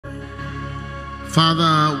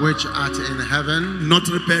Father which art in heaven,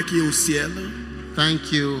 Notre Père qui est au ciel,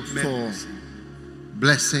 thank you for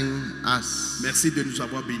blessing us merci de nous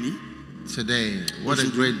avoir bénis. today. What a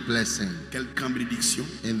great blessing. Quelle grande bénédiction.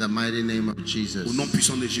 In the mighty name of Au Jesus, nom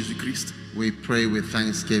puissant de Jésus-Christ, we pray with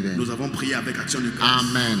thanksgiving. nous avons prié avec action de grâce.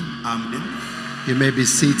 Amen. Amen. You may be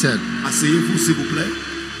seated. Asseyez-vous s'il vous plaît.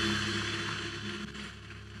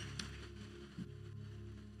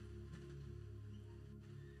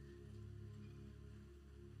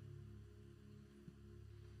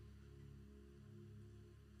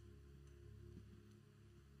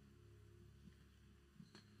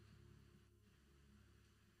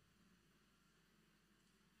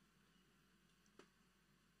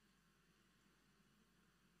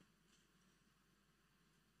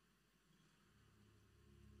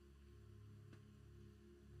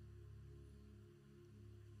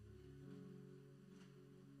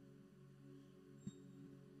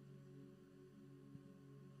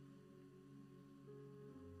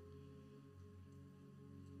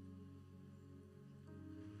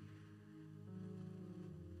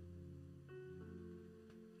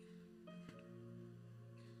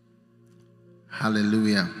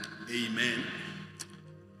 Hallelujah. Amen.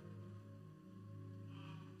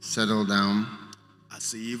 Settle down.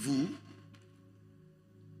 Asseyez-vous.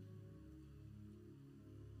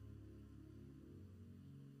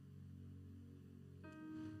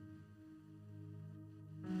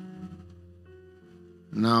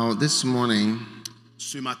 Now, this morning,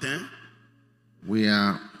 Ce matin, we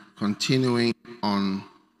are continuing on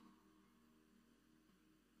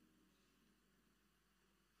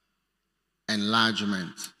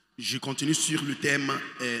enlargement. je continue sur le thème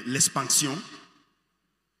l'expansion.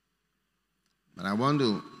 But I want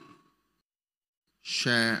to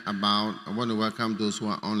I want to welcome those who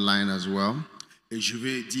are online as well. Et je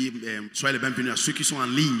vais dire, soyez les bienvenus à ceux qui sont en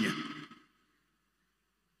ligne.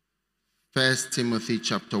 1 Timothy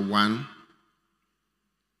chapter 1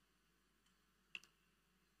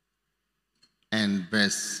 and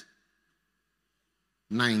verse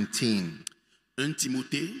 19. 1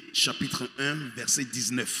 Timothée, chapitre 1, verset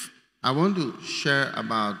 19. I want to share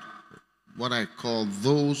about what I call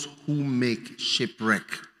those who make shipwreck.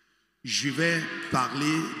 Je vais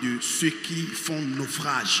parler de ceux qui font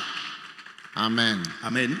naufrage. Amen.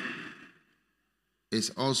 Amen. It's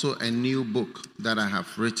also a new book that I have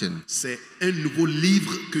written. C'est un nouveau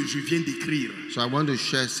livre que je viens d'écrire. So I want to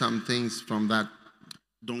share some things from that.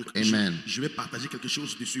 Donc, Amen. je vais partager quelque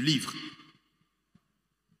chose de ce livre.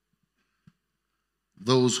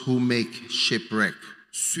 Those who make shipwreck.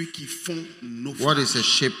 Ceux qui font naufrage. What is a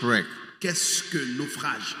shipwreck? Qu'est-ce que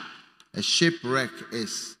naufrage? A shipwreck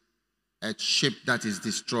is a ship that is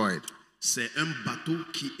destroyed, C'est un bateau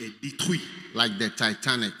qui est détruit, like the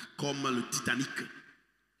Titanic. comme le Titanic.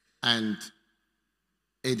 And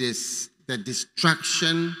it is the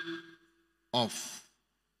destruction of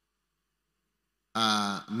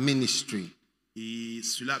ministry, Et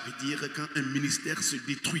cela veut dire quand un ministère se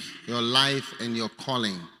détruit, your life and your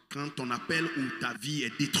calling. quand ton appel ou ta vie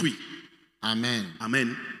est détruit. Amen.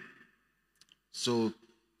 Amen. So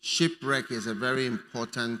shipwreck is a very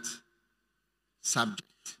important subject.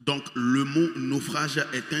 Donc le mot naufrage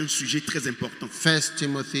est un sujet très important. 1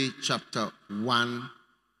 Timothy chapter 1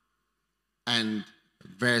 and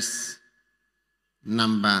verse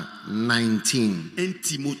number 19. 1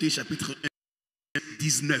 Timothée chapitre 1,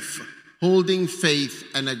 19. Holding faith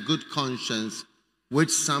and a good conscience, which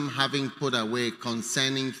some having put away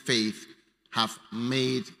concerning faith have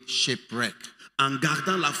made shipwreck. En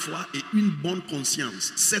gardant la foi et une bonne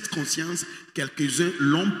conscience. Cette conscience, quelques-uns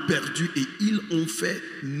l'ont perdue et ils ont fait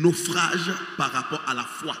naufrage par rapport à la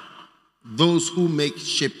foi. Those who make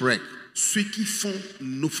shipwreck. Ceux qui font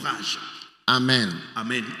naufrage. Amen.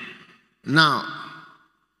 Amen. Now,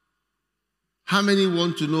 how many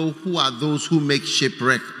want to know who are those who make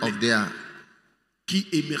shipwreck of their Qui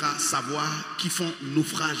aimera savoir qui font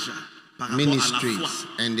naufrage par rapport ministries à la foi,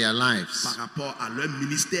 and their lives? par rapport à leur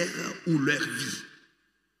ministère ou leur vie?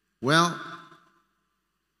 Well,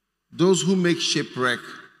 those who make shipwreck,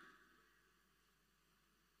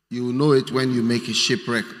 you know it when you make a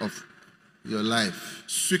shipwreck of your life.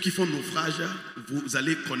 Ceux qui font naufrage, vous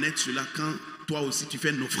allez connaître cela quand toi aussi tu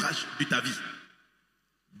fais naufrage de ta vie.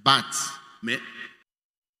 But Mais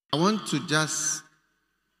I want to just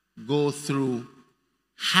go through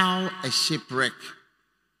how a shipwreck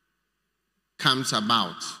comes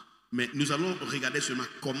about. Mais nous allons regarder seulement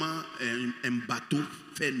comment un bateau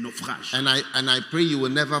fait naufrage. And I pray you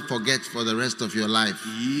will never forget for the rest of your life.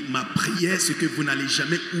 Et ma prière, c'est que vous n'allez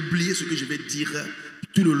jamais oublier ce que je vais dire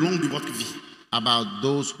tout le long de votre vie. About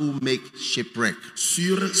those who make shipwreck.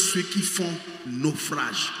 Sur ceux qui font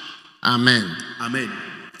naufrage. Amen. Amen.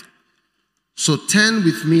 So turn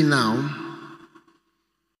with me now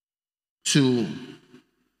to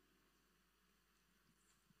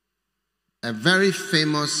a very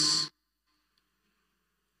famous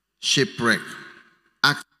shipwreck,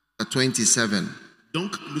 Acts 27.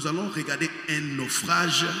 Donc, nous allons regarder un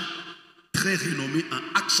naufrage très renommé en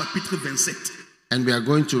Actes chapitre 27. And we are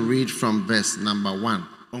going to read from verse number 1.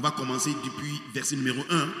 On va commencer depuis verset numéro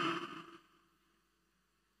 1.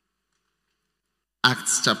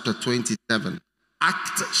 Acts chapter 27.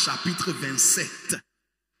 Actes chapitre 27.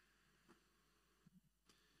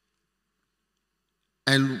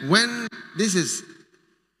 And when this is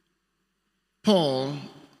Paul,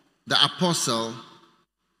 the apostle,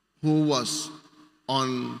 who was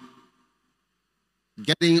on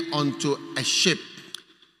getting onto a ship.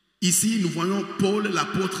 Ici, nous voyons Paul,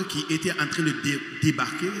 l'apôtre, qui était en train de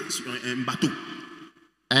débarquer sur un bateau.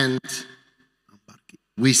 And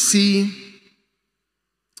we see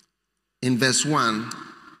in verse 1.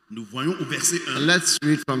 Nous voyons au verset 1. Let's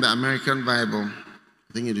read from the American Bible.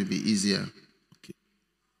 I think it will be easier. Okay.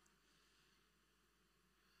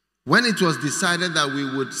 When it was decided that we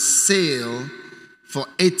would sail for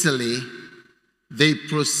Italy, they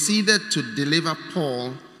proceeded to deliver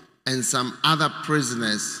Paul and some other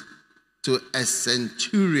prisoners to a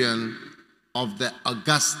centurion of the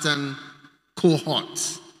Augustan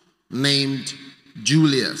cohort named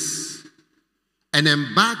Julius. And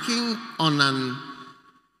embarking on an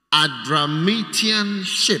Adramitian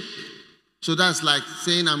ship. So that's like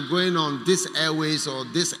saying I'm going on this airways or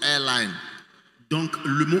this airline. Donc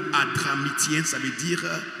le mot Adramitien, ça veut dire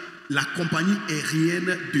la compagnie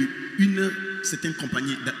aérienne de une certaine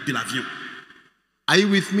compagnie de l'avion. Are you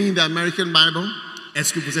with me in the American Bible?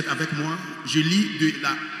 Est-ce que vous êtes avec moi? Je lis de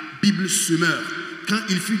la Bible Semeur. Quand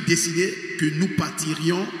il fut décidé que nous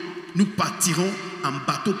partirons en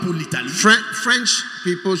bateau pour l'Italie. French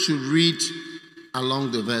people should read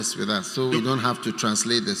along the verse with us, so we don't have to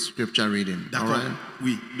translate the scripture reading. D'accord. Right?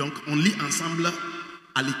 Oui. Donc on lit ensemble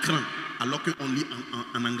à l'écran, alors qu'on lit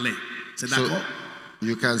en anglais. C'est d'accord? So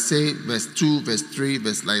you can say verse 2, verse 3,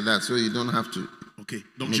 verse like that, so you don't have to. Ok.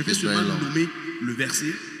 Donc je vais seulement nommer le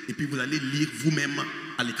verset et puis vous allez lire vous-même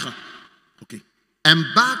à l'écran. Ok.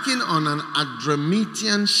 Embarking on an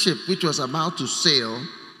Adramitian ship which was about to sail,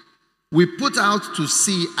 we put out to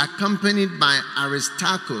sea accompanied by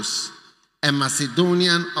Aristarchus, a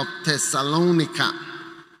Macedonian of Thessalonica.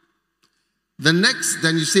 The next,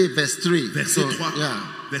 then you say verse 3. Verset 3.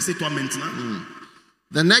 Yeah. Verset 3 maintenant.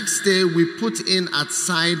 The next day we put in at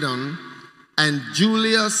Sidon, and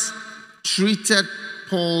Julius treated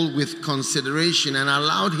Paul with consideration and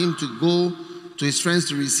allowed him to go to his friends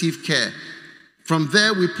to receive care. From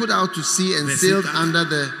there we put out to sea and sailed under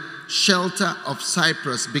the shelter of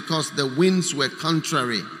Cyprus because the winds were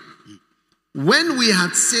contrary. When we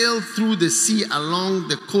had sailed through the sea along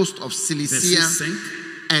the coast of Cilicia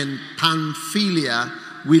and Pamphylia,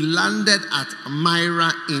 we landed at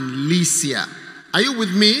Myra in Lycia. Are you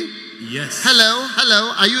with me? Yes.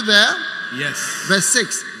 Hello, are you there? Yes. Verse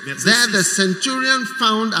 6. There the centurion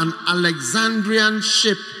found an Alexandrian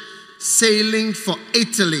ship sailing for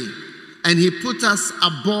Italy, and he put us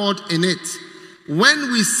aboard in it.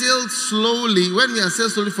 When we had sailed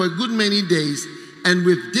slowly for a good many days, and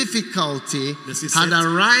with difficulty had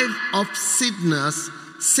arrived off Cydnus,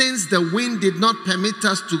 since the wind did not permit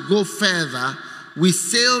us to go further, we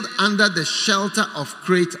sailed under the shelter of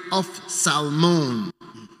Crete off Salmon.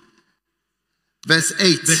 Verse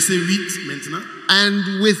 8. Verset 8 maintenant.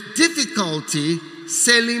 And with difficulty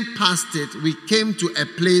sailing past it, we came to a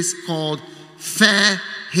place called Fair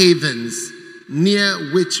Havens,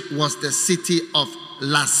 near which was the city of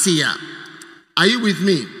Lasea. Are you with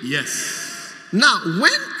me? Yes. Now,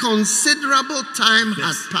 when considerable time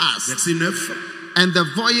had passed, verset 9. And the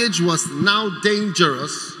voyage was now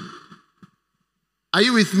dangerous. Are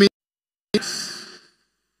you with me?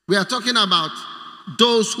 We are talking about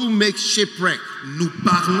those who make shipwreck. Nous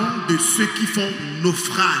parlons de ceux qui font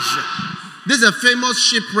naufrage. This is a famous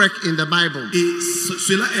shipwreck in the Bible. Et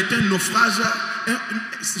cela est un naufrage.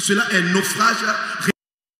 Cela est un naufrage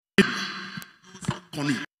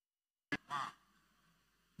connu.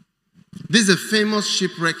 This is a famous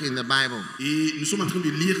shipwreck in the Bible. Et nous sommes en train de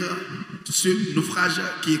lire ce naufrage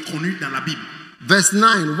qui est connu dans la Bible. Verse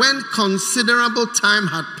 9. When considerable time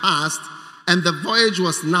had passed and the voyage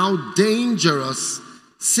was now dangerous,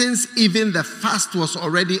 since even the fast was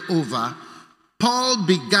already over, Paul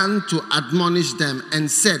began to admonish them and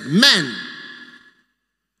said, Men,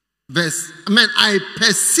 I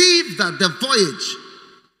perceive that the voyage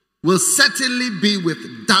will certainly be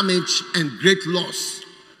with damage and great loss.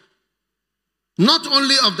 not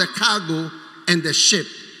only of the cargo and the ship,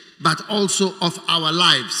 but also of our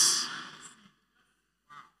lives.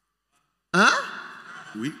 Huh?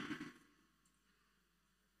 Oui.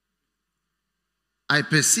 I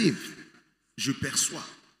perceive. Je perçois.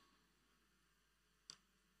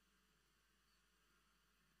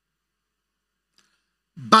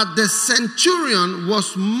 But the centurion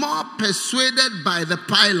was more persuaded by the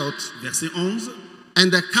pilot, Verset 11.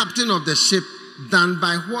 and the captain of the ship than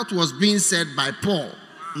by what was being said by Paul.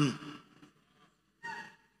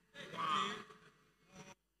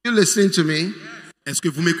 You listening to me? Est-ce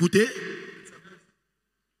que vous m'écoutez?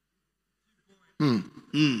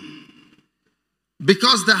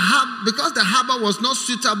 Because the harbor was not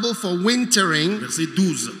suitable for wintering, Verset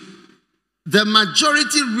 12. the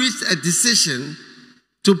majority reached a decision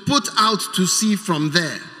to put out to sea from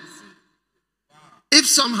there. If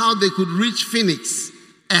somehow they could reach Phoenix,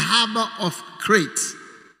 a harbor of Crete,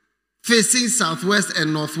 facing southwest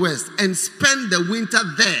and northwest, and spend the winter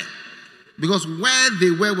there, because where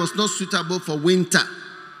they were was not suitable for winter.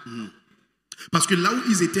 Parce que là où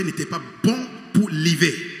ils étaient n'était pas bon pour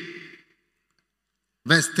l'hiver.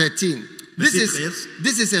 Verse 13. Verset 13.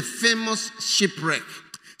 This is a famous shipwreck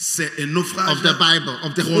C'est un naufrage of the Bible,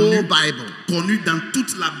 of the whole Bible. connu dans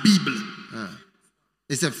toute la Bible.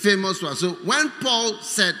 It's a famous one. So when Paul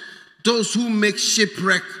said, those who make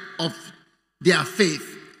shipwreck of their faith,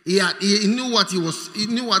 he knew what he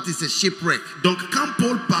knew what is a shipwreck. Donc quand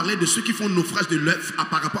Paul parlait de ceux qui font naufrage de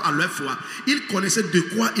par rapport à leur foi, il connaissait de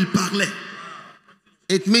quoi il parlait.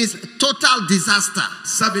 It means total disaster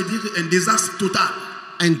Ça veut dire un désastre total,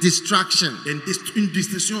 and destruction. une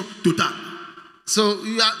destruction totale. So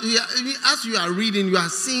as you are reading, you are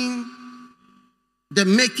seeing the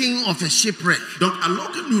making of a shipwreck. Donc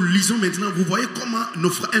alors que nous lisons maintenant, vous voyez comment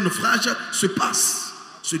un naufrage se passe,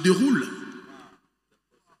 se déroule.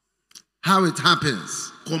 How it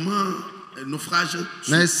happens. Comment un naufrage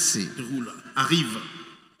Let's se see. déroule, arrive.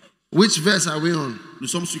 Which verse are we on? Nous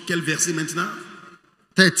sommes sur quel verset maintenant?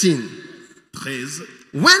 13. 13.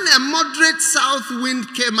 When a moderate south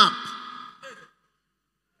wind came up,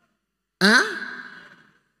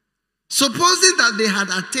 supposing that they had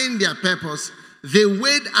attained their purpose, they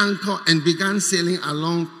weighed anchor and began sailing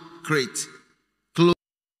along Crete, close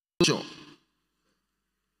shore.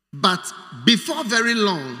 But before very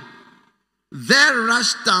long, there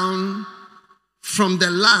rushed down from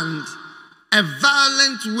the land a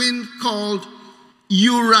violent wind called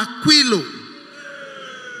Heward-Mills.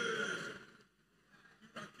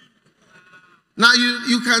 Now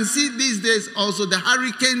you can see these days also the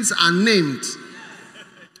hurricanes are named.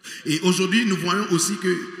 Et aujourd'hui, nous voyons aussi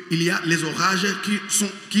qu'il y a les orages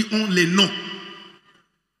qui ont les noms.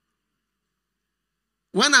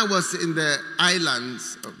 When I was in the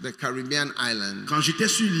islands of the Caribbean islands, Quand j'étais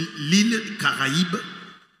sur l'île Caraïbe,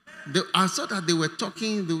 I saw that they were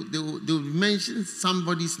talking, they would mention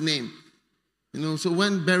somebody's name. You know, so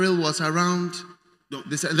when Beryl was around,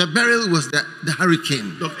 they said the Beryl was the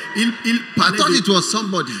hurricane. donc il I thought parlait it was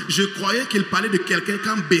somebody. je croyais qu'il parlait de quelqu'un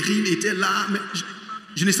quand Beryl était là, mais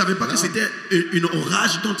je ne savais pas que c'était une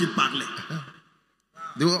orage dont il parlait.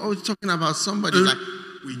 They were always talking about somebody like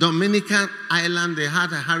Dominican Island. They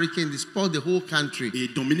had a hurricane. They spoiled the whole country. Et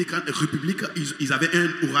Dominican République, ils avaient un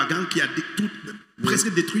ouragan qui a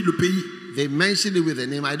presque détruit le pays. They mentioned it with a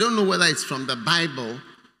name. I don't know whether it's from the Bible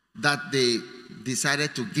that they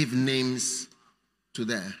decided to give names to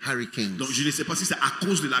the hurricanes. Donc je ne sais pas si c'est à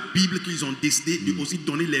cause de la Bible qu'ils ont décidé de aussi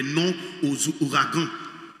donner les noms aux ouragans.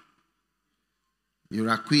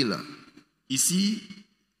 Heward-Mills. Ici,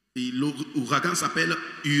 l'ouragan s'appelle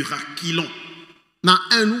Heward-Mills. Now,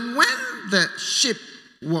 and when the ship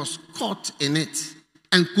was caught in it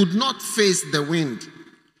and could not face the wind,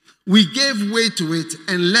 we gave way to it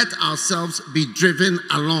and let ourselves be driven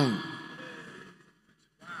along.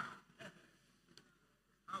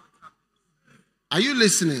 Are you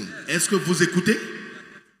listening? Est-ce que vous écoutez?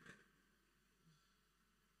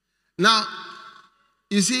 Now,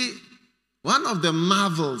 you see, one of the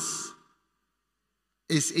marvels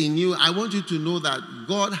is in you. I want you to know that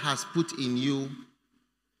God has put in you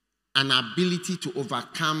an ability to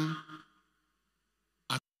overcome.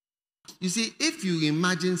 You see, if you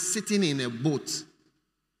imagine sitting in a boat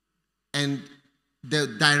and the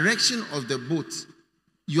direction of the boat,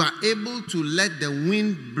 you are able to let the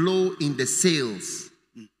wind blow in the sails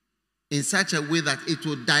in such a way that it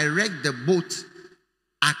will direct the boat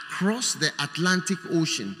across the Atlantic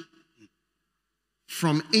Ocean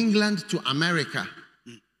from England to America.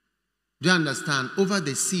 Do you understand? Over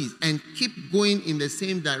the seas and keep going in the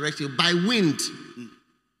same direction by wind.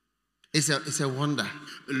 It's a wonder.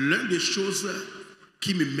 L'une des choses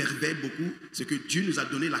qui m'émerveille beaucoup, c'est que Dieu nous a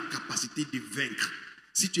donné la capacité de vaincre.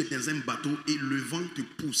 Si tu es dans un bateau et le vent te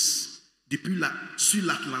pousse sur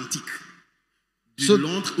l'Atlantique, de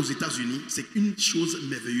Londres aux États-Unis, c'est une chose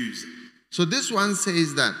merveilleuse. So this one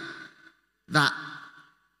says that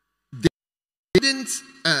they didn't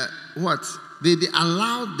they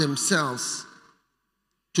allowed themselves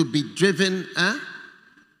to be driven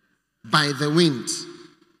by the wind,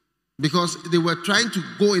 because they were trying to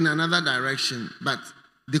go in another direction, but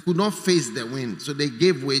they could not face the wind, so they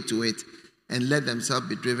gave way to it and let themselves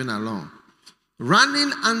be driven along.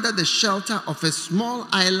 Running under the shelter of a small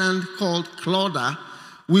island called Clauda,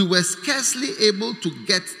 we were scarcely able to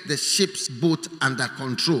get the ship's boat under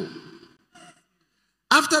control.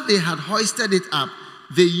 After they had hoisted it up,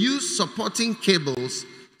 they used supporting cables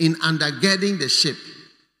in undergirding the ship,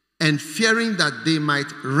 and fearing that they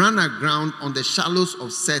might run aground on the shallows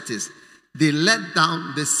of Syrtis, they let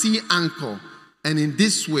down the sea anchor, and in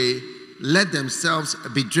this way let themselves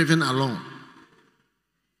be driven along.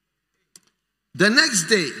 The next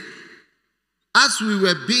day, as we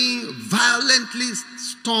were being violently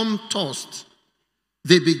storm-tossed,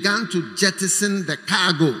 they began to jettison the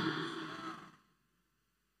cargo.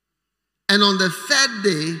 And on the third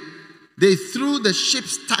day, they threw the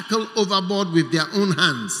ship's tackle overboard with their own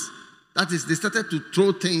hands. That is, they started to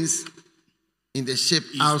throw things in the ship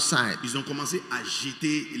outside. Ils ont commencé à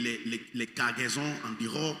jeter les cargaisons en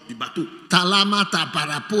dehors du bateau. Talamata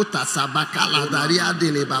parapota sabakala daria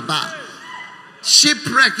dele baba.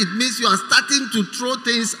 Shipwreck, it means you are starting to throw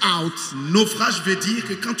things out. Naufrage veut dire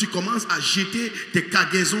que quand tu commences à jeter tes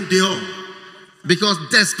cargaisons dehors. Because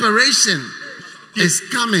desperation is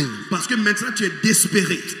coming. Parce que maintenant tu es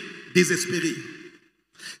désespéré.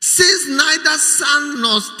 Since neither sun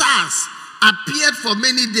nor stars appeared for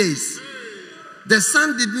many days, the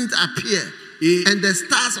sun didn't appear, and the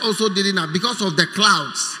stars also didn't appear because of the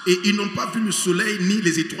clouds. Et ils n'ont pas vu le soleil ni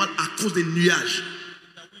les étoiles à cause des nuages.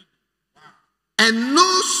 And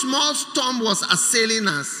no small storm was assailing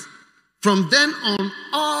us. From then on,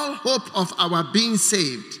 all hope of our being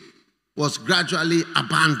saved was gradually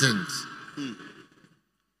abandoned.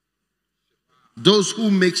 Those who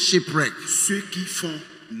make shipwreck. Ceux qui font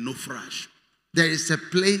naufrage. There is a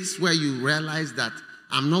place where you realize that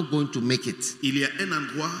I'm not going to make it. Il y a un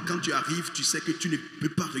endroit, quand tu arrives, tu sais que tu ne peux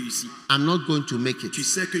pas réussir. I'm not going to make it. Tu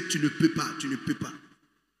sais que tu ne peux pas.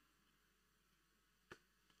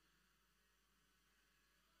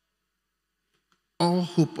 All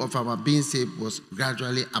hope of our being saved was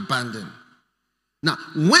gradually abandoned. Now,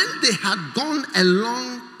 when they had gone a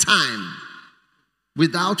long time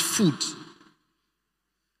without food,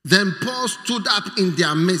 then Paul stood up in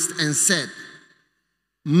their midst and said,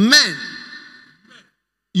 "Men,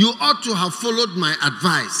 you ought to have followed my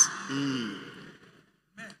advice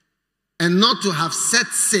and not to have set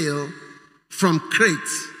sail from Crete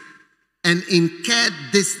and incurred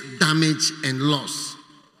this damage and loss.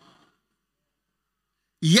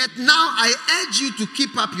 Yet now I urge you to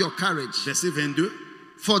keep up your courage, Verset 22.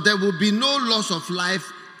 for there will be no loss of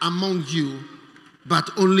life among you, but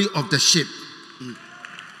only of the ship."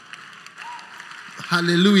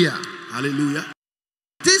 Hallelujah. Hallelujah.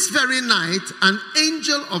 This very night, an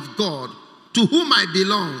angel of God, to whom I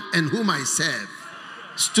belong and whom I serve,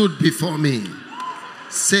 stood before me,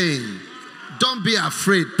 saying, "Don't be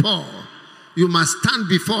afraid, Paul. You must stand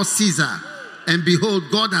before Caesar. And behold,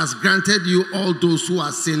 God has granted you all those who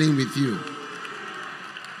are sailing with you."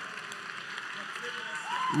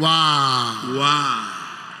 Wow.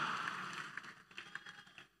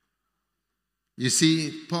 You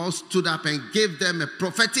see, Paul stood up and gave them a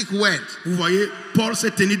prophetic word. Vous voyez, Paul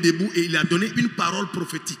s'est tenu debout et il a donné une parole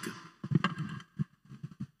prophétique.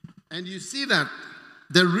 And you see that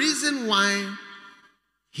the reason why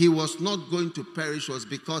he was not going to perish was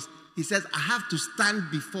because he says, "I have to stand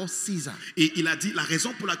before Caesar." Et il a dit, la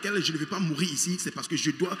raison pour laquelle je ne vais pas mourir ici, c'est parce que je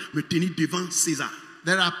dois me tenir devant César.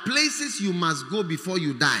 There are places you must go before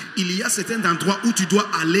you die. Il y a certains endroits où tu dois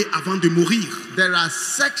aller avant de mourir. There are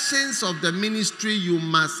sections of the ministry you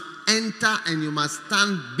must enter and you must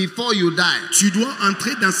stand before you die. Tu dois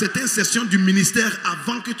entrer dans certaines sessions du ministère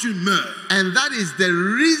avant que tu meurs. And that is the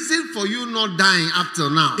reason for you not dying up till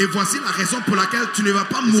now. Et voici la raison pour laquelle tu ne vas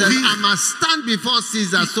pas He says, mourir. "I must stand before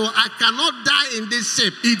Caesar, so I cannot die in this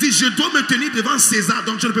ship." Il dit, je dois me tenir devant César,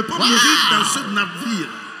 donc je ne peux pas mourir dans ce navire.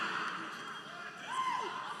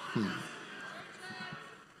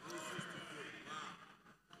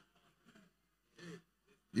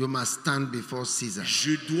 You must stand before Caesar.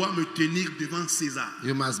 Je dois me tenir devant César.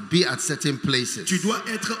 You must be at certain places. Tu dois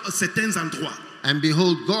être à certains endroits. And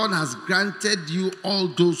behold, God has granted you all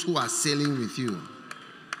those who are sailing with you.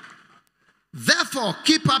 Therefore, Therefore,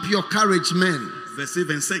 keep up your courage, men. Verset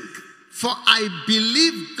 25. For I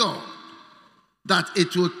believe God that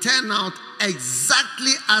it will turn out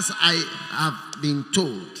exactly as I have been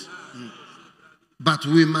told. But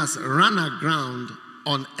we must run aground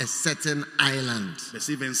on a certain island.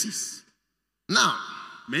 Verset 26. Now,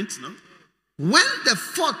 Maintenant, when the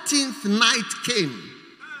 14th night came,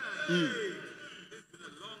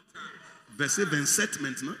 verset 27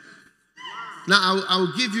 maintenant. Now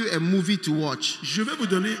I'll give you a movie to watch. Je vais vous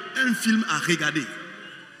donner un film à regarder.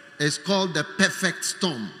 It's called The Perfect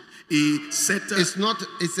Storm. Et cette... It's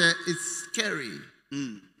scary.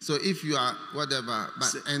 So if you are whatever,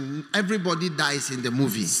 and everybody dies in the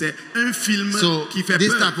movie. C'est un film qui fait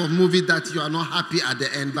this peur. type of movie that you are not happy at the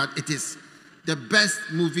end, but it is the best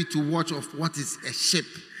movie to watch of what is a ship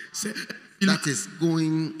that is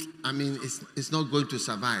going. I mean, it's not going to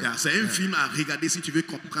survive. Yeah, c'est un film à regarder si tu veux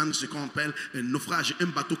comprendre ce qu'on appelle un naufrage, un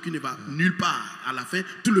bateau qui ne va nulle part. À la fin,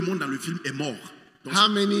 tout le monde dans le film est mort. Donc, how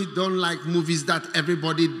many don't like movies that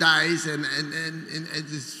everybody dies and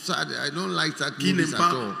it's sad? I don't like that qui movies n'aime at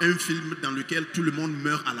pas all. un film dans lequel tout le monde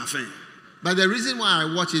meurt à la fin. But the reason why I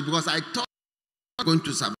watch it because I thought they were going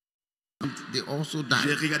to survive. They also died.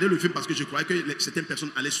 J'ai regardé le film parce que je croyais que certaines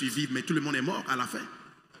personnes allaient survivre, mais tout le monde est mort à la fin.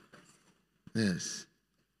 Yes.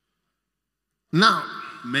 Now,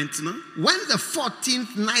 Maintenant, when the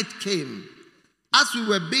 14th night came, as we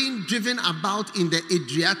were being driven about in the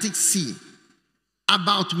Adriatic Sea,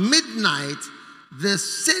 about midnight, the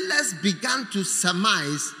sailors began to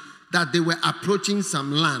surmise that they were approaching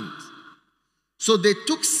some land. So they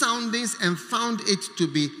took soundings and found it to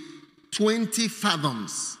be 20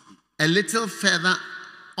 fathoms. A little further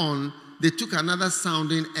on, they took another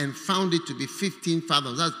sounding and found it to be 15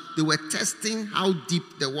 fathoms. They were testing how deep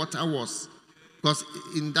the water was. Because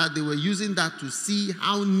in that they were using that to see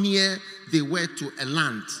how near they were to a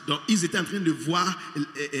land. donc ils étaient en train de voir,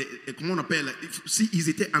 comment on appelle, si ils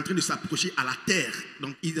étaient en train de s'approcher à la terre.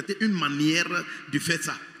 Donc ils étaient une manière de faire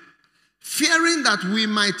ça. Fearing that we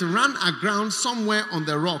might run aground somewhere on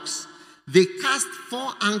the rocks, they cast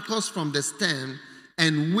 4 anchors from the stern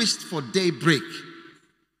and wished for daybreak.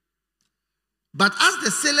 But as the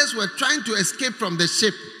sailors were trying to escape from the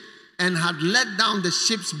ship and had let down the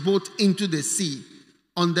ship's boat into the sea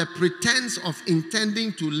on the pretense of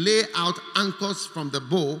intending to lay out anchors from the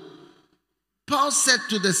bow, Paul said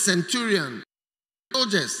to the centurion,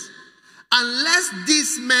 soldiers, unless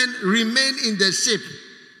these men remain in the ship,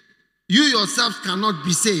 you yourselves cannot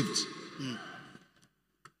be saved.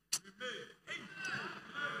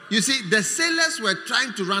 You see, the sailors were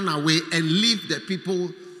trying to run away and leave the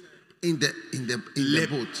people in the boat. Les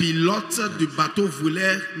pilotes du bateau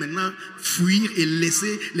voulaient maintenant fuir et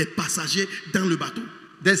laisser les passagers dans le bateau.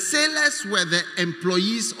 The sailors were the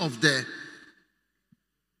employees of the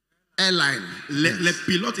airline. Les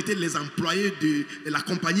pilotes étaient les employés de la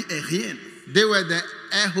compagnie aérienne. They were the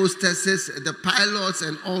air hostesses, the pilots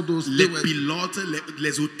and all those. Les pilotes,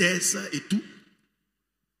 les hôtesses et tout.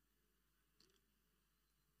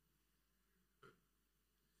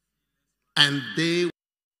 And they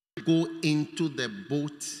go into the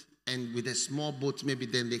boat, and with a small boat, maybe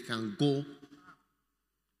then they can go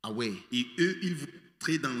away. Et eux, ils vont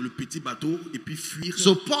entrer dans le petit bateau et puis fuir.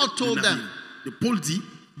 So Paul told them, Paul dit,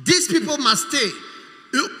 these people must stay.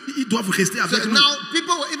 Eux, ils doivent rester avec So nous. now,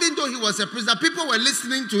 people, even though he was a prisoner, people were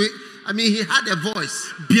listening to it. I mean, he had a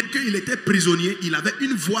voice. Bien qu'il était prisonnier, il avait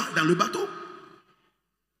une voix dans le bateau.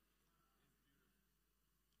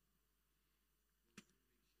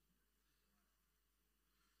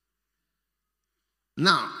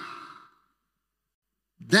 Now,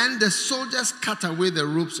 then the soldiers cut away the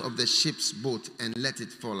ropes of the ship's boat and let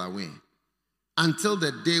it fall away. Until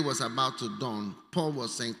the day was about to dawn, Paul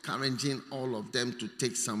was encouraging all of them to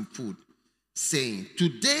take some food, saying,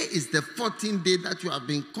 today is the 14th day that you have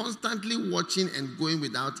been constantly watching and going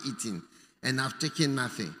without eating, and have taken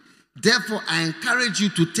nothing. Therefore, I encourage you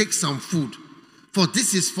to take some food, for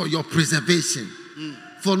this is for your preservation.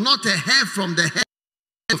 For not a hair from the head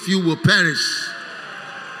of you will perish.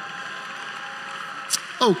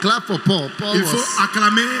 Oh, clap for Paul. Il faut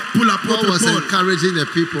acclamer pour l'apôtre Paul was Paul. encouraging the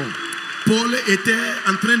people. Paul était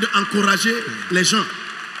en train d'encourager les gens.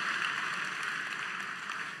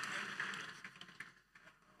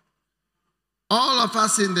 All of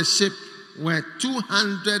us in the ship were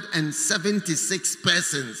 276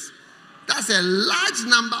 persons. That's a large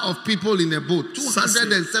number of people in a boat.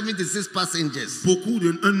 276 passengers.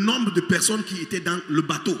 Un nombre de personnes qui étaient dans le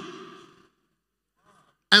bateau.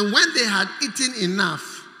 And when they had eaten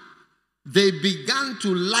enough, they began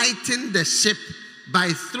to lighten the ship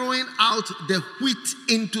by throwing out the wheat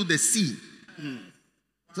into the sea.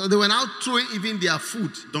 So they were now throwing even their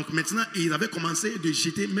food. Donc maintenant, ils avaient commencé de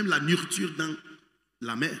jeter même la nourriture dans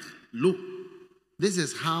la mer, l'eau. This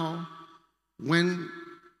is how, when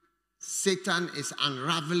Satan is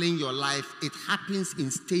unraveling your life, it happens in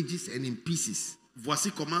stages and in pieces.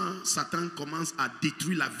 Voici comment Satan commence à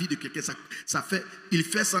détruire la vie de quelqu'un. Il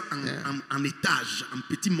fait ça en étages, en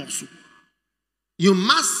petits morceaux. You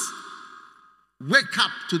must wake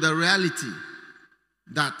up to the reality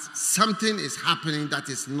that something is happening that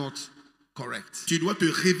is not correct. Tu dois te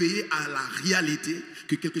réveiller à la réalité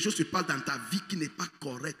que quelque chose se passe dans ta vie qui n'est pas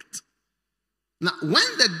correct. Now, when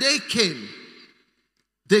the day came,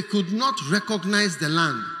 they could not recognize the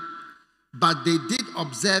land, but they did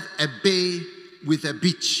observe a bay with a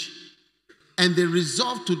beach, and they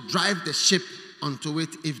resolved to drive the ship onto it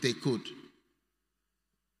if they could.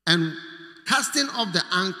 And casting off the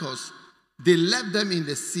anchors, they left them in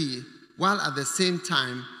the sea, while at the same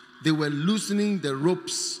time they were loosening the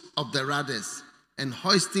ropes of the rudders and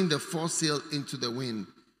hoisting the foresail into the wind,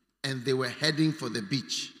 and they were heading for the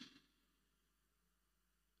beach.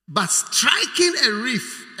 But striking a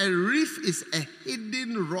reef is a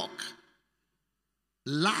hidden rock,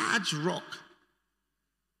 large rock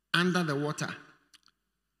under the water.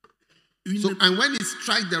 So, and when it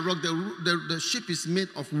strikes the rock, the ship is made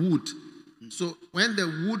of wood. So when the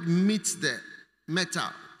wood meets the metal,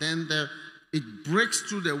 then it breaks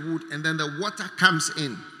through the wood and then the water comes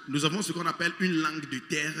in. Nous avons ce qu'on appelle une langue de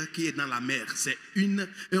terre qui est dans la mer. C'est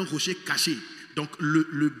un rocher caché. Donc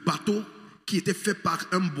le bateau qui était fait par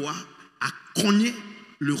un bois a cogné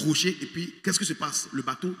le rocher et puis qu'est-ce qui se passe? Le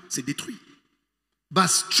bateau s'est détruit. But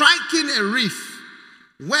striking a reef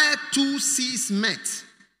where two seas met,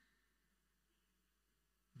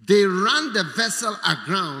 they ran the vessel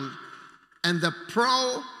aground and the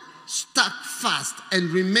prow stuck fast and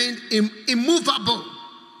remained immovable.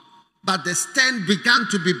 But the stern began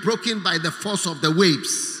to be broken by the force of the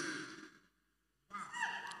waves.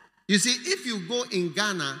 You see, if you go in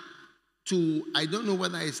Ghana to, I don't know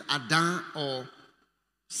whether it's Adan or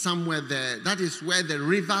somewhere there, that is where the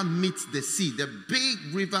river meets the sea, the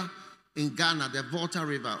big river in Ghana, the Volta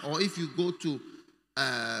River. Or if you go to,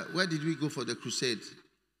 where did we go for the crusade?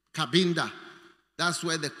 Cabinda. That's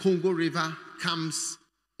where the Congo River comes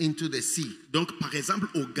into the sea. Donc, par exemple,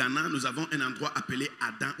 au Ghana, nous avons un endroit appelé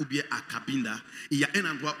Adan ou bien à Cabinda. Il y a un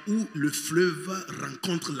endroit où le fleuve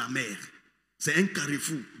rencontre la mer. C'est un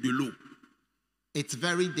carrefour de l'eau. It's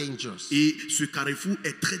very dangerous. Et ce carrefour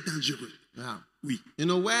est très dangereux. Yeah. Oui. You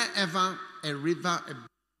know, wherever a river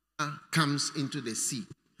comes into the sea,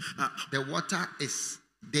 the water is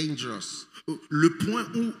dangerous. Le point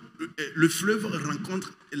où le fleuve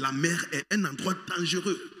rencontre la mer est un endroit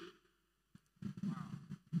dangereux.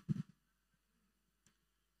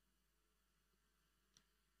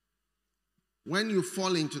 When you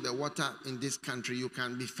fall into the water in this country, you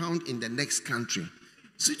can be found in the next country.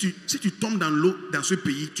 Si tu tombes dans l'eau dans ce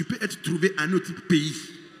pays, tu peux être trouvé à un autre pays.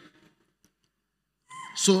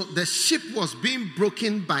 So the ship was being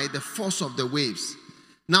broken by the force of the waves.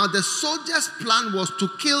 Now the soldiers' plan was to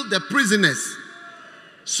kill the prisoners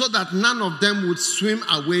so that none of them would swim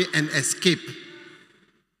away and escape.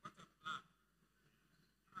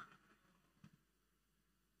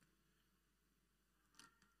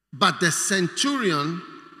 But the centurion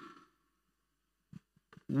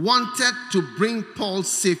wanted to bring Paul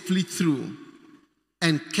safely through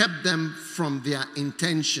and kept them from their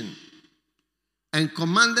intention, and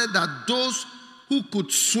commanded that those who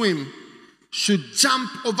could swim should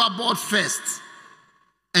jump overboard first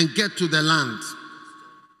and get to the land.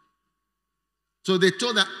 So they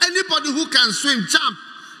told them, anybody who can swim, jump.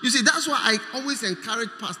 You see, that's why I always encourage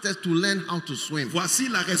pastors to learn how to swim. Voici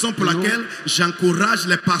la raison pour laquelle j'encourage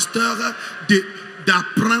les pasteurs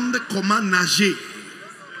d'apprendre comment nager.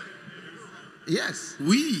 Yes.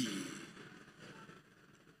 Oui.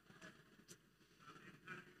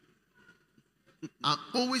 I'm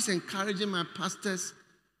always encouraging my pastors,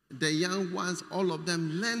 the young ones, all of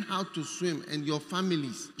them, learn how to swim, and your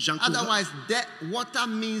families. Otherwise, water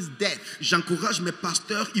means death. J'encourage mes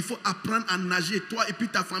pasteurs, il faut apprendre à nager, toi et puis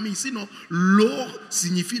ta famille. Sinon, l'eau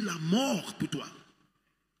signifie la mort pour toi.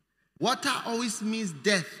 Water always means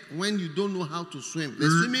death when you don't know how to swim. The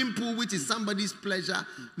swimming pool, which is somebody's pleasure,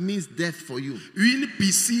 means death for you. Une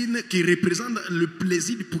piscine qui représente le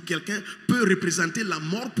plaisir pour quelqu'un peut représenter la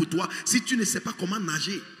mort pour toi si tu ne sais pas comment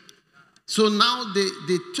nager. So now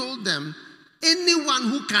they told them, anyone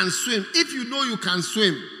who can swim, if you know you can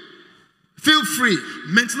swim, feel free.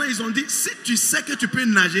 Maintenant, ils ont dit, si tu sais que tu peux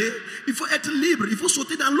nager, il faut être libre, il faut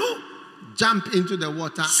sauter dans l'eau. Jump into the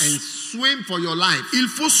water and swim for your life. Il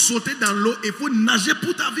faut sauter dans l'eau, il faut nager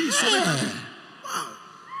pour ta vie. Yeah. Wow.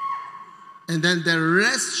 And then the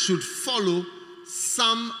rest should follow,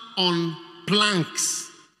 some on planks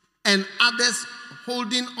and others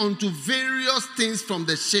holding onto various things from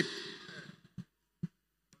the ship.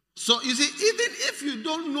 So you see, even if you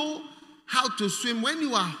don't know how to swim, when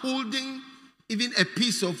you are holding even a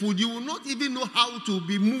piece of wood, you will not even know how to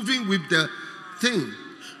be moving with the thing.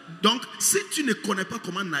 Donc, si tu ne connais pas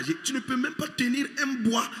comment nager, tu ne peux même pas tenir un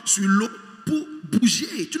bois sur l'eau pour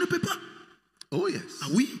bouger. Tu ne peux pas. Oh yes. Ah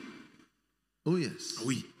oui. Oh yes. Ah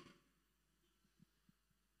oui.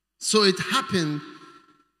 So it happened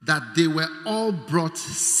that they were all brought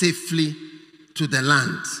safely to the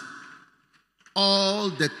land. All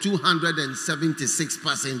the 276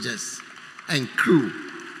 passengers and crew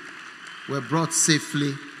were brought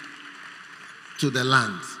safely to the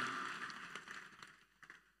land.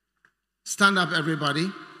 Stand up, everybody.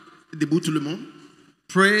 Debout tout le monde.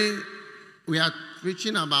 Pray. We are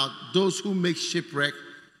preaching about those who make shipwreck.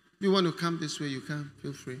 If you want to come this way, you can.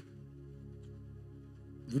 Feel free.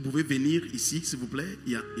 Vous pouvez venir ici, s'il vous plaît.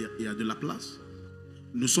 Il y a de la place.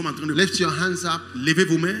 Nous sommes en train de... Lift your hands up. Levez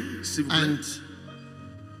vos mains, s'il vous plaît. And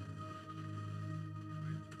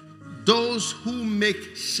those who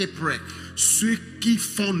make shipwreck. Ceux qui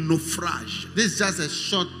font naufrage. This is just a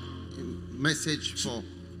short message for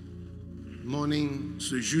morning.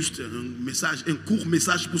 C'est juste un message, un court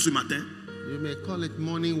message pour ce matin. You may call it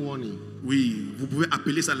morning warning. Oui, vous pouvez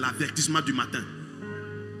appeler ça l'avertissement du matin.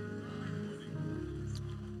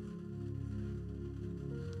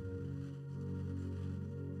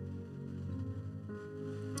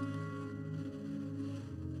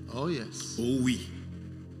 Oh yes. Oh oui.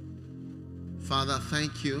 Father,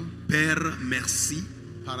 thank you. Père, merci.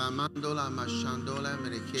 Paramandola mashandola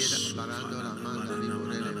merekeda barandola manda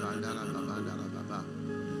liborele bandala babandala baba.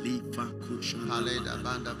 Paleda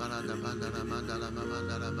banda barada bandala mandala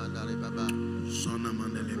mamandala mandale baba. Sona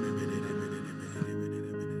mandele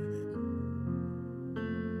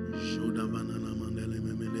Shoda banana mandele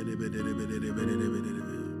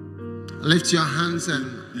Lift your hands and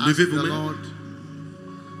ask the Lord.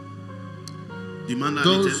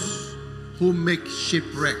 Those who make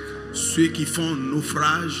shipwreck. Ceux qui font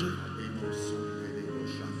naufrage.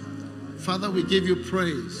 Father, we give you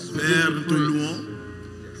praise. Père, nous te louons.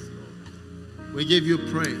 We give you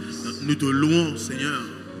praise. Nous te louons, Seigneur.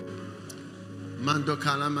 Mando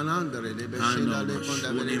kalamanandere de beshila de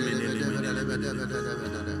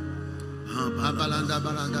balanda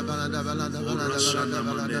balanda balanda balanda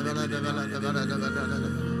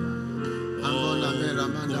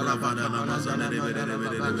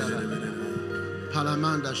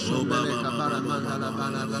Palamanda shobele kabara mandala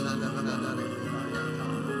bala bala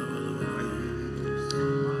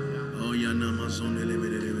Oh yana mazonele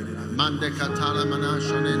mande katala mana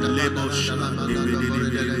shone da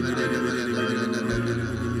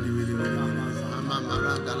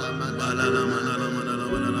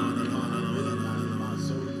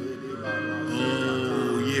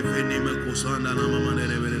Oh ye veni me kusanda na mama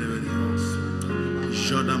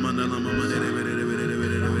shoda mandala mama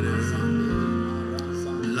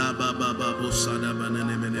la baba babo sada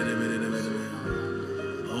banane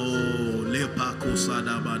oh le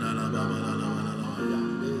pakusada badala baba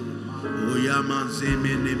oh yama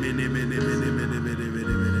zemene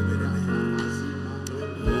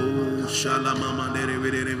oh shala mama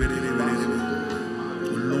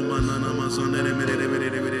lumana namazonere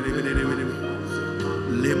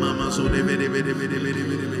le mama so de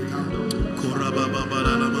koraba baba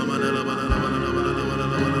la mama la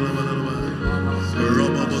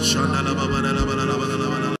roba shandala baba la baba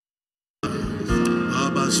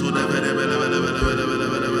so de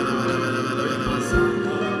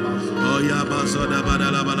oh ya baso da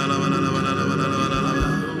bala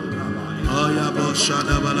oh ya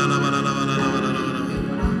boshada bala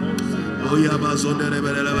oh ya baso de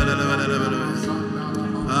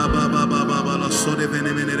baba la so de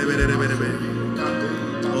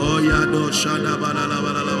oh ya do shada bala.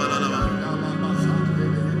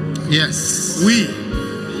 Yes. Oui.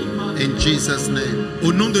 In Jesus' name.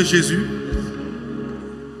 Au nom de Jésus.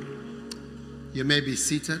 You may be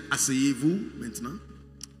seated. Asseyez-vous maintenant.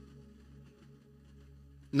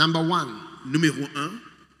 Number 1. Numéro 1.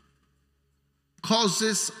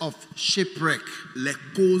 Causes of shipwreck. Les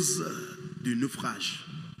causes du naufrage.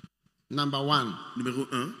 Number 1. Numéro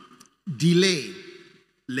 1. Delay.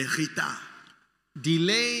 Les retards.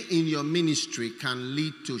 Delay in your ministry can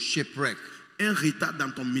lead to shipwreck. Un retard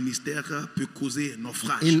dans ton ministère peut causer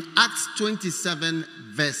naufrage. In Acts 27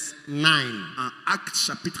 verse 9. En Actes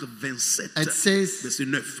chapitre 27 it says, verset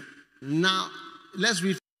 9. Now, let's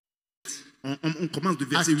read. On commence de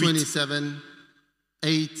verset Acts 8. 27,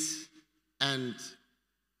 8 and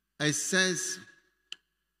It says,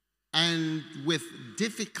 and with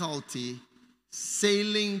difficulty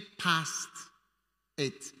sailing past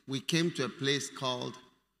it, we came to a place called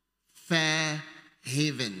Fair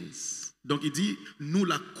Havens. Donc il dit, nous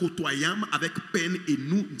la côtoyâmes avec peine et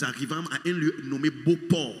nous arrivâmes à un lieu nommé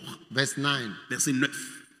Beauport. Verse 9. Verset 9.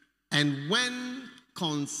 And when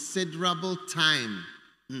considerable time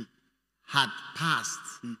had passed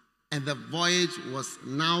and the voyage was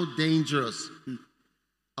now dangerous,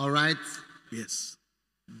 all right? Yes.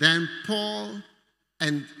 Then Paul,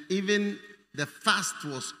 and even the fast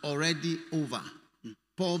was already over,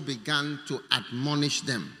 Paul began to admonish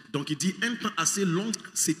them. Donc il dit, un temps assez long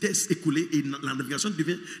s'était écoulé et la navigation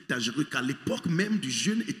devient dangereuse car l'époque même du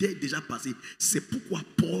jeûne était déjà passée. C'est pourquoi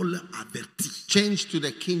Paul avertit. Change to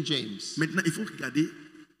the King James. Maintenant, il faut regarder.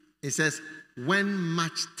 It says, when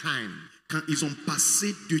much time. Quand ils ont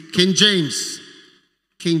passé du temps. King James.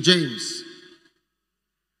 King James.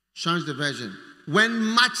 Change the version. When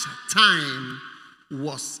much time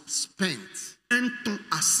was spent. Un temps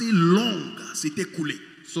assez long s'est écoulé.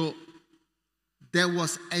 So there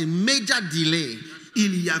was a major delay.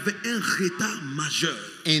 Il y avait un retard majeur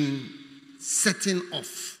in setting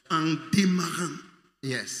off. En démarrant.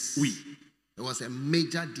 Yes. Oui. There was a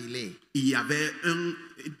major delay. Il y avait un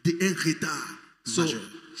retard majeur.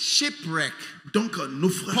 Shipwreck. Donc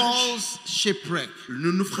naufrage. Paul's shipwreck,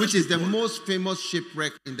 le naufrage, which is the most famous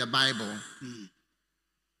shipwreck in the Bible,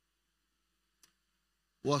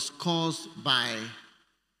 was caused by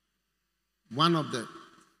one of the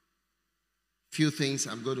few things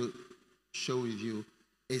I'm going to show with you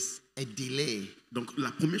is a delay. Donc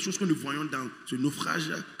la première chose que nous voyons dans ce naufrage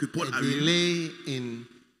que Paul a eu, delay in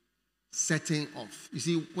setting off. You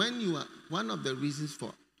see, when you are one of the reasons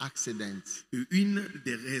for accidents, une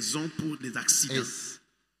des raisons pour les accidents, is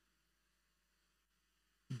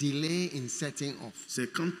delay in setting off.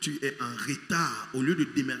 C'est quand tu es en retard, au lieu de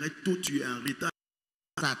démarrer tôt, tu es en retard.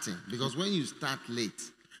 Starting, because when you start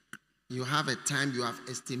late, you have a time you have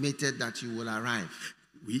estimated that you will arrive.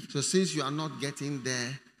 Oui. So since you are not getting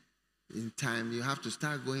there in time, you have to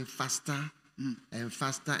start going faster and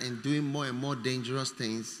faster and doing more and more dangerous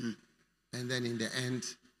things. And then in the end,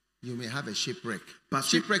 you may have a shipwreck.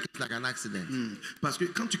 Shipwreck is like an accident. Parce que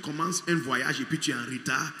quand tu commences un voyage et puis tu es en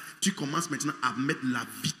retard, tu commences maintenant à mettre la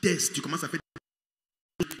vitesse. Tu commences à faire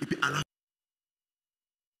et puis à la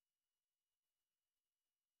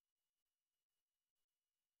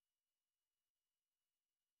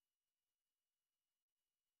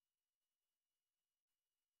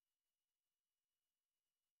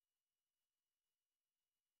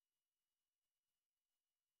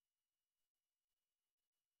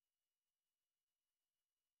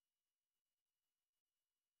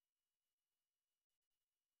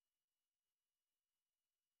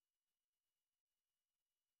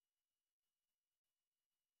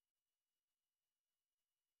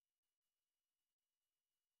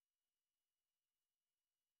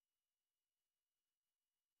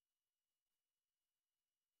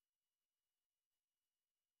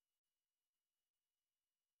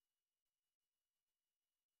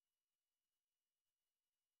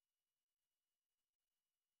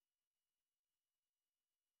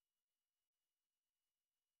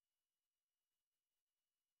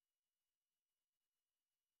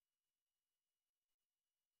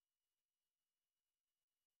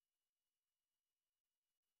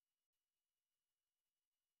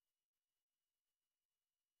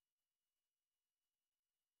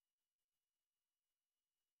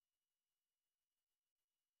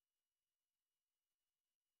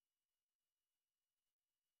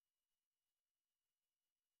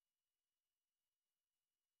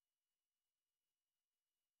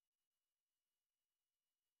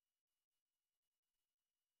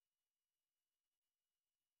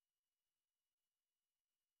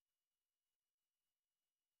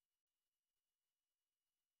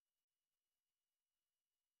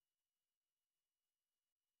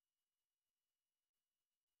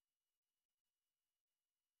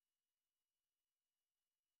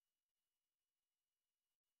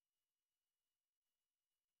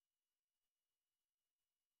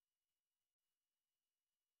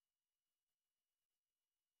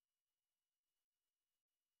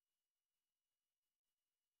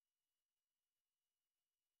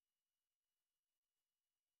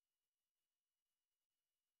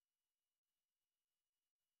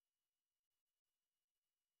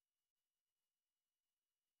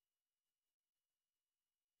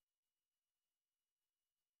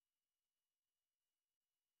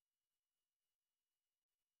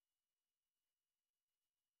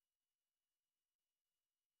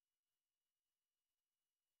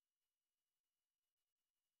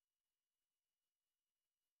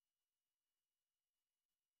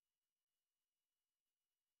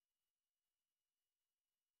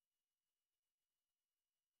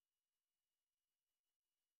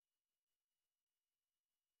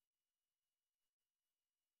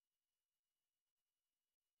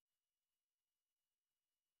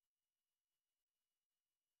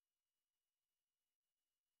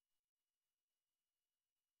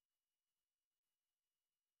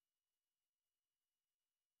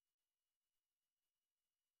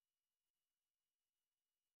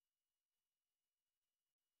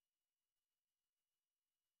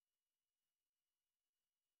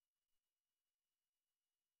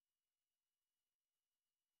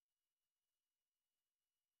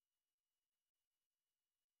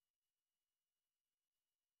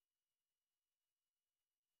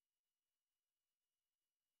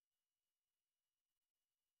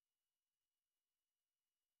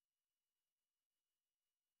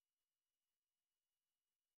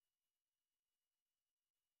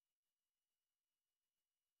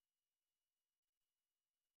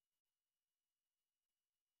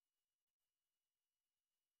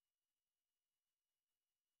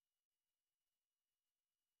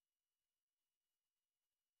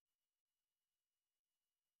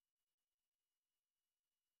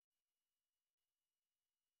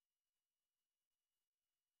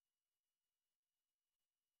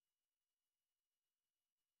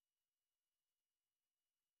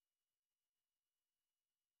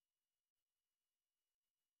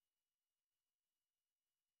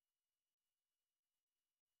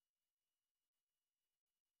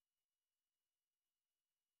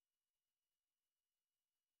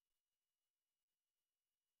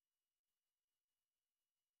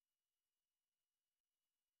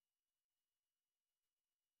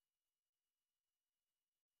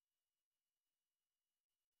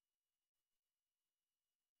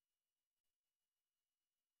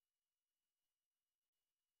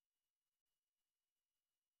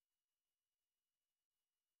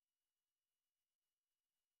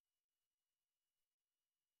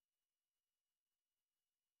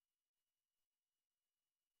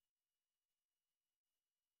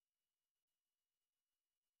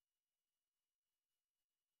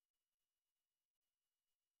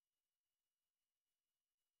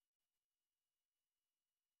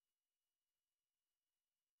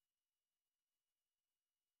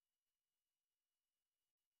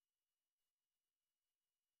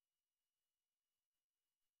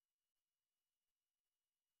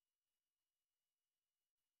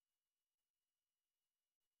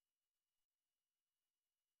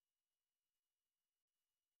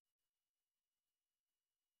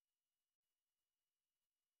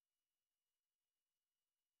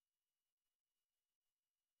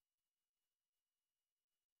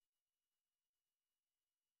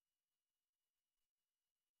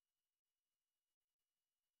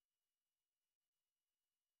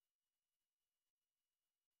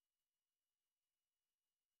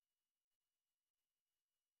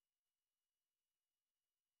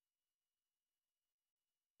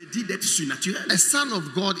dit d'être surnaturel. A son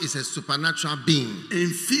of God is a supernatural being. Un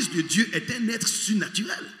fils de Dieu est un être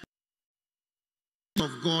surnaturel.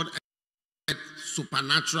 Of God, a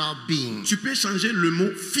supernatural being. Tu peux changer le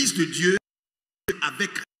mot fils de Dieu avec.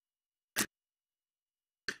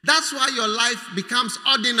 That's why your life becomes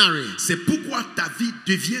ordinary. C'est pourquoi ta vie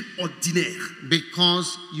devient ordinaire.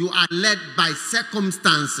 Because you are led by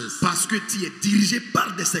circumstances. Parce que tu es dirigé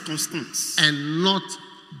par des circonstances. And not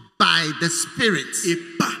by the Spirit. Et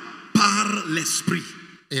pas par l'esprit.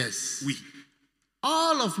 Yes. Oui.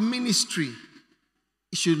 All of ministry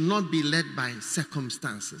should not be led by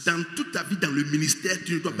circumstances. Dans toute ta vie, dans le ministère,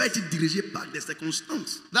 tu ne dois pas être dirigé par des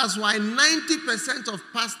circonstances. That's why 90% of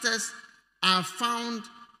pastors are found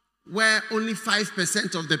where only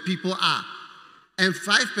 5% of the people are. And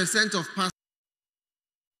 5% of pastors.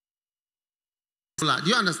 Do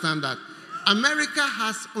you understand that? America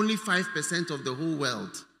has only 5% of the whole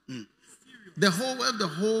world. The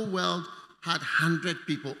whole world had 100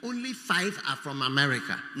 people. Only 5 are from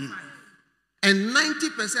America. And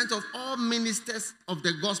 90% of all ministers of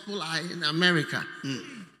the gospel are in America.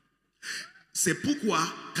 C'est pourquoi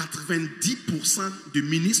 90% de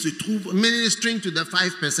ministres se trouvent ministering to the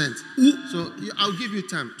 5%. So I'll give you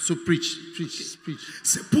time. So preach.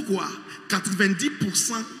 C'est pourquoi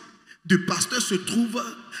 90% de pasteurs se trouvent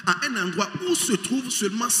à un endroit où se trouvent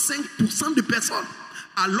seulement 5% de personnes.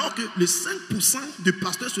 Alors que les 5% de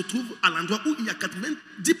pasteurs se trouvent à l'endroit où il y a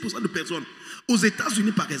 90% de personnes. Aux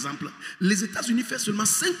États-Unis, par exemple, les États-Unis font seulement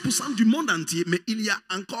 5% du monde entier, mais il y a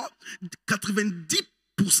encore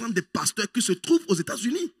 90% des pasteurs qui se trouvent aux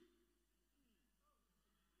États-Unis.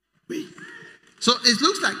 Oui. So it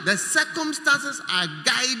looks like the circumstances are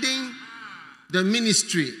guiding the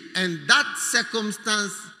ministry, and that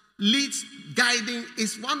circumstance guiding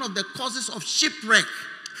is one of the causes of shipwreck.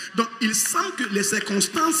 Donc, il semble que les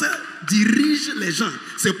circonstances dirigent les gens.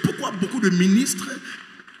 C'est pourquoi beaucoup de ministres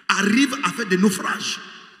arrivent à faire des naufrages.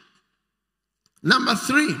 Number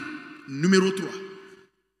 3. Numéro 3.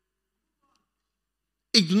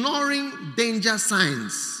 Ignoring danger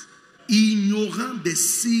signs. Ignorant des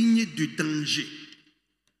signes de danger.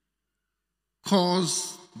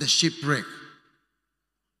 Cause the shipwreck.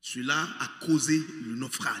 Cela a causé le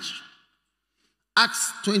naufrage.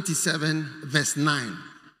 Acts 27, verse 9.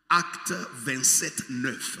 Acte 27,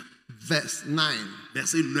 9. Verse 9.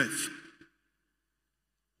 Verset 9.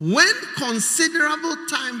 When considerable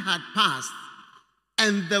time had passed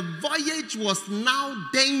and the voyage was now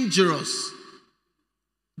dangerous,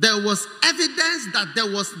 there was evidence that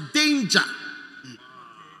there was danger.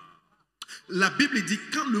 La Bible dit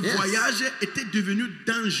quand le voyage était devenu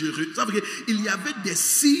dangereux, ça veut dire il y avait des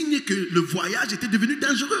signes que le voyage était devenu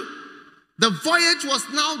dangereux. The voyage was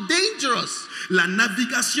now dangerous. La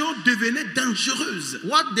navigation devenait dangereuse.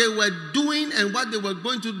 What they were doing and what they were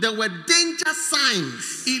going to, there were danger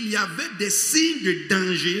signs. Il y avait des signes de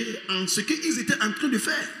danger en ce qu'ils étaient en train de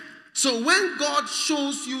faire. So when God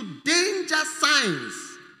shows you danger signs,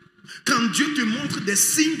 quand Dieu te montre des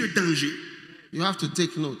signes de danger, you have to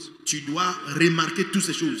take note. Tu dois remarquer toutes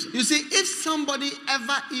ces choses. You see, if somebody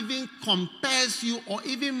ever even compares you or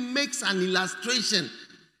even makes an illustration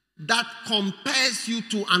that compares you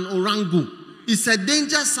to an orangu, it's a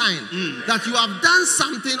danger sign that you have done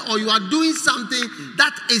something or you are doing something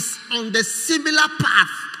that is on the similar path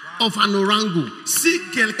of an orangu. Si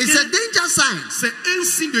it's a danger sign. C'est un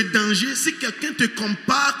signe de danger. Si quelqu'un te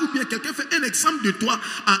compare ou bien quelqu'un fait un exemple de toi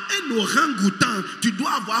à un orang-outan, tu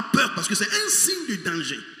dois avoir peur parce que c'est un signe de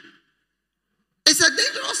danger. It's a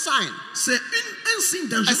dangerous sign. C'est un signe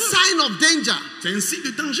dangereux. A sign of danger. C'est un signe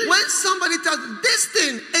de danger. When somebody tells you this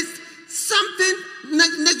thing is something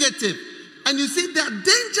negative, and you see there are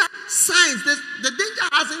danger signs, the danger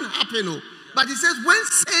hasn't happened, but it says when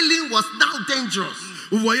sailing was now dangerous,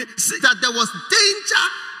 vous voyez, that there was danger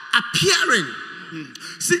appearing.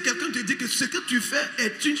 Si quelqu'un te dit que ce que tu fais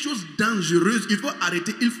est une chose dangereuse, il faut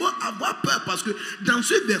arrêter, il faut avoir peur parce que dans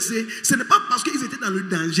ce verset, ce n'est pas parce qu'ils étaient dans le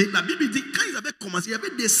danger. La Bible dit quand ils avaient commencé, il y avait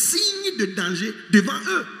des signes de danger devant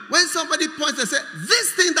eux. When somebody points and says,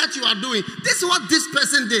 this thing that you are doing, this is what this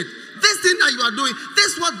person did. This thing that you are doing, this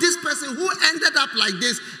is what this person who ended up like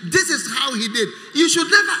this is how he did. You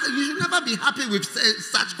should never be happy with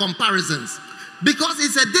such comparisons because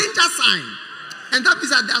it's a danger sign. And that means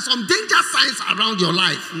that there are some danger signs around your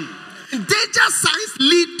life. Danger signs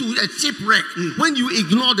lead to a shipwreck when you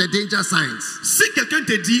ignore the danger signs. Si quelqu'un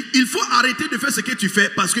te dit, il faut arrêter de faire ce que tu fais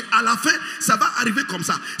parce qu'à la fin, ça va arriver comme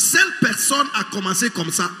ça. Cette personne a commencé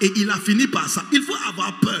comme ça et il a fini par ça. Il faut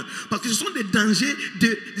avoir peur parce que ce sont des dangers,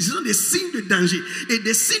 ce sont des signes de danger. Et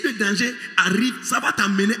des signes de danger arrivent, ça va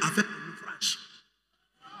t'amener à faire un naufrage.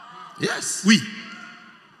 Yes. Oui.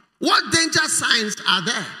 What danger signs are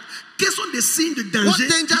there? Quels sont les signes de danger? What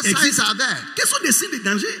danger signs are there? Quels sont les signes de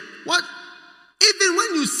danger? What? Even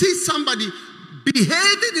when you see somebody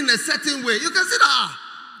behaving in a certain way, you can say,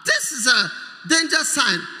 this is a danger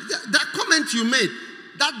sign. That comment you made,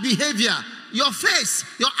 that behavior, your face,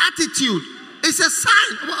 your attitude, it's a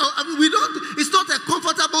sign. It's not a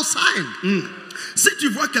comfortable sign. Si tu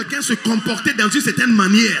vois quelqu'un se comporter dans une certaine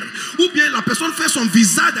manière, ou bien la personne fait son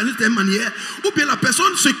visage dans une certaine manière, ou bien la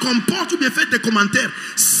personne se comporte ou bien fait des commentaires,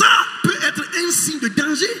 ça peut être un signe de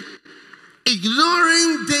danger.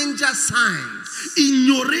 Ignoring danger signs.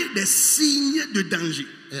 Ignorer des signes de danger.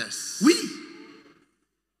 Yes. Oui.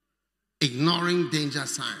 Ignoring danger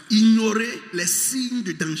signs. Ignorer les signes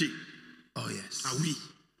de danger. Oh yes. Ah oui.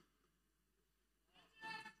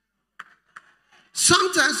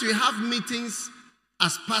 Sometimes we have meetings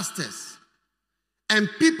as pastors and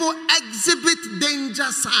people exhibit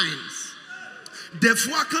danger signs. Des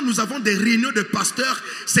fois, quand nous avons des réunions de pasteurs,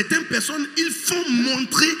 certaines personnes, ils font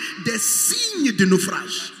montrer des signes de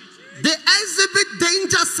naufrage. They exhibit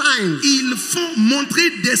danger signs. Ils font montrer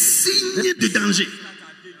des signes de danger.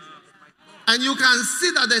 And you can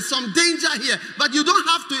see that there's some danger here, but you don't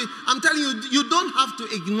have to, I'm telling you, you don't have to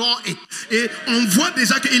ignore it. Et on voit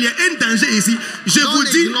déjà qu'il y a un danger ici. Je vous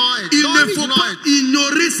dis, il ne faut pas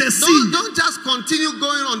ignorer ces signes. Don't just continue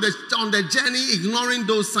going on the journey ignoring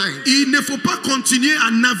those signs. Il ne faut pas continuer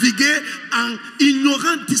à naviguer en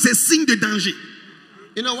ignorant ces signes de danger.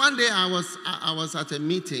 You know, one day I was at a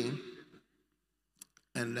meeting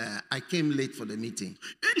and I came late for the meeting.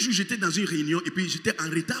 Un jour, j'étais dans une réunion et puis j'étais en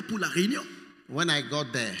retard pour la réunion. When I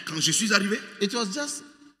got there, quand je suis arrivé, it was just,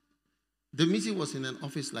 the meeting was in an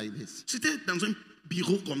office like this. C'était dans un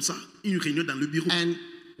bureau comme ça, une réunion dans le bureau. And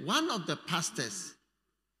one of the pastors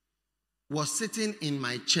was sitting in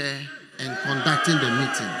my chair and conducting the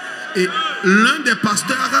meeting. Et l'un des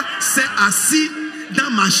pasteurs s'est assis dans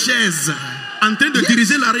ma chaise en train de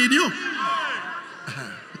diriger la réunion.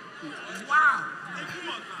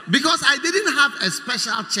 Because I didn't have a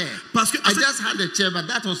special chair. Parce que I just had a chair, but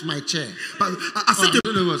that was my chair. À cette I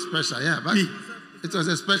don't know it was special, yeah, but it was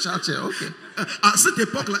a special chair, okay. À cette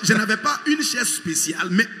époque-là, je n'avais pas une chaise spéciale,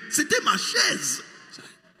 mais c'était ma chaise.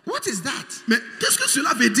 What is that? Mais qu'est-ce que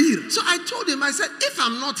cela veut dire? So I told him, I said, if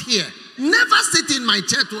I'm not here, never sit in my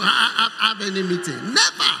chair to have any meeting.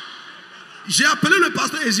 Never. J'ai appelé le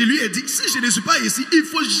pasteur et je lui ai dit, si je ne suis pas ici, il ne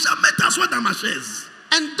faut jamais t'asseoir dans ma chaise.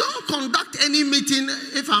 And don't conduct any meeting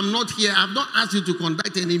if I'm not here. I've not asked you to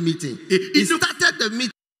conduct any meeting. He started the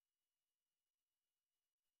meeting.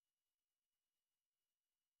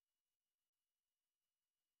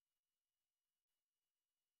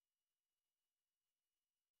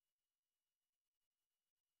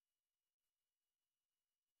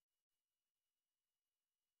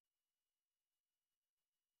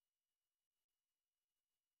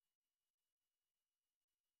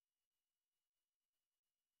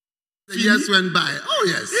 Years went by. Oh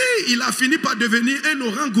yes. Et il a fini par devenir un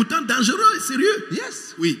orang-outan dangereux et sérieux.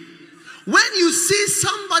 Yes. Oui. When you see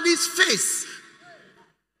somebody's face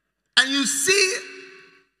and you see,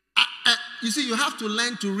 you have to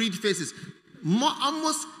learn to read faces.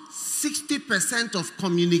 Almost 60% of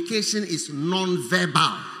communication is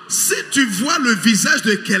non-verbal. Si tu vois le visage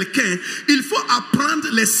de quelqu'un, il faut apprendre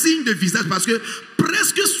les signes de visage parce que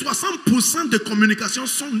presque 60% de communication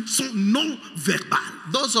sont non-verbales.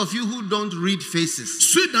 Those of you who don't read faces.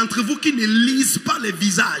 Ceux d'entre vous qui ne lisent pas les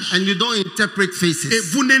visages. And you don't interpret faces. Et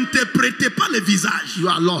vous n'interprétez pas les visages. You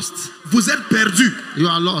are lost. Vous êtes perdu. You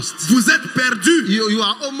are lost. Vous êtes perdu. You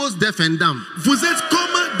are almost deaf and dumb. Vous êtes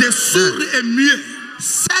comme des sourds et muets.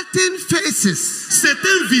 Certain faces,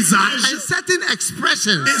 certains visages, and certain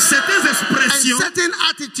expressions, et certaines expressions, and certain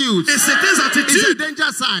attitudes, et certaines attitudes, it's a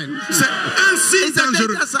danger sign. C'est un signe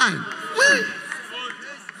dangereux. It's a danger sign.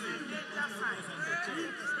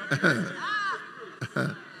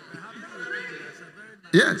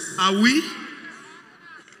 Yes. Ah oui.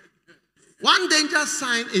 One danger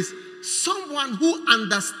sign is someone who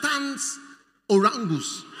understands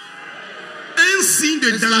orangus. Un signe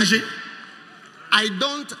de danger. Like, I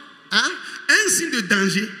don't. Un signe de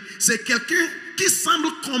danger, c'est quelqu'un qui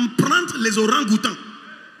semble comprendre les orang-outans.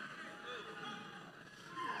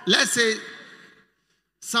 Let's say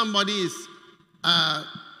somebody is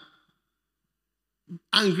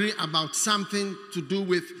angry about something to do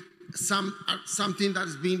with something that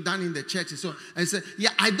is being done in the church. So I say,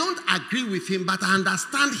 yeah, I don't agree with him, but I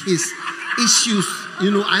understand his issues.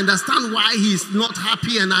 I understand why he's not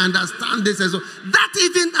happy, and I understand this. And so that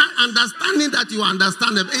even understanding that you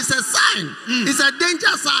understand them is a sign. It's a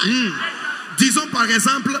danger sign. Disons par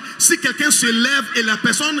exemple, si quelqu'un se lève et la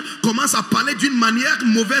personne commence à parler d'une manière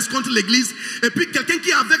mauvaise contre l'église, et puis quelqu'un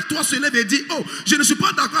qui est avec toi se lève et dit, oh, je ne suis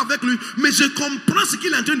pas d'accord avec lui, mais je comprends ce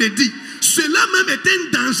qu'il est en train de dire. Cela même est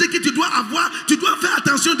un danger que tu dois avoir, tu dois faire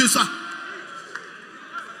attention de ça.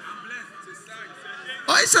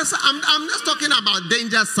 Oh, it says, I'm just talking about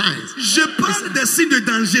danger signs. Je parle des signes de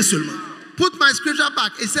danger seulement. Put my scripture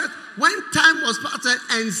back. It said, when time was passed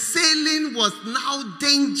and sailing was now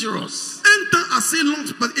dangerous. Un temps assez long,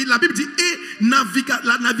 et la Bible dit, et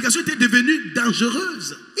la navigation était devenue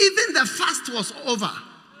dangereuse. Even the fast was over.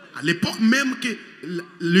 À l'époque même que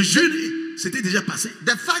le jeûne s'était déjà passé.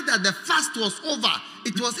 The fact that the fast was over,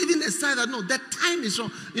 it was even a sign that no, that time is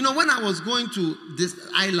wrong. You know, when I was going to these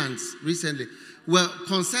islands recently, we were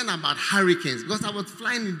concerned about hurricanes because I was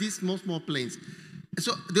flying in these small planes.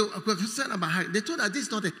 So they were concerned about hurricanes. They told us this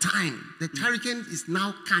is not a time. The hurricane is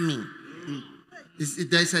now coming.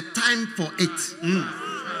 There's a time for it.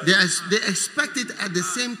 They expect it at the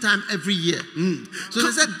same time every year. So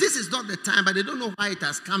they said this is not the time, but they don't know why it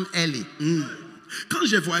has come early. Quand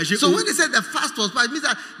j'ai voyagé, so when they said the fast was, it means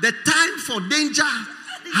that the time for danger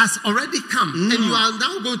has already come, and you are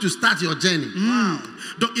now going to start your journey.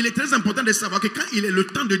 Donc il est très important de savoir que quand il est le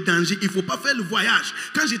temps de danger, il ne faut pas faire le voyage.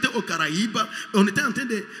 Quand j'étais aux Caraïbes, on était en train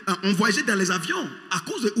de, on voyageait dans les avions à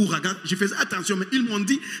cause des ouragans. Je faisais attention, mais ils m'ont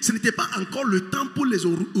dit que ce n'était pas encore le temps pour les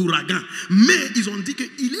ouragans. Mais ils ont dit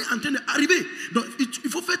qu'il est en train d'arriver. Donc il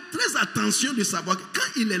faut faire très attention de savoir que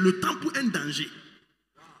quand il est le temps pour un danger.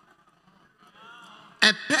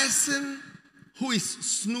 A person who is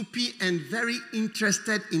snoopy and very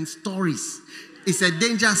interested in stories is a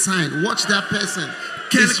danger sign. Watch that person.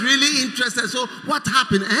 He's really interested. So what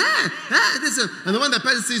happened? And when the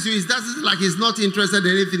person sees you, it's like he's not interested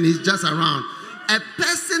in anything. He's just around. A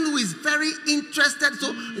person who is very interested.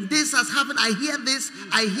 So this has happened. I hear this.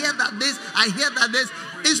 I hear that this. I hear that this.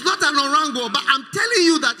 It's not an orango, but I'm telling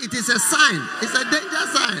you that it is a sign. It's a danger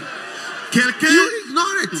sign. You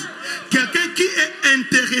ignore it. Quelqu'un qui est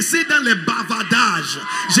intéressé dans les bavardages.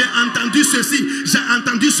 J'ai entendu ceci, j'ai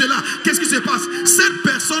entendu cela. Qu'est-ce qui se passe? Cette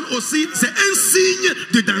personne aussi, c'est un signe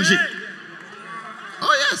de danger.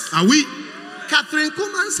 Oh yes. Ah oui. Catherine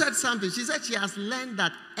Kuhlman said something. She said she has learned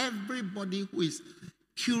that everybody who is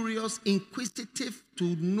curious, inquisitive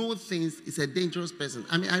to know things is a dangerous person.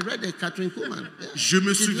 I mean, I read Catherine Kuhlman. Yeah. Je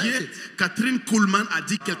me souviens, Catherine Kuhlman a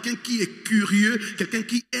dit quelqu'un qui est curieux, quelqu'un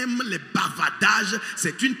qui aime les bavardages,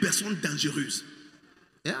 c'est une personne dangereuse.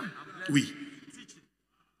 Yeah. Oui.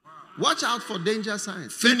 Watch out for danger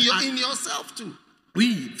signs. In yourself too.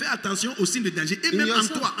 Oui, fais attention aux signes de danger. Et même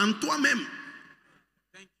en toi-même.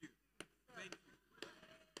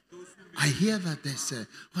 I hear that there's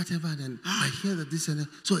whatever, then I hear that this and that.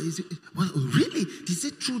 So is it, well, really? Is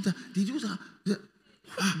it true that, did you,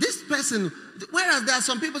 this person, whereas there are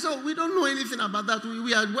some people say, oh, we don't know anything about that.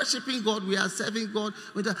 We are worshiping God, we are serving God.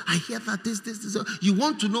 I hear that this. You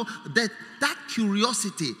want to know that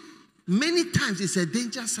curiosity, many times it's a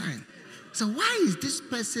danger sign. So why is this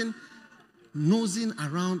person nosing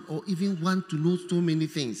around or even want to know so many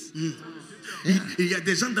things? Yeah. Il y a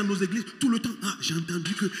des gens dans nos églises, tout le temps, j'ai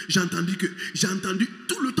entendu,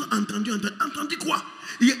 tout le temps entendu quoi?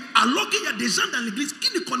 Alors qu'il y a des gens dans l'église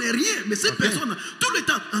qui ne connaissent rien, mais ces personnes, tout le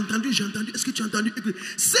temps, j'ai entendu, est-ce que tu as entendu?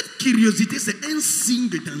 Cette curiosité, c'est un signe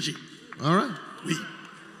de danger. All right. Oui.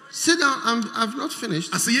 Sit down, I've not finished.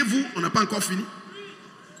 Asseyez-vous, on n'a pas encore fini.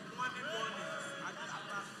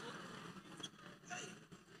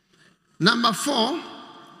 Number 4.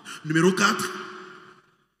 Numéro 4.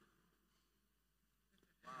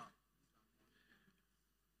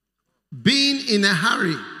 Being in a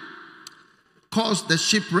hurry caused the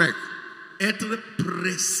shipwreck. Être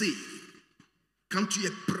pressé. Quand tu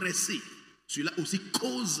es pressé, cela aussi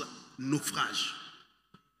cause naufrage.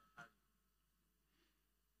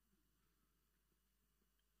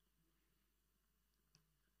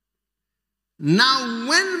 Now,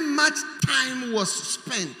 when much time was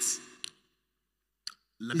spent,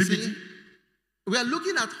 we are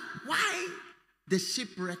looking at why the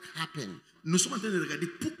shipwreck happened. Nous sommes en train de regarder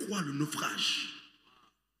pourquoi le naufrage.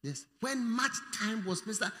 Yes. When much time was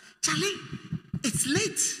spent, Charlie, it's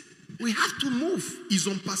late. We have to move. Ils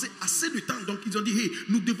ont passé assez de temps, donc ils ont dit, hey,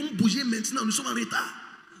 nous devons bouger maintenant, nous sommes en retard.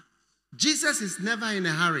 Jesus is never in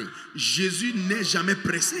a hurry. Jésus n'est jamais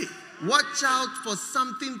pressé. Watch out for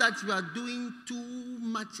something that you are doing too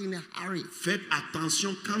much in a hurry. Faites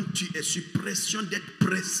attention quand tu es sous pression d'être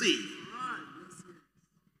pressé.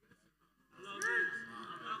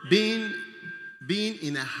 Being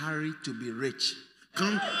in a hurry to be rich.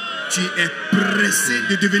 Quand tu es pressé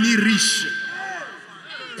de devenir riche,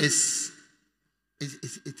 is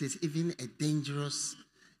it is even a dangerous.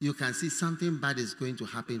 You can see something bad is going to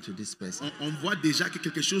happen to this person. On voit déjà que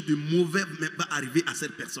quelque chose de mauvais va arriver à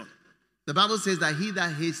cette personne. The Bible says that he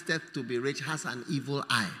that hasteth to be rich has an evil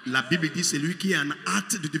eye. La Bible dit celui qui est en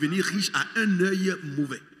hâte de devenir riche a un œil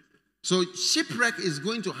mauvais. So shipwreck is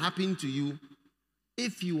going to happen to you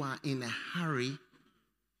if you are in a hurry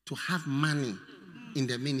to have money in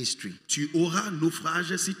the ministry. Tu auras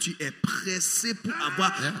naufrage si tu es pressé pour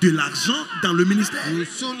avoir de l'argent dans le ministère.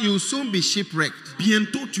 You'll soon be shipwrecked.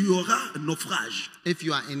 Bientôt tu auras naufrage. If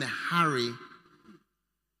you are in a hurry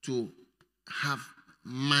to have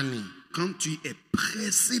money. Quand tu es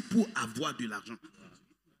pressé pour avoir de l'argent.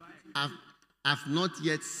 I've not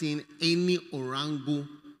yet seen any orangu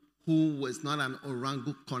who was not an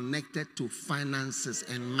orangu connected to finances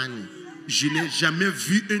and money. Je n'ai jamais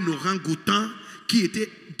vu un orang-outan qui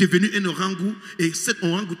était devenu un orangu et cet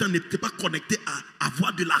orang-outan n'était pas connecté à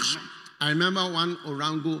avoir de l'argent. I remember one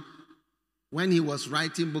orangu, when he was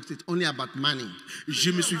writing books, it's only about money.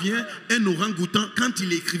 Je me souviens, un orang-outan, quand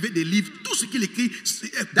il écrivait des livres, tout ce qu'il écrit,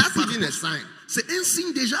 that's even a sign. C'est un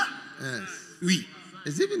signe déjà. Yes. Oui.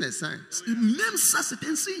 It's even a sign. Même ça, c'est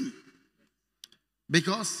un signe.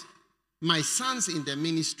 Because my sons in the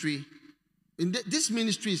ministry, this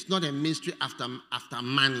ministry is not a ministry after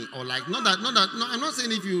money or like no. I'm not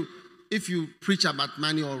saying if you preach about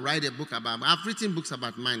money or write a book about. I've written books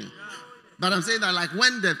about money, but I'm saying that like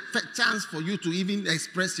when the chance for you to even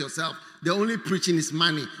express yourself, the only preaching is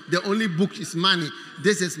money. The only book is money.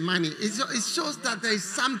 This is money. It shows that there is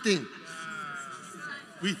something.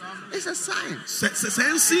 Oui. It's a sign. C'est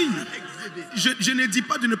un signe. Je ne dis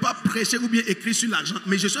pas de ne pas prêcher ou bien écrire sur l'argent,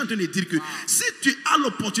 mais je suis en train de dire que si tu as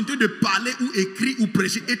l'opportunité de parler ou écrire ou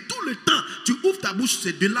prêcher et tout le temps tu ouvres ta bouche,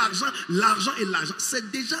 c'est de l'argent, l'argent et l'argent,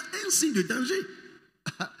 c'est déjà un signe de danger.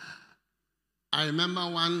 I remember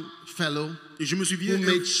one fellow je me souviens who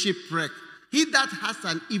made shipwreck. He that has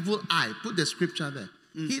an evil eye, put the scripture there.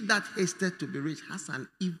 He that hasted to be rich has an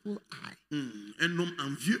evil eye. Un homme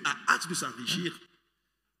envieux a hâte de s'enrichir.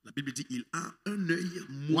 La Bible dit il a un œil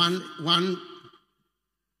mauvais. One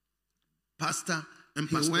pastor,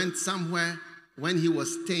 he went somewhere when he was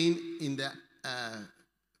staying in the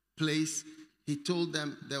place. He told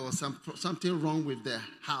them there was something wrong with their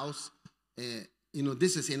house.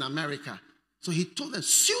 This is in America. So he told them,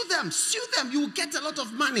 sue them, you will get a lot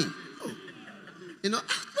of money. Oh. Look,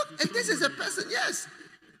 and this is a person, yes.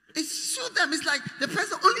 Sue them. It's like the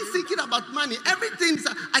person only thinking about money. Everything is,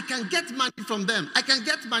 I can get money from them.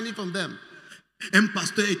 Un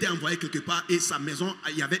pasteur était envoyé quelque part et sa maison,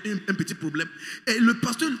 il y avait un petit problème. Et le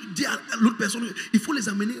pasteur dit à l'autre personne, il faut les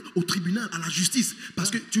amener au tribunal, à la justice,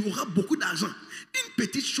 parce que tu auras beaucoup d'argent. Une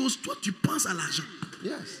petite chose, toi, tu penses à l'argent.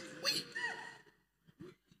 Yes. Oui.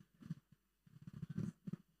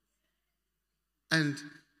 And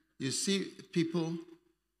you see people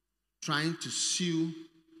trying to sue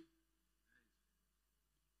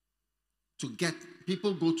to get,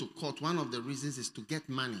 people go to court. One of the reasons is to get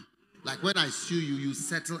money. Like when I sue you, you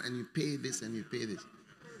settle and you pay this and you pay this.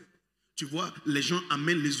 Tu vois, les gens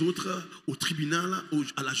amènent les autres au tribunal,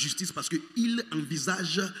 à la justice parce qu'ils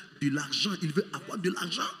envisagent de l'argent. Ils veulent avoir de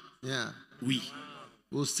l'argent. Yeah. Oui.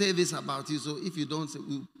 We'll say this about you, so if you don't,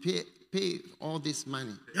 we'll pay all this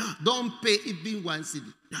money. Yeah. Don't pay even 1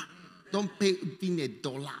 cedi. Yeah. Don't pay even $1.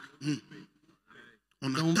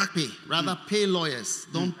 Don't attaque. pay. Rather pay lawyers.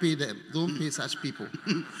 Don't pay them. Don't pay such people.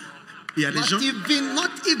 Il y a des gens.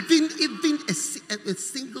 Not even a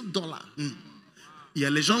single dollar. Il y a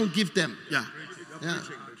les gens. Don't give them. Yeah. Yeah.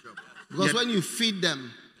 Because when you feed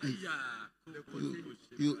them,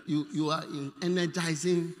 you are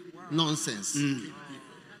energizing nonsense.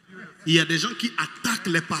 Il y a des gens qui attaquent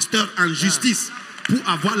les pasteurs en justice pour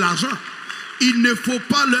avoir l'argent. Il ne faut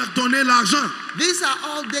pas leur donner l'argent. These are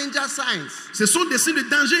all danger signs. Ce sont des signes de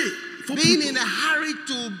danger. Being in a hurry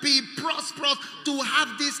to be prosperous, to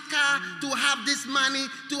have this car, to have this money,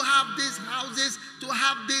 to have these houses, to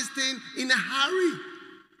have this thing in a hurry.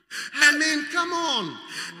 I mean, come on.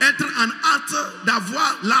 Être en hâte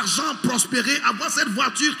d'avoir l'argent, prospérer, avoir cette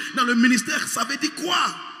voiture dans le ministère, ça veut dire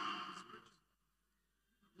quoi?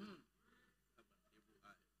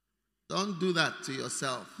 Don't do that to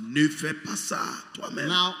yourself. Ne fais pas ça toi-même.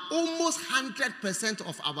 Now, almost 100%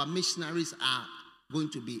 of our missionaries are going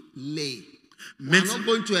to be lay. We're not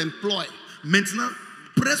going to employ. Maintenant,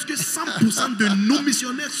 presque 100% de nos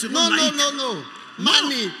missionnaires seront laïcs. No.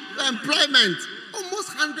 Money, employment. Almost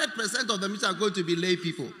 100% of the missionaries are going to be lay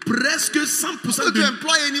people. Presque 100% to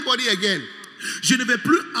employ anybody again. Je ne vais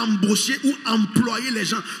plus embaucher ou employer les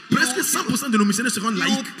gens. Presque 100% de nos missionnaires seront You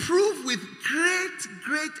laïcs. prove with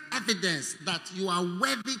great evidence that you are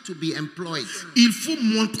worthy to be employed. Il faut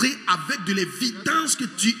montrer avec de l'évidence que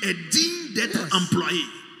tu es digne d'être employé.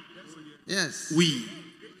 Yes. Oui.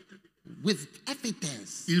 With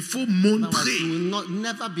evidence. Il faut Otherwise, montrer. you will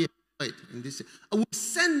never be employed in this. I will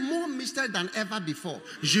send more missionaries than ever before.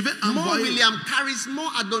 Je vais More envoyer. William Carys, more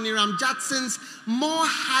Adoniram Jacksons, more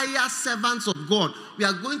higher servants of God. We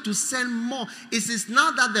are going to send more. It is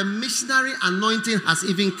now that the missionary anointing has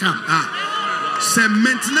even come. C'est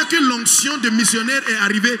maintenant que l'onction de missionnaire est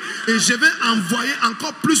arrivée et je vais envoyer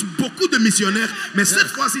encore plus beaucoup de missionnaires. Mais cette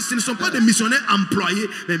fois-ci, ce ne sont pas des missionnaires employés,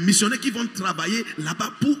 mais missionnaires qui vont travailler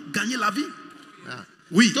là-bas pour gagner la vie.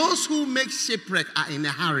 Oui. Those who make shipwreck are in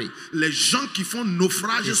a hurry. Les gens qui font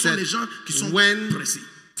naufrage sont les gens qui sont pressés.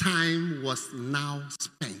 Time was now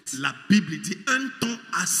spent. La Bible dit un temps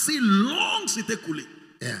assez long s'est écoulé.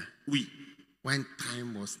 Yeah. Oui. When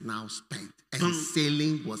time was now spent and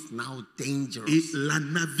sailing was now dangerous. Et la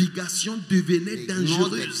navigation devenait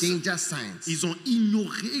dangereuse. The danger signs. Ils ont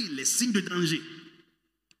ignoré les signes de danger.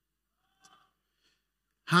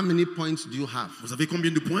 How many points do you have? Vous avez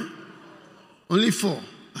combien de points? Only 4.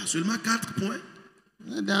 Seulement 4 points.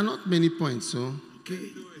 There are not many points, so.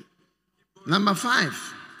 Okay. Number 5.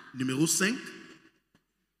 Numéro 5.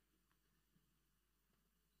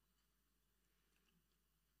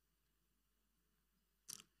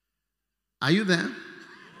 Are you there?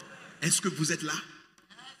 Est-ce que vous êtes là?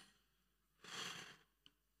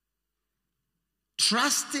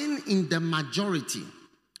 Trusting in the majority.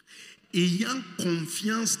 Ayant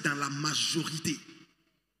confiance dans la majorité.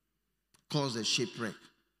 Cause a shipwreck.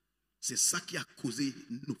 C'est ça qui a causé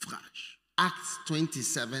naufrage. Acts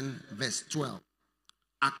 27, verse 12.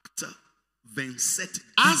 Acte 27.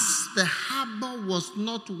 As the harbor was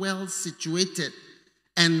not well situated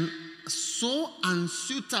and so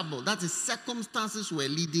unsuitable, that is, circumstances were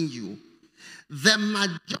leading you, the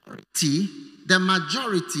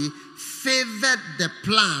majority favored the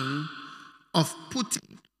plan of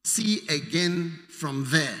putting sea again from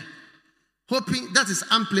there. Hoping, that is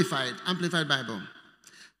amplified Bible.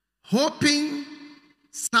 Hoping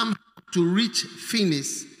somehow to reach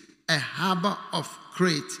Phoenix, a harbor of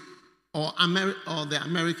Crete, or the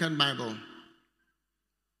American Bible,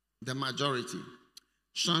 the majority.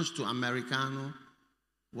 Change to Americano,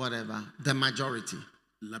 whatever, the majority.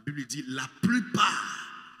 La Bible dit la plupart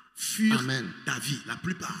furent Amen. d'avis. La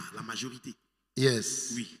plupart, la majorité.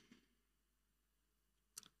 Yes. Oui.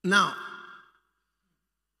 Now,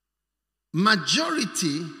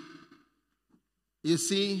 majority, you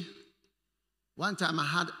see, one time I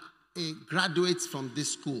had a graduate from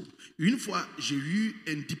this school. Une fois, j'ai eu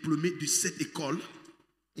un diplômé de cette école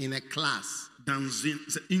in a class. Dans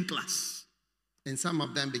une classe. And some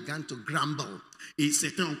of them began to grumble. Et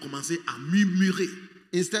certains ont commencé à murmurer.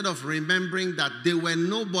 Instead of remembering that they were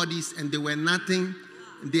nobodies and they were nothing,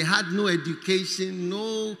 they had no education,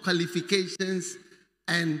 no qualifications,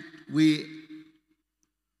 and we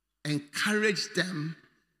encouraged them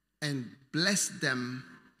and blessed them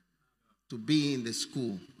to be in the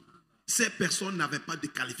school. Ces personnes n'avaient pas de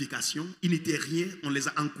qualification, ils n'étaient rien, on les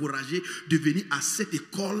a encouragés de venir à cette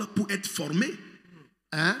école pour être formés.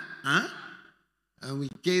 Hein? And we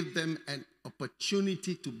gave them an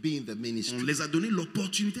opportunity to be in the ministry. On les a donné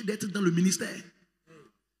l'opportunité d'être dans le ministère.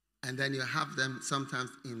 And then you have them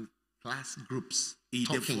sometimes in class groups Et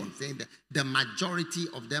talking, saying that the majority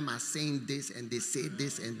of them are saying this and they say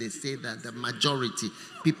this and they say that. The majority.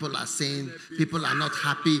 People are saying, people are not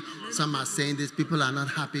happy. Some are saying this, people are not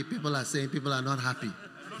happy. People are saying, people are not happy.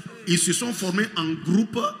 Ils se sont formés en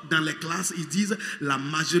groupe dans les classes. Ils disent, la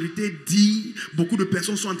majorité dit, beaucoup de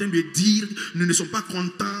personnes sont en train de dire, nous ne sommes pas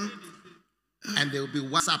contents. And they will be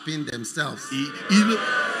WhatsApping themselves. Et ils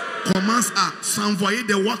commencent à s'envoyer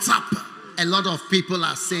des WhatsApp. A lot of people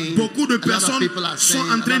are saying, beaucoup de personnes sont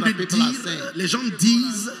en train de dire, les gens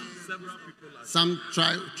disent, some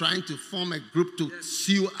trying to form a group to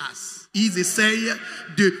sue us. Ils essayent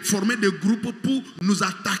de former des groupes pour nous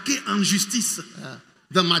attaquer en justice.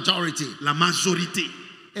 The majority. La majorité.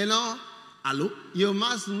 You know, allô? You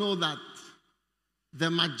must know that the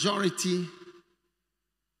majority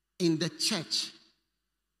in the church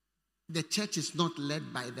is not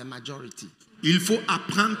led by the majority. Il faut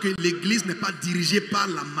apprendre que l'église n'est pas dirigée par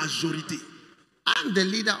la majorité. I'm the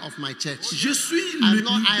leader of my church. Je suis le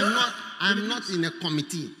leader. I'm not in a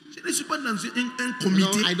committee. Je ne suis pas dans un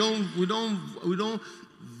comité. We don't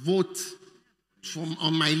vote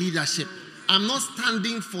on my leadership. I'm not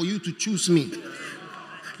standing for you to choose me.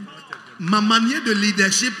 Ma manière de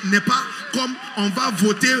leadership n'est pas comme on va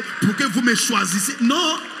voter pour que vous me choisissez.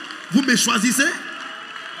 Non, vous me choisissez.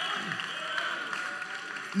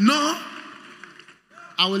 Non.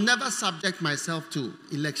 I will never subject myself to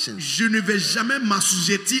elections. Je ne vais jamais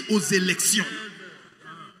m'assujettir aux élections.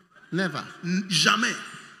 Never. Jamais.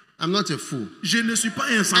 I'm not a fool. Je ne suis pas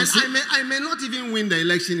And insensé. I may not even win the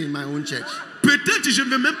election in my own church. Peut-être je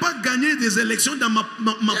ne vais même pas gagner des élections dans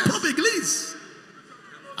ma propre église.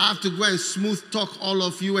 I have to go and smooth talk all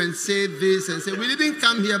of you and say this and say, we didn't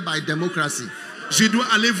come here by democracy. Je dois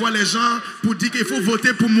aller voir les gens pour dire qu'il faut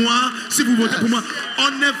voter pour moi. Si vous votez pour moi,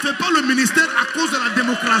 on ne fait pas le ministère à cause de la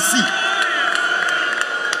démocratie.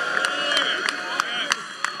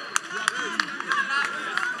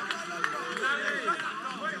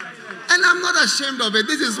 And I'm not ashamed of it.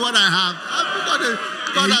 This is what I have.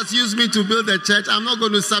 God has used me to build a church. I'm not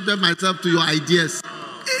going to subject myself to your ideas.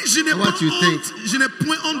 Et je n'ai pas honte, je n'ai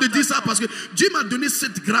point honte de dire ça parce que Dieu m'a donné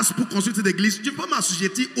cette grâce pour construire cette église. Je ne peux pas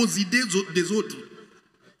m'assujettir aux idées des autres.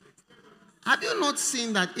 Have you not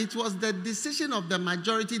seen that it was the decision of the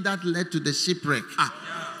majority that led to the shipwreck? Ah,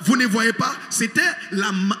 vous ne voyez pas, c'était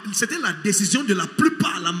la décision de la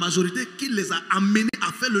plupart, la majorité, qui les a amenés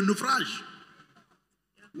à faire le naufrage.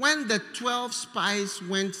 When the 12 spies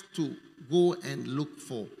went to go and look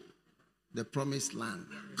for the promised land,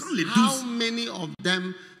 how many of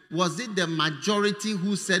them, was it the majority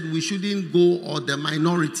who said we shouldn't go or the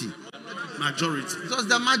minority? Majority. It was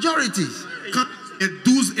the majority. Quand les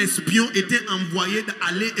 12 espions étaient envoyés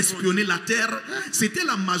d'aller espionner la terre, c'était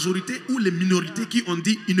la majorité ou les minorités qui ont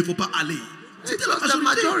dit il ne faut pas aller. C'était la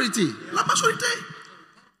majorité. La majorité.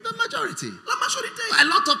 The majority. La majorité. A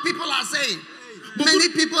lot of people are saying, many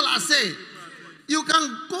people are saying, you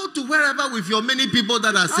can go to wherever with your many people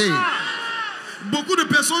that are saying. Beaucoup de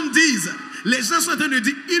personnes disent, les gens sont en train de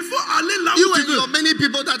dire, il faut aller là You où tu and veux. your many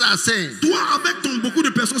people that are saying. Toi avec ton beaucoup de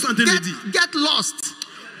personnes sont en train de dire. Get lost.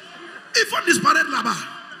 Il faut disparaître là-bas.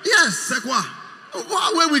 Yes. C'est quoi? Go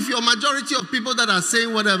away with your majority of people that are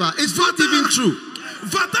saying whatever. It's not even true.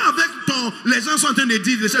 Va-t'en avec les gens sont en train de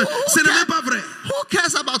dire, ce n'est même pas vrai. Who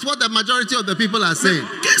cares about what the majority of the people are saying?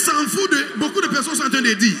 Qui s'en fout de beaucoup de personnes sont en train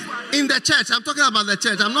de dire? In the church, I'm talking about the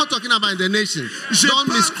church. I'm not talking about the nation. Don't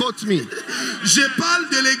misquote me. Je parle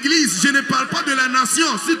de l'église, je ne parle pas de la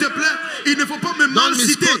nation. S'il te plaît, il ne faut pas me mal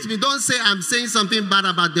citer. Don't misquote me. Don't say I'm saying something bad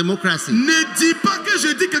about democracy. Ne dis pas que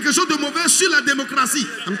je dis quelque chose de mauvais sur la démocratie.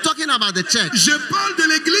 I'm talking about the church. Je parle de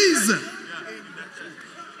l'église.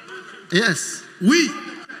 Yes. Oui.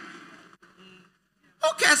 Who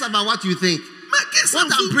cares about what you think? What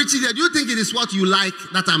I'm preaching here, do you think it is what you like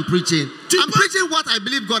that I'm preaching? I'm preaching what I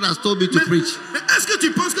believe God has told me to preach. Est-ce que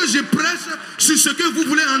tu penses que je prêche sur ce que vous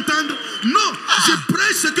voulez entendre? Non, je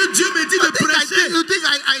prêche ce que Dieu me dit de prêcher. You think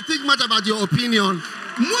I think much about your opinion?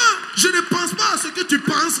 Moi, je ne pense pas à ce que tu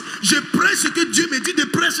penses. Je prêche ce que Dieu me dit de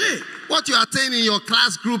prêcher. What you are saying in your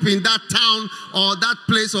class group in that town or that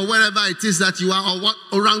place or wherever it is that you are, or what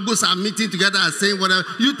orangutans are meeting together and saying whatever,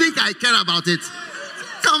 you think I care about it?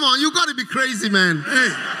 Come on, you got to be crazy, man.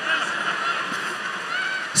 Hey.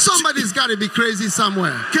 Somebody's got to be crazy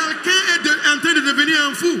somewhere. Quelqu'un est en train de devenir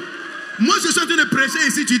un fou. Moi, je suis en train de prêcher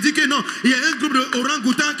ici. Tu dis que non, il y a un groupe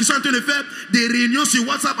d'orang-outans qui sont en train de faire des réunions sur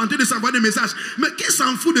WhatsApp, en train de s'envoyer des messages. Mais qui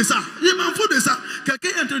s'en fout de ça? Je m'en fous de ça. Quelqu'un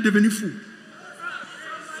est en train de devenir fou.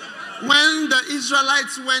 When the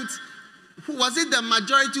Israelites went, was it the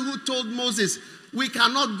majority who told Moses, we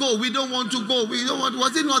cannot go, we don't want to go, we don't want,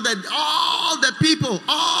 was it not that all the people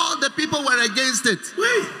were against it?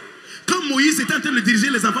 Oui. Quand Moïse était en train de diriger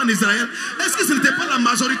les enfants d'Israël, est-ce que ce n'était pas la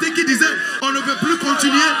majorité qui disait on ne veut plus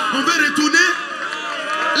continuer, on veut retourner?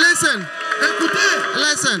 Listen.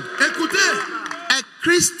 Écoutez. A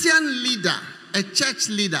Christian leader, a church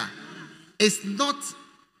leader, is not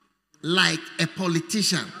like a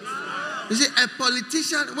politician. You see, a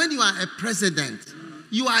politician, when you are a president,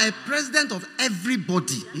 you are a president of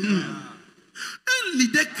everybody. Un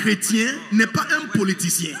leader chrétien n'est pas un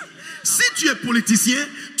politicien. Si tu es politicien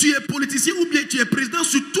ou bien tu es président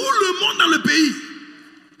sur tout le monde dans le pays.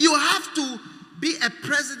 You have to be a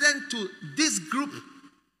president to this group,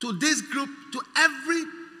 to every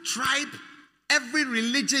tribe, every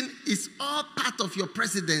religion is all part of your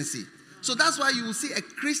presidency. So that's why you will see a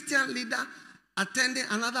Christian leader attending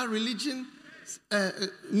another religion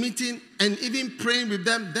meeting and even praying with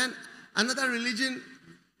them. Then another religion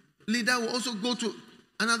leader will also go to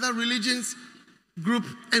another religion's group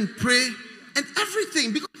and pray and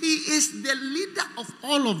everything, because he is the leader of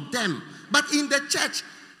all of them. But in the church,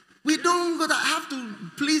 we don't go that I have to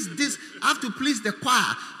please this, I have to please the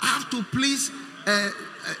choir, I have to please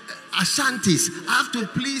Ashantis. I have to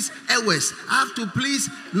please Ewes. I have to please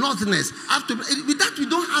Northerners. With that, we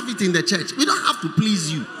don't have it in the church. We don't have to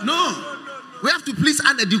please you. Non. We have to please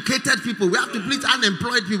uneducated people. We have to please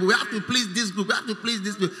unemployed people. We have to please this group. We have to please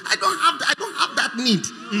this group. I don't have that need.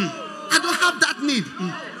 I don't have that need.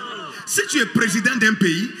 Si tu es président d'un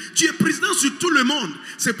pays, tu es président sur tout le monde.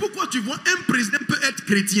 C'est pourquoi tu vois un président peut être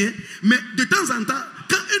chrétien, mais de temps en temps,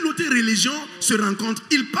 quand une autre religion se rencontre,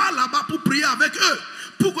 il part là-bas pour prier avec eux.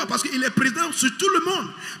 Pourquoi? Parce qu'il est président sur tout le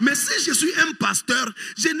monde. Mais si je suis un pasteur,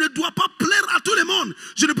 je ne dois pas plaire à tout le monde.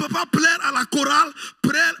 Je ne peux pas plaire à la chorale,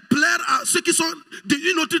 plaire à ceux qui sont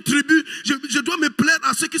d'une autre tribu. Je dois me plaire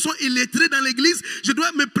à ceux qui sont illettrés dans l'église. Je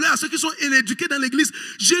dois me plaire à ceux qui sont inéduqués dans l'église.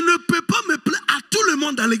 Je ne peux pas me plaire à tout le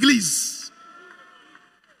monde dans l'église.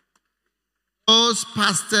 Those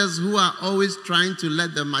pastors who are always trying to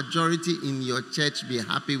let the majority in your church be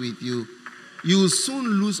happy with you, you will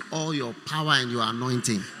soon lose all your power and your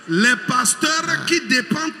anointing. Les pasteurs qui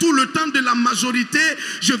dépendent tout le temps de la majorité,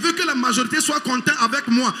 je veux que la majorité soit contente avec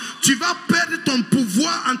moi. Tu vas perdre ton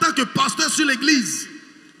pouvoir en tant que pasteur sur l'église.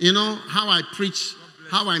 You know how I preach,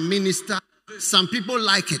 how I minister. Some people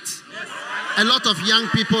like it. A lot of young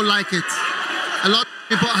people like it. A lot of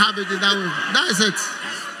people have it that way. That is it.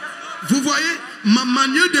 Vous voyez, ma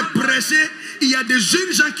manière de prêcher, il y a des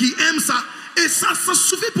jeunes gens qui aiment ça. Et ça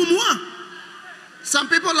suffit pour moi. Some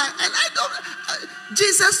people like, and I don't,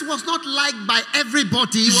 Jesus was not liked by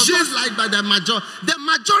everybody. He was not liked by the majority. The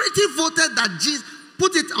majority voted that Jesus,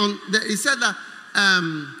 put it on, he said that,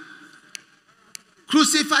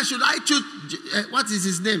 crucify, should I choose, what is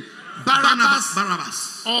his name?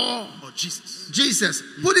 Barabbas. Or Jesus. Jesus.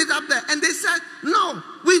 Put it up there. And they said, no,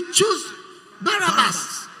 we choose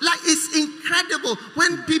Barabbas. Like, it's incredible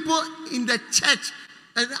when people in the church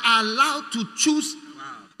are allowed to choose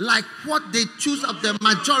like what they choose of the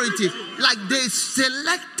majority. Like they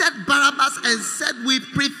selected Barabbas and said, we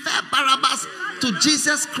prefer Barabbas to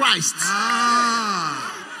Jesus Christ.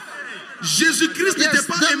 Jésus-Christ n'était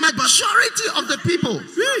pas aimé par majority of the people.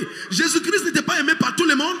 Oui, Jésus-Christ n'était pas aimé par tout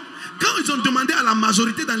le monde. Quand ils ont demandé à la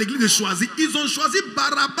majorité dans l'église de choisir, ils ont choisi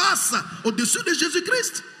Barabbas au-dessus de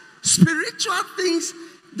Jésus-Christ. Spiritual things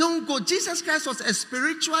don't go. Jesus Christ was a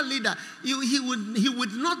spiritual leader. He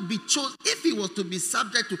would not be chosen if he was to be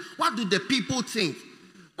subject to what do the people think.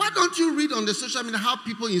 Why don't you read on the social media how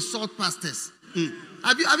people insult pastors?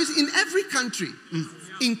 Have you seen in every country?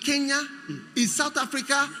 In Kenya, in South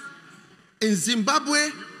Africa, in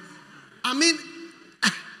Zimbabwe, I mean,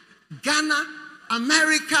 Ghana,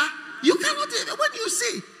 America, you cannot even, when you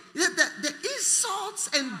see the insults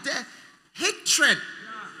and the hatred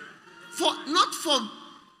for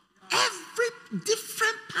every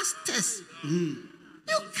different pastors. We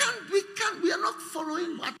are not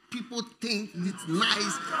following what people think. It's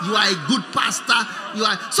nice. You are a good pastor.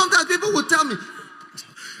 Sometimes people will tell me,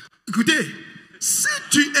 écoutez, si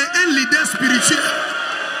tu es un leader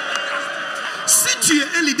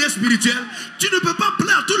spirituel, tu ne peux pas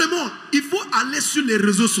plaire à tout le monde. Il faut aller sur les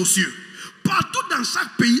réseaux sociaux. Partout dans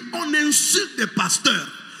chaque pays, on insulte des pasteurs.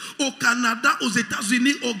 Au Canada, aux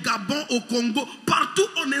États-Unis, au Gabon, au Congo, partout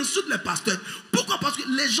on insulte les pasteurs. Pourquoi? Parce que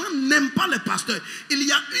les gens n'aiment pas les pasteurs. Il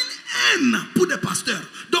y a une haine pour des pasteurs.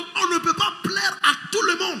 Donc on ne peut pas plaire à tout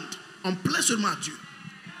le monde. On plaît seulement à Dieu.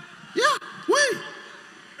 Yeah, oui.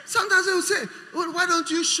 Sometimes they will say, well, why don't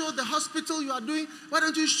you show the hospital you are doing? Why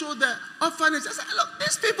don't you show the orphanage? I say, look,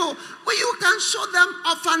 these people, well, you can show them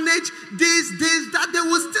orphanage, this, that. They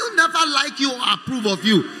will still never like you or approve of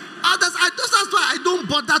you. That's why I don't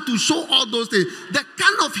bother to show all those things. The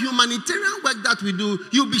kind of humanitarian work that we do,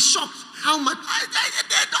 you'll be shocked how much.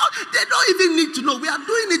 They don't even need to know. We are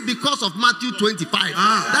doing it because of Matthew 25.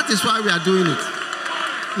 That is why we are doing it.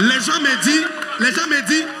 Les gens me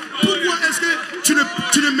disent, pourquoi est-ce que tu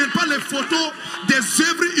ne mets pas les photos des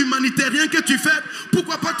œuvres humanitaires que tu fais?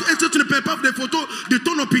 Pourquoi pas est-ce que tu ne mets pas des photos de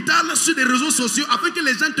ton hôpital sur les réseaux sociaux afin que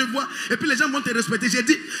les gens te voient et puis les gens vont te respecter? J'ai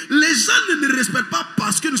dit, les gens ne nous respectent pas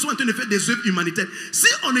parce que nous sommes en train de faire des œuvres humanitaires. Si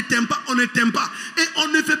on ne t'aime pas, on ne t'aime pas. Et on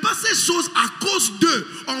ne fait pas ces choses à cause d'eux.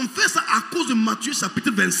 On fait ça à cause de Matthieu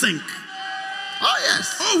chapitre 25. Oh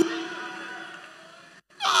yes. Oh.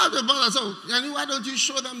 The brother said, why don't you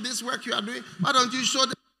show them this work you are doing? Why don't you show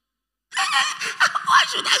them? Why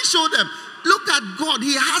should I show them? Look at God.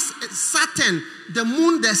 He has Saturn, the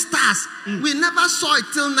moon, the stars. We never saw it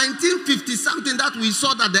till 1950 something that we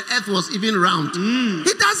saw that the earth was even round.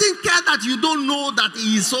 He doesn't care that you don't know that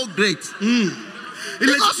he is so great.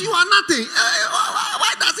 Because you are nothing.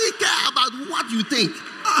 Why does he care about what you think?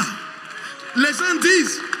 Les gens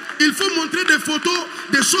disent, il faut montrer des photos,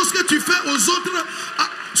 des choses que tu fais aux autres.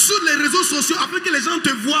 Ce sur les réseaux sociaux afin que les gens te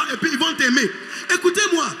voient et puis ils vont t'aimer.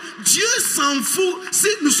 Écoutez-moi, Dieu s'en fout si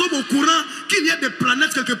nous sommes au courant qu'il y a des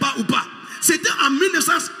planètes quelque part ou pas. C'était en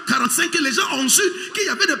 1945 que les gens ont su qu'il y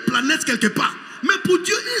avait des planètes quelque part. Mais pour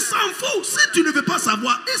Dieu, il s'en fout. Si tu ne veux pas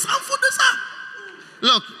savoir, il s'en fout de ça.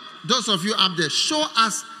 Look, those of you up there, show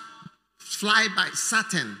us fly by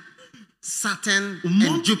Saturn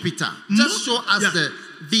and Jupiter. Just show us the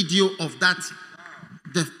video of that,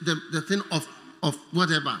 the thing of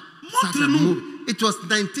whatever. Saturn moved. It was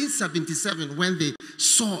 1977 when they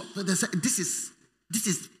saw, they said, this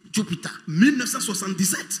is Jupiter.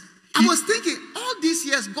 1977. I was thinking, all these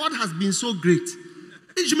years, God has been so great.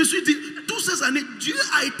 Et je me suis dit, toutes ces années, Dieu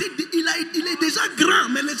a été, il est déjà grand,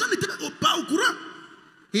 mais les gens n'étaient pas au courant.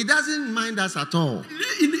 He doesn't mind us at all.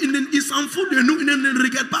 Il s'en fout de nous, il ne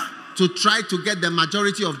regarde pas. To try to get the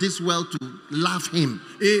majority of this world to love him.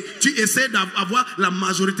 Et tu essaies d'avoir la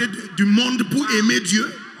majorité du monde pour aimer Dieu.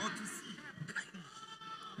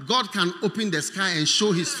 God can open the sky and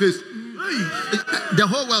show his face. The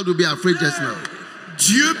whole world will be afraid just now.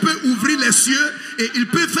 Dieu peut ouvrir les cieux et il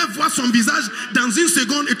peut faire voir son visage dans une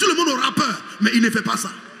seconde et tout le monde aura peur. Mais il ne fait pas ça.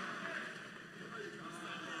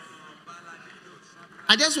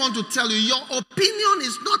 I just want to tell you, your opinion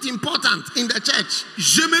is not important in the church.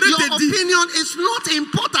 Your opinion is not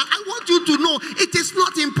important. I want you to know it is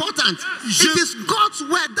not important. It is God's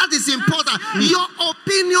word that is important. Your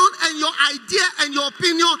opinion and your idea and your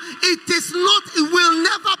opinion, it will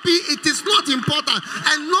never be, it is not important.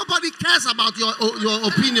 And nobody cares about your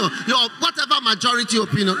opinion, your whatever majority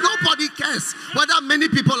opinion. Nobody cares whether many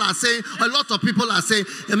people are saying, a lot of people are saying,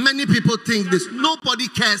 and many people think this. Nobody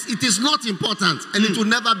cares. It is not important. And it will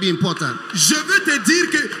never be important. Je veux te dire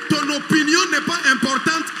que ton opinion n'est pas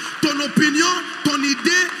importante. Ton opinion, ton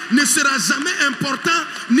idée ne sera jamais importante,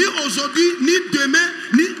 ni aujourd'hui, ni demain,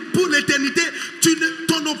 ni pour l'éternité.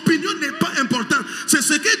 Ton opinion n'est pas importante. C'est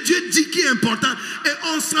ce que Dieu dit qui est important. Et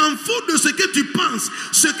on s'en fout de ce que tu penses.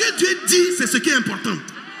 Ce que Dieu dit, c'est ce qui est important.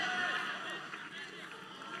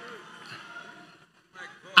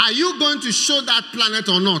 Are you going to show that planet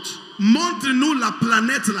or not? Montre-nous la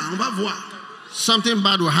planète là, on va voir. Something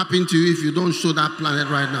bad will happen to you if you don't show that planet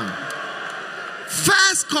right now.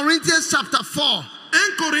 1 Corinthians chapter 4.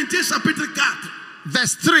 1 Corinthiens chapitre 4.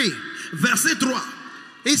 Verse 3. Verset 3.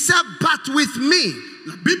 He said, but with me,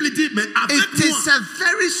 la Bible dit, mais avec it is a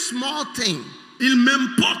very small thing. Il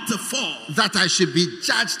m'importe fort that I should be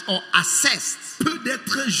judged or assessed peut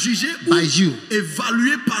d'être jugé by ou you,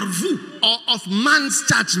 évalué par vous, or of man's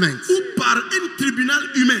judgment. Ou par un tribunal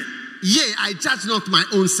humain. Yea, I judge not my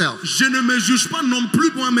own self. Je ne me juge pas non plus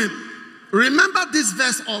moi-même. Remember this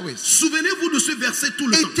verse always. Souvenez-vous de ce verset tout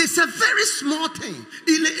le temps. It is a very small thing.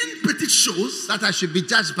 Il est une petite chose that I should be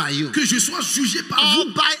judged by you. Que je sois jugé par or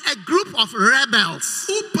vous. By a group of rebels.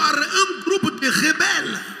 Ou par un groupe de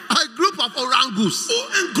rebelles. A group of orangus. Ou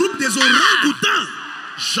un groupe des orang-outans.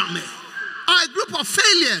 Jamais. Or a group of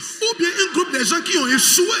failures. Ou bien un groupe de gens qui ont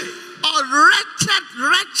échoué. Or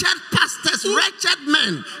wretched pastors, wretched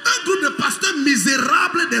men. Un groupe de pasteurs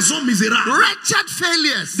misérables, des hommes misérables. Wretched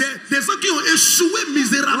failures. Des gens qui ont échoué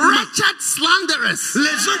misérablement. Wretched slanderers.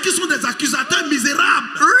 Les gens qui sont des accusateurs misérables.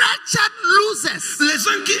 Wretched losers. Les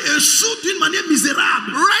gens qui échouent d'une manière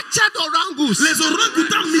misérable. Wretched orangus. Les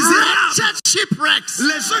orang-outans misérables. Wretched shipwrecks.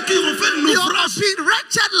 Les gens qui ont fait naufrage.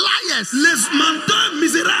 Wretched liars. Les menteurs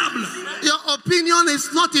misérables. Your opinion is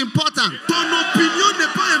not important. Ton opinion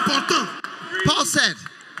n'est pas important. Paul said,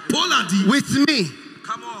 Paul a dit, with me,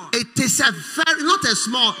 it is a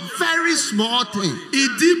very small thing.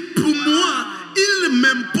 Il dit, pour moi, il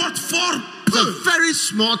m'importe fort peu. It's a very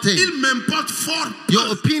small thing. Il m'importe fort peu.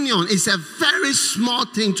 Your opinion is a very small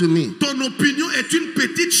thing to me. Ton opinion est une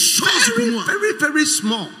petite chose pour moi. Very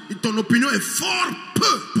small. Et ton opinion est fort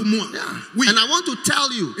peu pour moi. Yeah. Oui. And I want to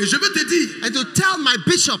tell you. Et je veux te dire. And to tell my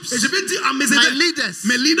bishops. Et je veux dire à mes leaders.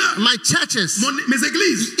 Mes leaders. My churches. Mes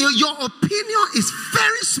églises. Your opinion is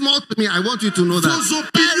very small to me. I want you to know that. Vos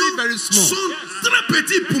opinions very small. Sont très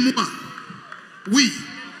petites pour moi. Oui.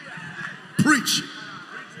 Preach.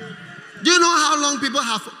 Do you know how long people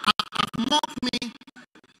have mocked me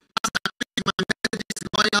as I preach my message,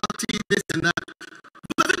 loyalty, this and that?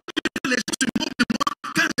 Vous savez que les gens se moquent de moi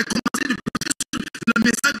quand j'ai commencé de prêcher le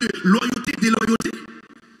message de loyauté, déloyauté.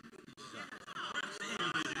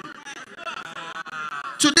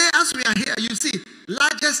 Today, as we are here, you see,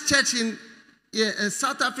 largest church in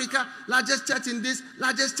South Africa, largest church in this,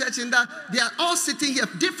 largest church in that. They are all sitting here,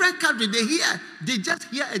 different countries. They just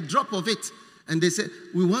hear a drop of it. And they say,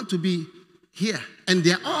 we want to be here. And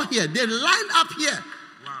they're all here. They line up here.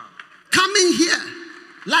 Wow. Coming here.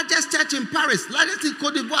 Largest church in Paris, largest in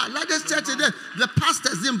Côte d'Ivoire, largest church in the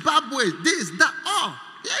pastors, Zimbabwe, this, that, all.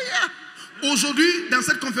 Yeah. Aujourd'hui, dans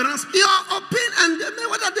cette conférence, Your opinion, and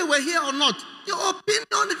whether they were here or not, your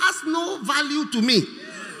opinion has no value to me.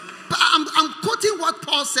 But I'm quoting what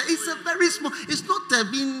Paul said. It's a very small. It's not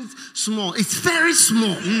being small. It's very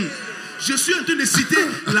small. Je suis en train de citer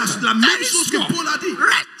la même chose que Paul a dit.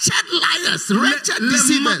 Wretched liars, wretched Les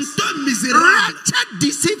deceivers, menteurs misérables, wretched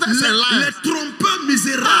deceivers and liars. les trompeurs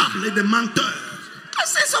misérables et des menteurs. I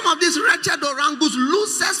say some of these wretched orangus,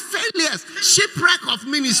 losers, failures, shipwreck of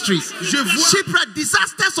ministries, Je vois shipwreck,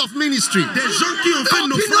 disasters of ministry. des gens qui ont The fait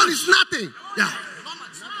opinion naufrage. is nothing. Yeah.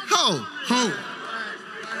 Oh.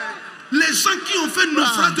 Les gens qui ont fait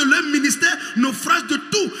naufrage de leur ministère, naufrage de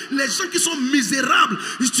tout. Les gens qui sont misérables.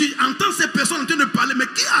 Tu entends ces personnes en train de parler, mais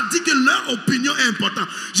qui a dit que leur opinion est importante?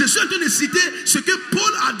 Je suis en train de citer ce que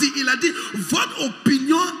Paul a dit. Il a dit, votre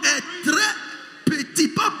opinion est très petit,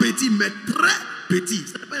 pas petit, mais très petit.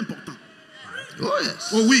 Ce n'est pas important. Oh yes.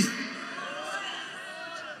 Oh oui.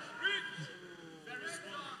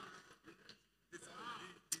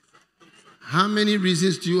 How many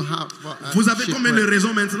reasons do you have for Vous avez combien de shipwreck?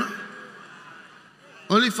 raisons maintenant?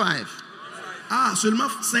 Only 5. Ah, seulement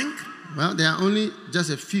 5? Well, there are only just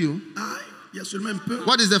a few. Ah, il y a seulement un peu.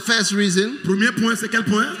 What is the first reason? Premier point, c'est quel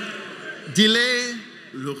point? Delay,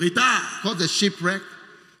 Le retard. called the shipwreck.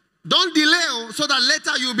 Don't delay so that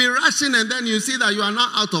later you'll be rushing and then you see that you are not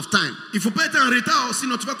out of time. Il ne faut pas être en retard,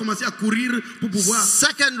 sinon tu vas commencer à courir pour pouvoir.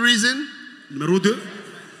 Second reason, Numéro 2.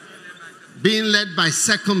 being led by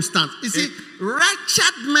circumstance. You see,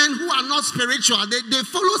 wretched men who are not spiritual, they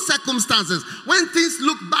follow circumstances. When things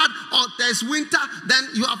look bad or there's winter, then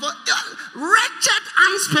you have wretched,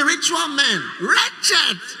 unspiritual men.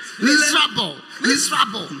 Wretched, miserable.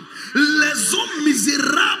 Les hommes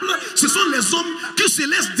misérables, ce sont les hommes qui se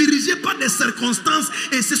laissent diriger par des circonstances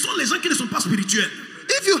et ce sont les gens qui ne sont pas spirituels.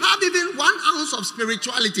 If you have even 1 ounce of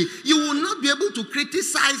spirituality, you will not be able to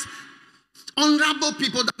criticize honorable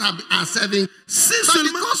people that are serving. But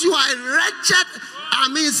because you are a wretched,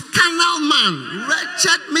 carnal man,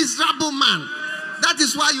 wretched, miserable man, that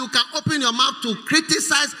is why you can open your mouth to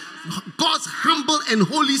criticize God's humble and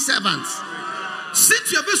holy servants. Si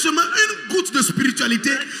tu avais seulement une goutte de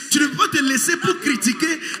spiritualité, tu ne peux pas te laisser pour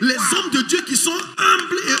critiquer les hommes de Dieu qui sont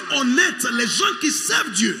humbles et honnêtes, les gens qui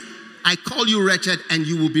servent Dieu. I call you wretched and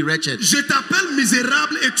you will be wretched. Je t'appelle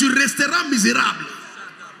misérable et tu resteras misérable.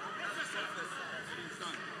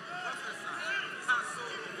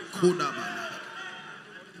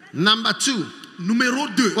 Number 2. Numéro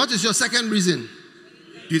 2. What is your second reason?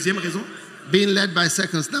 Deuxième raison. Being led by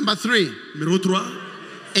seconds. Number 3. Numéro 3.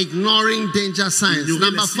 Ignoring danger signs.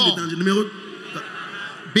 Number 4. Numéro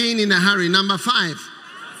Being in a hurry. Number 5.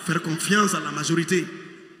 faire confiance à la majorité.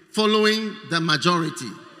 Following the majority.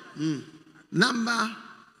 Number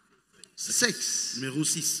 6. Numéro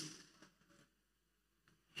 6.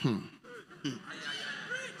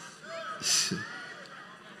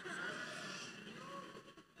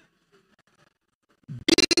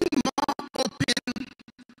 Being more open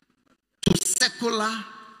to secular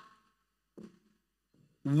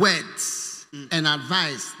words and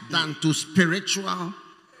advice than to spiritual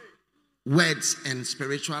words and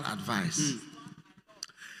spiritual advice.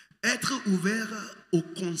 Être ouvert au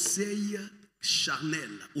conseil charnel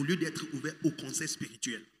au lieu d'être ouvert au conseil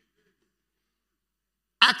spirituel.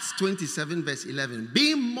 Acts 27 verse 11.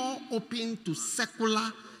 Being more open to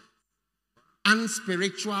secular and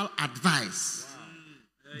spiritual advice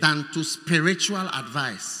than to spiritual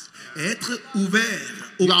advice. Être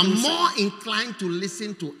ouvert au You are conseil. more inclined to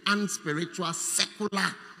listen to unspiritual,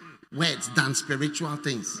 secular words than spiritual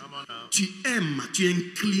things. Tu aimes, tu es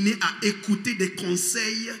incliné à écouter des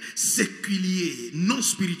conseils séculiers, non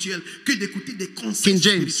spirituels, que d'écouter des conseils King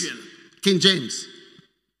James. spirituels. King James.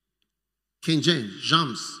 King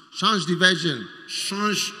James. Change the version.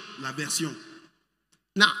 Change la version.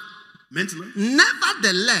 Now, Maintenant,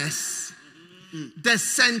 nevertheless, the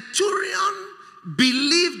centurion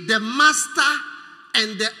believed the master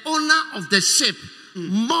and the owner of the ship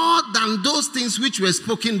more than those things which were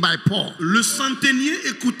spoken by Paul. le centenier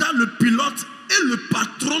écouta le pilote et le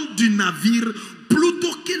patron du navire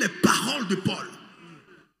plutôt que les paroles de Paul.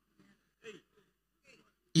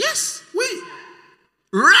 Yes. Oui.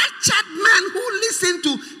 Wretched men who listen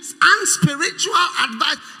to unspiritual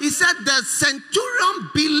advice. He said the centurion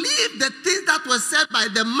believed the things that were said by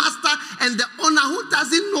the master and the owner who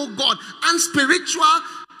doesn't know God. Unspiritual,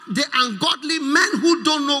 the ungodly men who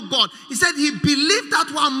don't know God. He said he believed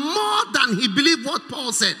that one more than he believed what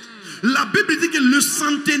Paul said. La Bible dit que le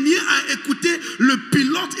centenier a écouté le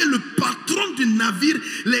pilote et le patron du navire,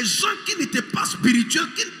 les gens qui n'étaient pas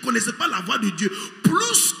spirituels, qui ne connaissaient pas la voix de Dieu,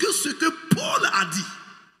 plus que ce que Paul a dit.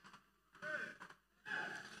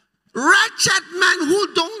 Wretched men who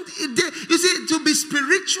don't, you see, to be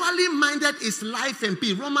spiritually minded is life and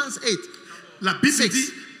peace. Romans 8. La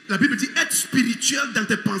Bible dit être spirituel dans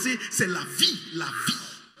tes pensées, c'est la vie, la vie.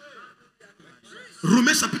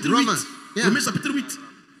 Romains chapitre 8. Romains chapitre 8.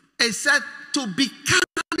 It said to be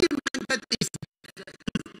carnally minded is.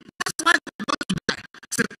 That's why they're going to die.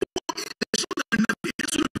 C'est pourquoi les choses dans le navire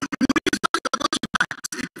sur le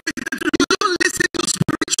you don't listen to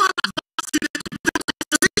spiritual advice.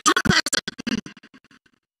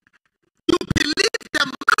 You believe the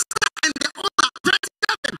master and the owner. Verse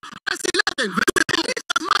 11. Verse 11. You believe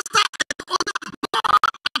the master and the owner more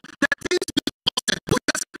than the things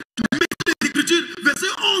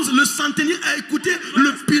Verset 11, le centenier a écouté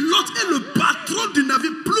le pilote et le patron du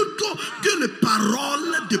navire plutôt que les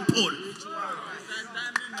paroles de Paul.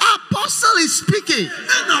 Apostle is speaking.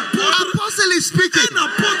 Apostle is speaking.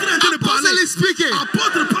 Apostle is speaking.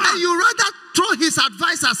 And you rather throw his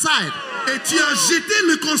advice aside. Et tu as jeté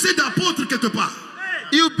le conseil d'apôtre quelque part.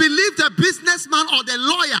 You believe the businessman or the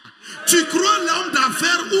lawyer. Tu crois l'homme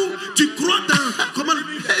d'affaires ou tu crois dans comment?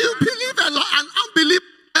 You believe an unbeliever,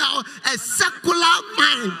 a secular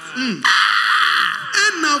mind.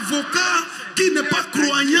 Un avocat qui n'est pas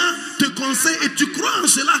croyant te conseille et tu crois en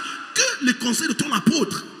cela que le conseil de ton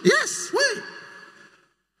apôtre. Yes. Oui.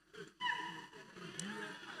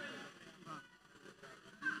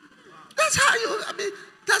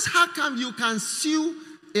 That's how come you can sue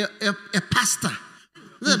a pastor.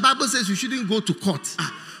 The Bible says you shouldn't go to court.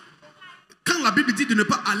 Quand la Bible dit de ne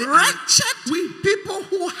pas aller wretched people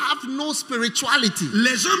who have no spirituality.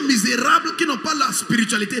 Les gens misérables qui n'ont pas la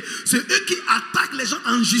spiritualité, c'est eux qui attaquent les gens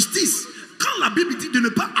en justice. Quand la Bible dit de ne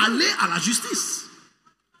pas aller à la justice.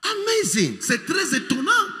 Amazing. C'est très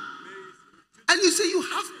étonnant. And you see, you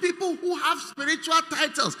have people who have spiritual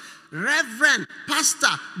titles, reverend, pastor,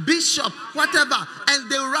 bishop, whatever, and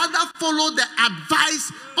they rather follow the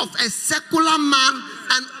advice of a secular man,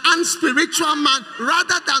 an unspiritual man,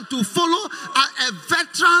 rather than to follow a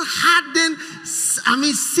veteran, hardened,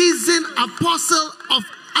 seasoned apostle of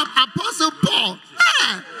Apostle Paul.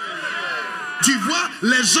 Yeah. Tu vois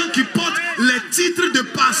les gens qui portent les titres de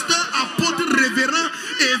pasteur, apôtre, révérend,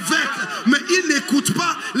 évêque, mais ils n'écoutent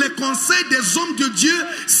pas les conseils des hommes de Dieu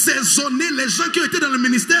saisonnés, les gens qui ont été dans le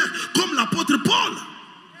ministère, comme l'apôtre Paul.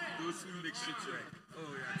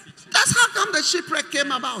 That's how come the shipwreck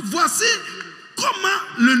came about. Voici comment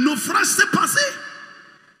le naufrage s'est passé.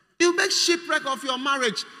 You make shipwreck of your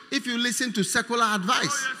marriage if you listen to secular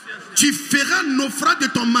advice. Tu feras naufrage de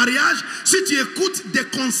ton mariage si tu écoutes des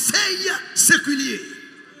conseils séculiers.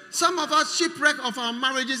 Some of us shipwreck of our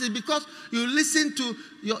marriages is because you listen to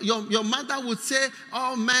your mother would say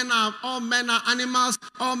all men are animals,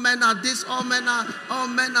 all men are this, all men are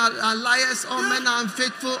liars, all men are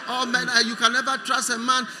unfaithful, all men are, you can never trust a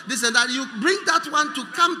man, this and that. You bring that one to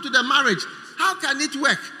come to the marriage. How can it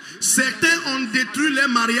work? Certains ont détruit leur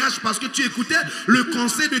mariage parce que tu écoutais le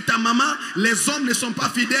conseil de ta maman. Les hommes ne sont pas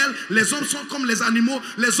fidèles. Les hommes sont comme les animaux.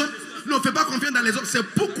 Les hommes ne font pas confiance dans les hommes. C'est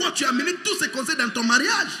pourquoi tu as mené tous ces conseils dans ton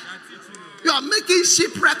mariage. You are making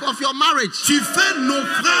shipwreck of your marriage. Tu fais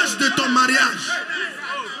naufrage de ton mariage.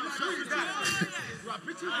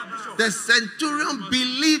 The centurion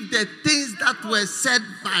believed the things that were said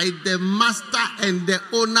by the master and the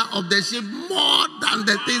owner of the ship more than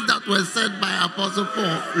the things that were said by Apostle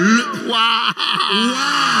Paul.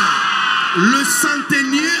 Le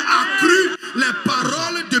centenier a cru les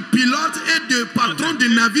paroles de pilote et de patron du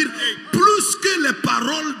navire plus que les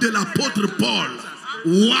paroles de l'apôtre Paul.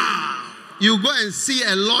 Wow! You go and see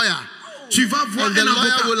a lawyer. Tu vas voir and the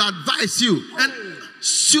lawyer will advise you. And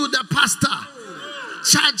sue the pastor.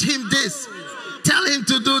 Charge him this. Tell him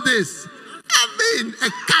to do this. I mean, a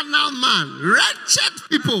carnal man. Wretched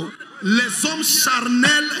people. Les hommes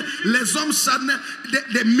charnels,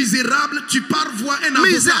 des misérables, tu pars voir un avocat.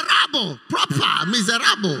 Misérable, proper,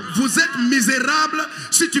 misérable. Vous êtes misérable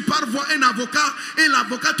si tu pars voir un avocat et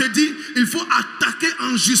l'avocat te dit il faut attaquer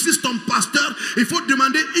en justice ton pasteur, il faut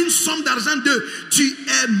demander une somme d'argent de tu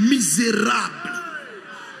es misérable.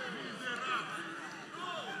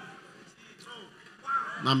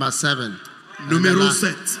 Number 7. Numéro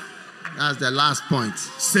 7. That's the last point.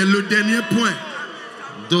 C'est le dernier point.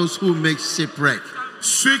 Those who make shipwreck.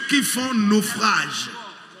 Ceux qui font naufrage.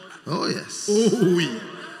 Oh yes. Oh oui.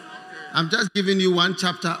 I'm just giving you one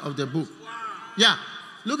chapter of the book. Yeah,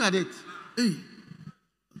 look at it. Hey.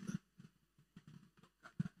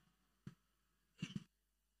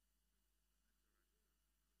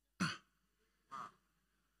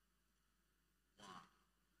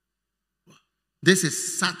 This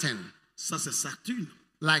is Saturn. Ça, c'est Saturne.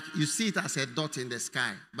 Like you see it as a dot in the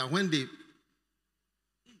sky. But when they...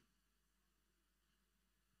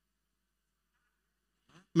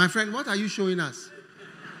 My friend, what are you showing us?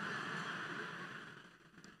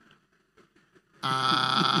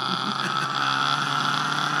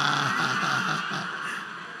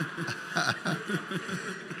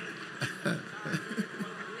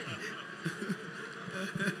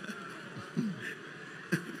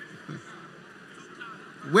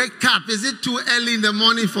 Wake up. Is it too early in the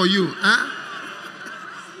morning for you? Huh?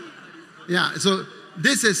 Yeah, so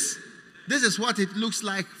this is what it looks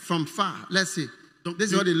like from far. Let's see. Donc,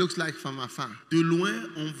 this is what it looks like from afar. De loin,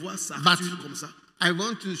 on voit Saturne comme ça. I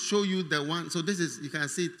want to show you the one. So this is, you can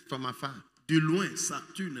see it from afar. De loin,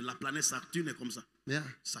 Saturne, la planète Saturne est comme ça. Yeah.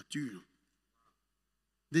 Saturne.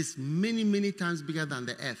 This many, many times bigger than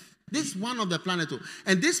the Earth. This is one of the planets.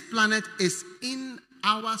 And this planet is in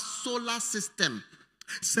our solar system.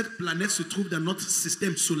 Cette planète se trouve dans notre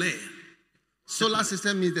système solaire. Solar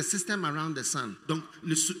system means the system around the sun. Donc,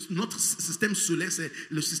 notre système solaire, c'est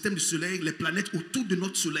le système du soleil, les planètes autour de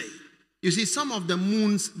notre soleil. You see, some of the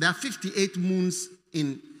moons, there are 58 moons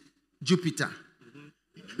in Jupiter.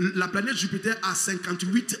 La planète Jupiter a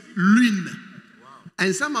 58 lunes.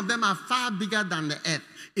 And some of them are far bigger than the Earth.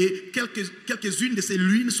 Et quelques-unes de ces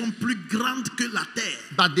lunes sont plus grandes que la Terre.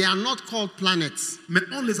 But they are not called planets. Mais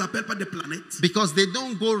on ne les appelle pas des planètes. Because they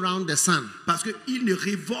don't go around the sun. Parce qu'ils ne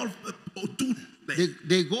revolvent autour.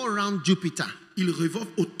 They go around Jupiter. Ils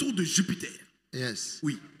revolvent autour de Jupiter. Yes.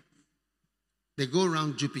 Oui. They go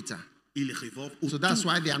around Jupiter. Ils revolvent autour. So that's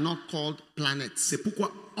why they are not called planets. C'est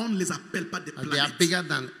pourquoi on ne les appelle pas des planètes. They are bigger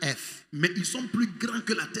than Earth. Mais ils sont plus grands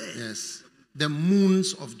que la Terre. Yes. The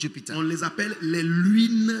moons of Jupiter. On les appelle les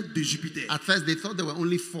lunes de Jupiter. At first they thought there were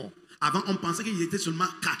only 4. Avant, on pensait qu'il y était seulement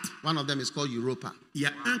 4. One of them is called Europa. Il y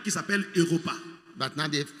a un qui s'appelle Europa. But now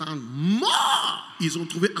they found more. Ils ont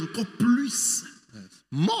trouvé encore plus. Yes.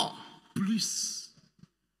 More. Plus.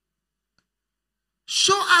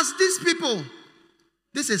 Show us these people.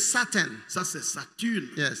 This is Saturn. Ça, c'est Saturne.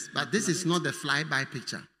 Yes, but this is not the flyby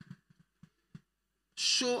picture.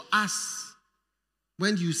 Show us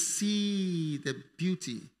when you see the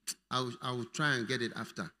beauty. I will try and get it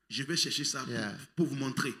after. Je vais chercher ça pour vous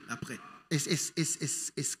montrer après. It's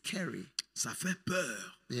scary. Ça fait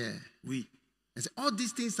peur. Yeah. Oui. And all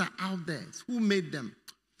these things are out there. Who made them?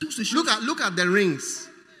 Look at the rings.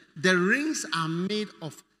 The rings are made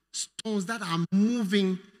of stones that are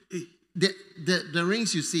moving. The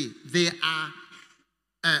rings you see, they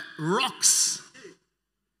are rocks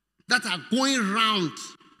that are going around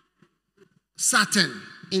Saturn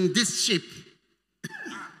in this shape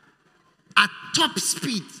at top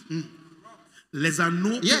speed. Les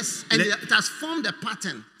anneaux. Yes, and it has formed a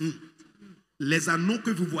pattern. Les anneaux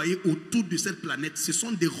que vous voyez autour de cette planète, ce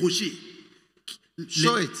sont des rochers.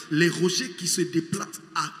 Show it. Les rochers qui se déplacent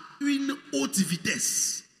à une haute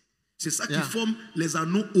vitesse. C'est ça qui forme les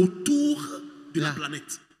anneaux autour de la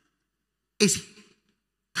planète. It's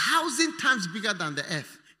 1,000 times bigger than the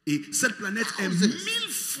Earth. Et cette planète est 1000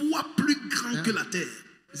 fois plus grande que la Terre.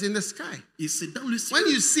 It's in the sky. Et c'est dans le ciel.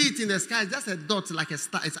 When you see it in the sky, it's just a dot like a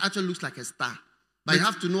star. It actually looks like a star. But you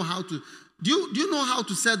have to know how to... Do you know how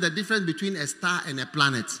to tell the difference between a star and a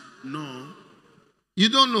planet? Non. You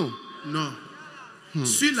don't know? Non.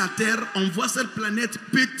 Sur la Terre, on voit cette planète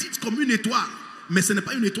petite comme une étoile. Mais ce n'est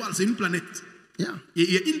pas une étoile, c'est une planète. Yeah.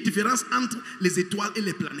 Il y a une différence entre les étoiles et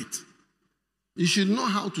les planètes. You should know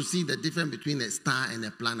how to see the difference between a star and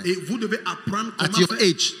a planet. Et vous devez apprendre at your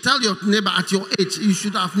age. Tell your neighbor at your age. You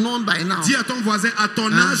should have known by now. Dis à ton voisin à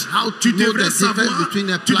ton âge, how tu to know devrais the difference between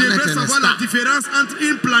a planet and a savoir la star. différence entre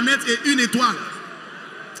une planète et une étoile.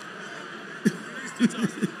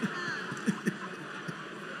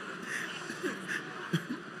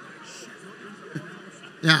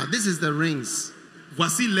 Yeah, this is the rings.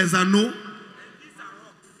 Voici les anneaux.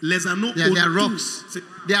 Les anneaux they are rocks.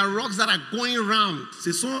 They are rocks that are going round.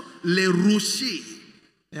 Ce sont les rochers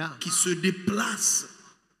qui se déplacent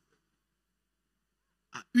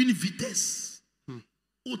à une vitesse,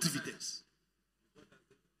 haute vitesse.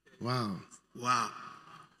 Wow. Wow.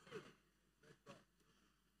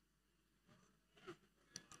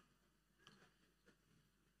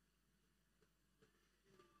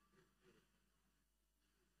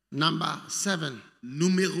 Number 7.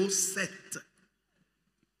 Numéro 7.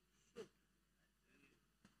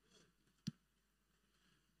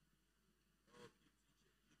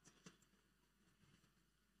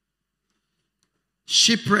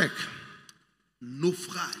 Shipwreck.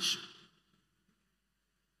 Naufrage.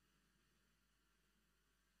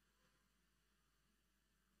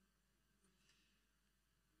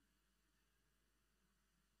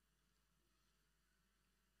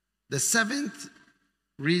 The seventh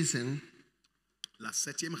reason La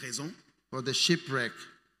septième raison for the shipwreck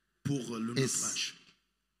pour le is naufrage,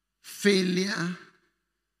 failure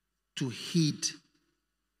to heed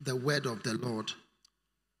the word of the Lord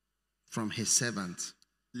from his servants.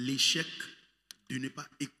 l'échec de ne pas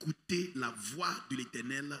écouter la voix de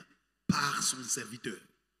l'Éternel par son serviteur.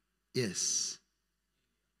 Yes.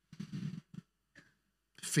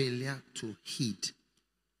 Failure to heed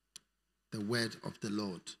the word of the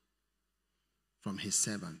Lord from his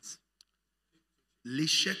servants.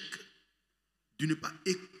 L'échec de ne pas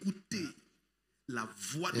écouter la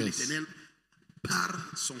voix de l'Éternel par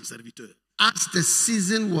son serviteur. As the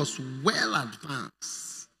season was well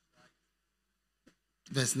advanced,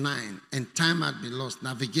 verse 9, and time had been lost,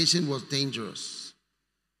 navigation was dangerous,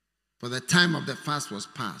 for the time of the fast was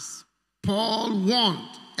past. Paul warned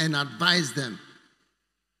and advised them.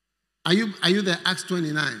 Are you there? Acts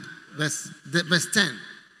 29, verse 10.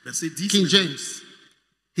 Verset 10. King James.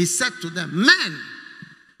 He said to them,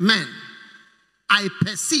 men, I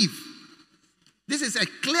perceive. This is a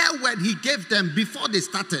clear word he gave them before they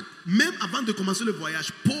started. Même avant de commencer le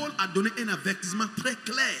voyage, Paul a donné un avertissement très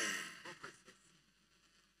clair.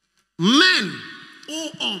 Men,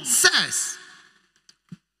 Ô hommes, says.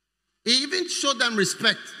 He even showed them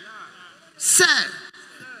respect. Says.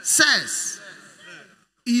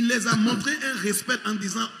 il les a montré un respect en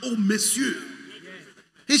disant ô messieurs.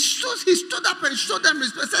 He stood up and showed them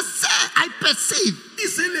respect. He said, sir, I perceive. Il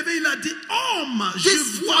s'est levé, il a dit homme, This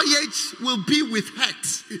je vois. voyage will be with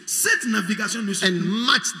hurt Cette navigation and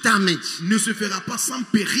much damage. ne se fera pas sans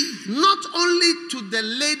péril. Not only to the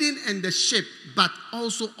lading and the ship, but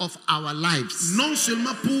also of our lives. Non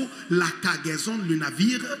seulement pour la cargaison, le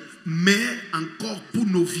navire, mais encore pour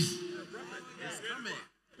nos vies.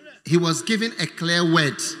 He was given a clear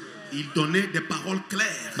word, Il donnait des paroles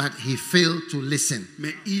claires, but he failed to listen.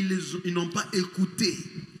 mais ils n'ont pas écouté.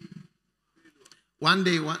 One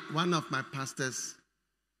day, one of my pastors,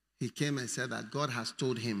 he came and said that God has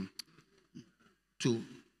told him to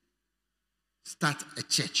start a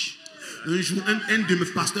church. Un jour, un de mes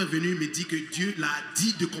pasteurs est venu me dit que Dieu l'a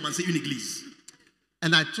dit de commencer une église.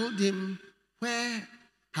 And I told him, where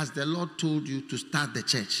has the Lord told you to start the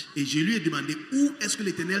church? Et je lui ai demandé où est-ce que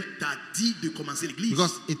l'Éternel t'a dit de commencer l'église.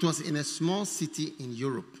 Because it was in a small city in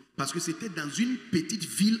Europe. Parce que c'était dans une petite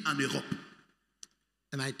ville en Europe.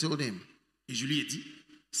 And I told him, Et je lui ai dit,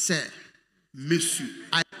 sir, monsieur,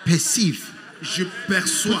 I perceive, je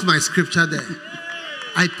perçois put my scripture there,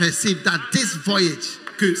 I perceive that this voyage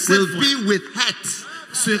que cette will voie be with hurt,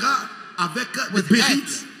 sera avec des with périls,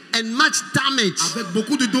 hurt and much damage, avec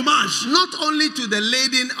beaucoup de dommages. not only to the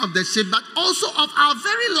lading of the ship, but also of our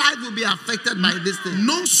very life will be affected by this thing.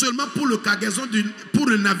 Non seulement pour le cargaison, pour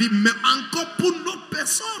le navire, mais encore pour nos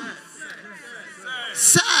personnes.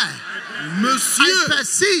 Sir, Monsieur, I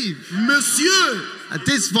perceive monsieur, at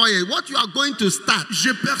this voyage, what you are going to start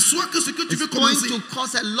je perçois que ce que tu is veux going commencer, to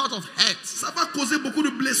cause a lot of hurt. ça va causer beaucoup de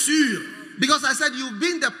blessures. Because I said, you've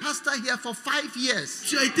been the pastor here for 5 years.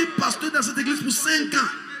 Tu as été pasteur dans cette église pour 5 ans.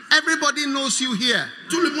 Everybody knows you here.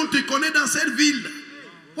 Tout le monde te connaît dans cette ville.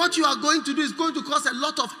 What you are going to do is going to cause a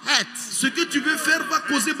lot of hurt Ce que tu veux faire va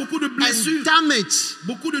causer beaucoup de blessures, and damage.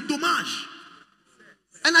 beaucoup de dommages.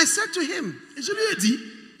 And I said to him, Et je lui ai dit,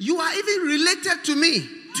 you are even related to me.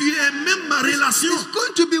 tu es même ma relation. It's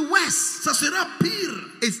going to be worse. Ça sera pire.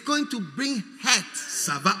 It's going to bring hurt.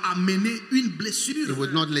 Ça va amener une He blessure.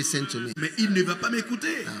 would not listen to me. Mais il ne va pas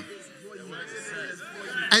m'écouter.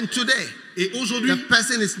 And today, Et aujourd'hui, the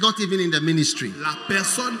person is not even in the ministry. la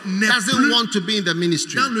personne n'est Doesn't plus want to be in the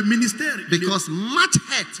ministry. dans le ministère. Because much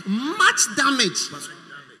hurt, much damage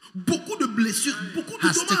Beaucoup de blessures, beaucoup de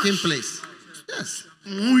has taken dommages place. Yes.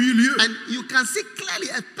 ont eu lieu. And you can see clearly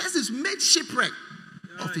a person is made shipwreck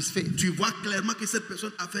of his faith. Tu vois clairement que cette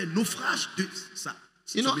personne a fait un naufrage de ça.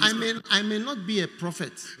 You know, I may not be a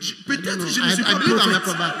prophet. Peut-être I je ne suis pas believe I'm a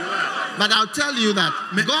prophète. prophet. But I'll tell you that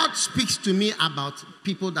God speaks to me about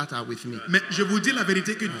people that are with me. Mais je vous dis la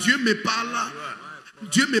vérité que Dieu me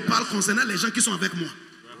parle concernant les gens qui sont avec moi.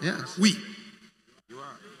 Yes. Oui.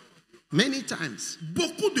 Many times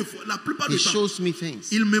Beaucoup de fois, la plupart He du temps, shows me things.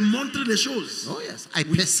 il me montre les choses. Oh yes, I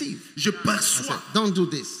perceive. Je I said, perçois. don't do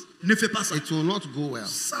this. Ne fais pas ça. It will not go well.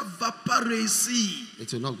 Ça va pas réussir.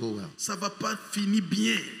 It will not go well. Ça va pas finir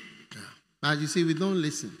bien. But you see, we don't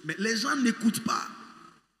listen. Mais les gens n'écoutent pas.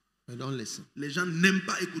 We don't listen. Les gens n'aiment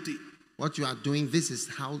pas écouter. What you are doing, this is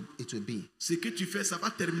how it will be. Ce que tu fais, ça va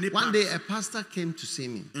terminer One par... day, a pastor came to see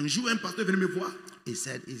me. Un jour, un pasteur est venu me voir. He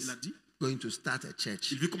said he's Il a dit, going to start a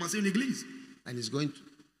church il veut commencer une église. and he's going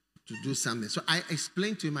to do something. So I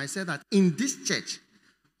explained to him, I said that in this church,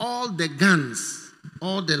 all the guns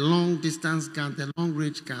all the long distance guns, the long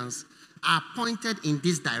range guns, are pointed in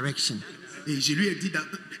this direction. Et je lui ai dit,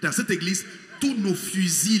 dans cette église, tous nos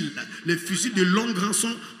fusils, les fusils de longue range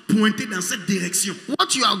sont pointés dans cette direction.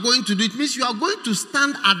 What you are going to do, it means you are going to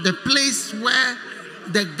stand at the place where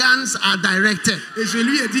the guns are directed. Et je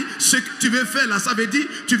lui ai dit, ce que tu veux faire là, ça veut dire,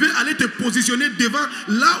 tu veux aller te positionner devant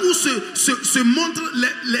là où se montrent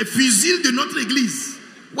les fusils de notre église.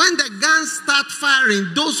 When the guns start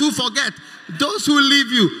firing, those who forget, those who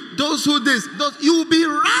leave you, those who this, you will be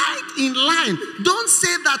right in line. Don't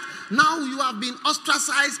say that now you have been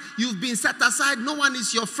ostracized, you've been set aside, no one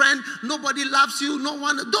is your friend, nobody loves you, no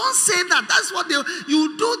one. Don't say that. That's what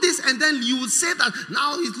you do this, and then you will say that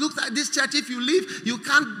now it looks like this church, if you leave, you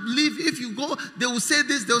can't leave. If you go, they will say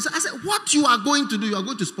this, they will say. I said, what you are going to do, you are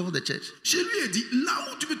going to spoil the church. Je lui ai dit, là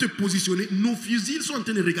où tu veux te positionner, nos fusils sont en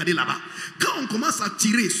train de regarder là-bas. Quand on commence à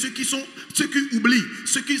tirer, ceux qui oublient,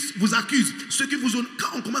 ceux qui vous accusent, ceux qui vous ont,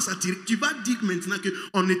 quand on commence à tirer, tu vas dire maintenant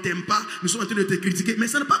qu'on ne t'aime pas, nous sommes en train de te critiquer, mais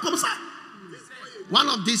ce n'est pas comme ça. One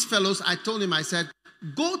of these fellows, I told him, I said,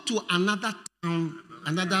 go to another town,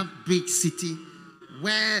 another big city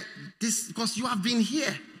where this, because you have been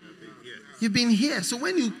here. You've been here. So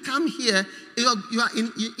when you come here, you are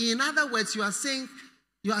in other words, you are saying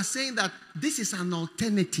that this is an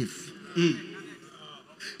alternative.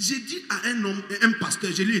 J'ai dit à un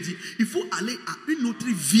pasteur, je lui ai dit, il faut aller à une autre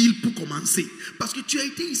ville pour commencer. Parce que tu as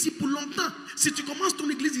été ici pour longtemps. Si tu commences ton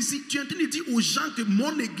église ici, tu es en train de dire aux gens que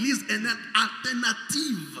mon église est une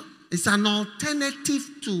alternative. It's an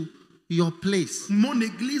alternative to your place. Mon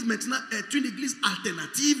église maintenant est une église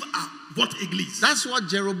alternative à votre église. That's what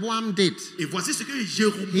Jeroboam did. Et voici ce que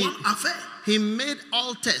Jéroboam a fait. He made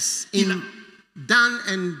altars in Dan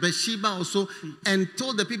and Bathsheba also, and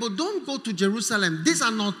told the people, don't go to Jerusalem. This is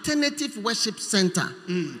an alternative worship center.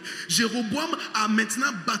 Jéroboam a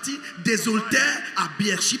maintenant bâti des altars à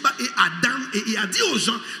Beersheba et à Dan, et il a dit aux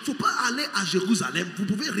gens, il ne faut pas aller à Jérusalem, vous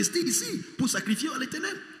pouvez rester ici pour sacrifier à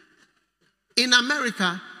l'Éternel. In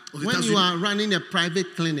America, when you are running a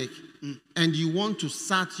private clinic and you want to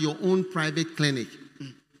start your own private clinic,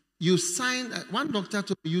 you sign, one doctor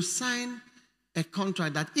told me, you sign a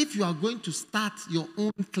contract that if you are going to start your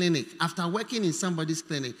own clinic after working in somebody's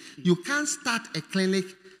clinic, you can't start a clinic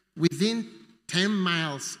within 10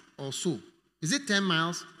 miles or so. Is it 10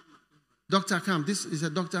 miles? Dr. Kam, this is a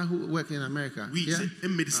doctor who works in America. Oui, yeah? C'est un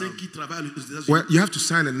médecin qui travaille aux États-Unis. Well, you have to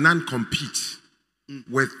sign a non-compete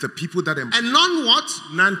with the people that employ. A non-what?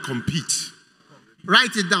 Non-compete.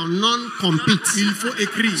 Write it down. Non-compete. Il faut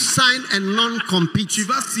écrire. Sign a non-compete. Tu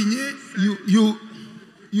vas signer.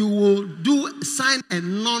 You will sign a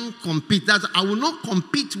non-compete. That I will not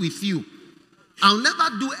compete with you. I'll never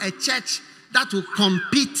do a church that will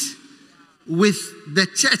compete with the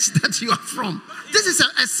church that you are from. This is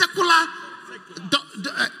a secular.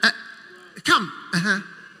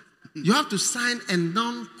 You have to sign a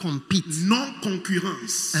non-compete.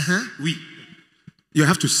 Non-concurrence. Oui. You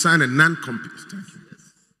have to sign a non-compete. Thank you.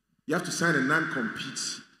 You have to sign a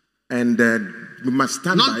non-compete. And you must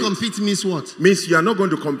stand by it. Non-compete means what? Means you are not going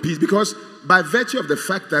to compete because by virtue of the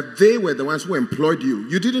fact that they were the ones who employed you,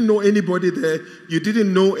 you didn't know anybody there, you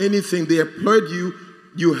didn't know anything, they employed you,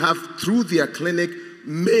 you have through their clinic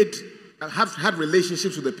have had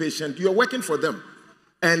relationships with the patient, you are working for them.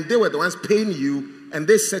 And they were the ones paying you and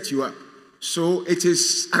they set you up. So it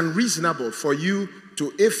is unreasonable for you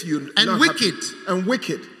to, if you wicked,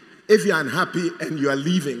 if you are unhappy and you are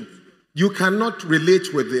leaving, you cannot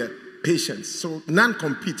relate with their patients. So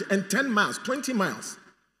non-compete and 10 miles, 20 miles,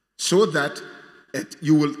 so that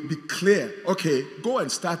you will be clear. Okay, go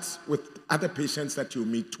and start with other patients that you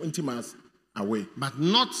meet 20 miles away. But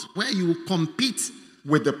not where you compete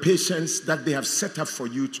with the patients that they have set up for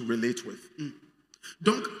you to relate with.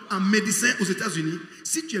 Donc, en médecin aux États-Unis,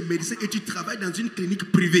 si tu es médecin et tu travailles dans une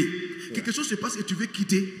clinique privée, quelque chose se passe et tu veux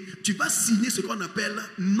quitter, tu vas signer ce qu'on appelle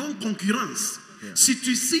non-concurrence. Si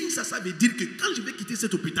tu signes ça, ça veut dire que quand je vais quitter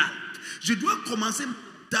cet hôpital, je dois commencer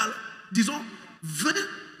dans, disons,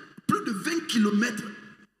 plus de 20 kilomètres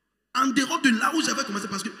en dehors de là où j'avais commencé.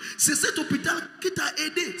 Parce que c'est cet hôpital qui t'a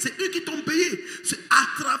aidé. C'est eux qui t'ont payé. C'est à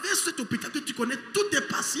travers cet hôpital que tu connais tous tes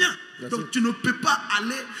patients. Donc tu ne peux pas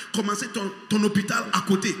aller commencer ton hôpital à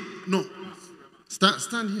côté. Non.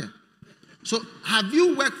 Stand here. So, have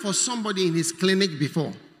you worked for somebody in his clinic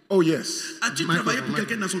before? Oh, yes. As-tu travaillé pour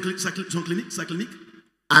quelqu'un dans sa clinique?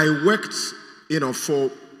 I worked,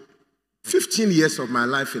 for 15 years of my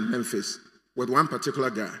life in Memphis with one particular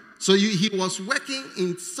guy. So he was working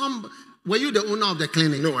in were you the owner of the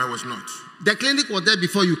clinic? No, I was not. The clinic was there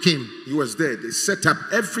before you came? He was there. They set up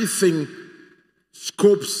everything,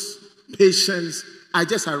 scopes, patients. I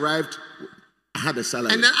just arrived I had a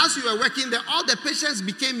salary. And then as you were working there, all the patients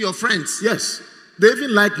became your friends. Yes. They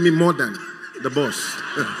even liked me more than the boss.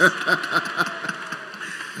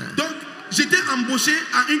 Donc, j'étais embauché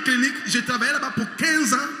à une clinique, j'ai travaillé là-bas pour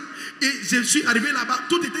 15 ans et je suis arrivé là-bas,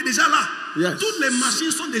 tout était déjà là. Yes. Toutes les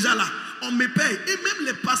machines sont déjà là. On me paye. Et même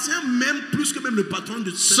les patients m'aiment plus que même le patron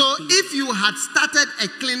de cette So clinique. if you had started a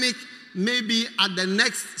clinic maybe at the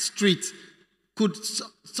next street, could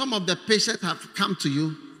some of the patients have come to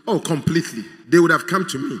you? Oh, completely. They would have come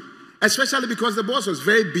to me. Especially because the boss was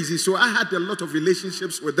very busy, so I had a lot of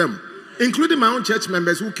relationships with them, including my own church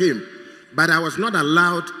members who came. But I was not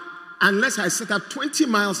allowed, unless I set up 20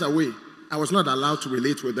 miles away, I was not allowed to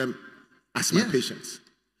relate with them as my patients.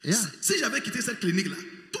 Yeah. Si j'avais quitté cette clinique-là,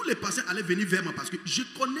 tous les patients allaient venir vers moi parce que je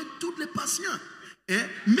connais tous les patients. Hein?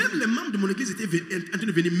 Même les membres de mon église étaient en train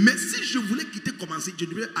de venir. Mais si je voulais quitter, commencer, je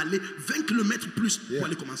devais aller 20 km plus pour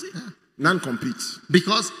aller commencer. Yeah. None competes.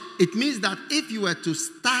 Because it means that if you were to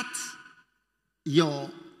start your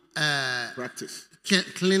Practice.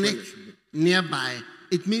 clinic nearby,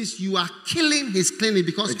 it means you are killing his clinic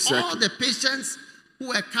because Exactly. all the patients who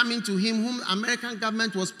were coming to him, whom American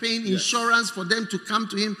government was paying insurance for them to come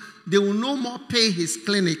to him, they will no more pay his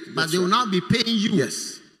clinic, but That's they will now be paying you.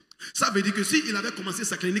 Yes. Ça veut dire que s'il avait commencé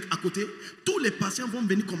sa clinique à côté, tous les patients vont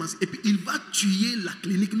venir commencer. Et puis il va tuer la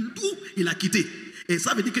clinique d'où il a quitté. Et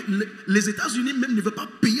ça veut dire que les États-Unis même ne veulent pas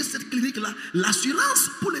payer cette clinique-là, l'assurance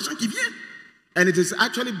pour les gens qui viennent. And it is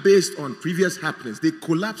actually based on previous happenings. They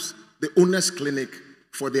collapse the owner's clinic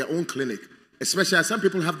for their own clinic. Especially as some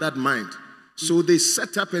people have that mind. So they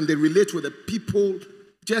set up and they relate with the people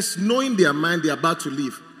just knowing their mind they're about to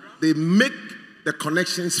leave. They make the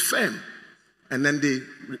connections firm and then they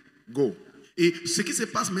go. Et ce qui se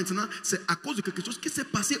passe maintenant, c'est à cause de quelque chose qui s'est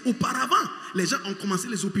passé auparavant. Les gens ont commencé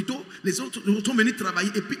les hôpitaux, les autres sont venus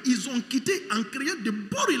travailler et puis ils ont quitté en créant de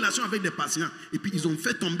bonnes relations avec des patients. Et puis ils ont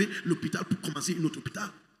fait tomber l'hôpital pour commencer un autre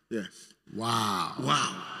hôpital. Yes. Wow. Wow.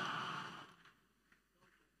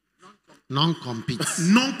 Non-compete.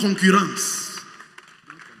 Non-concurrence.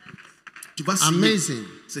 Tu vas signer. Amazing.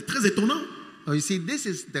 C'est très étonnant. Oh, you see, this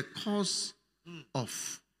is the cause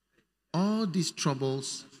of all these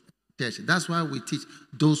troubles. That's why we teach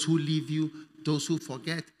those who leave you, those who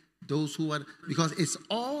forget, those who are, because it's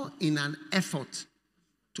all in an effort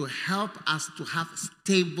to help us to have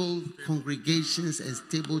stable congregations and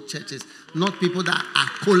stable churches, not people that are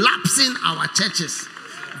collapsing our churches.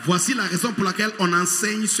 Voici la raison pour laquelle on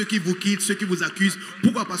enseigne ceux qui vous quittent, ceux qui vous accusent.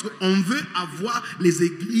 Pourquoi? Parce qu'on veut avoir les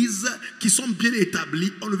églises qui sont bien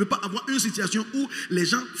établies. On ne veut pas avoir une situation où les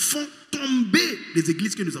gens font tomber les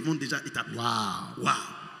églises que nous avons déjà établies. Wow. Wow.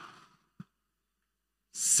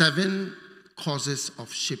 7 causes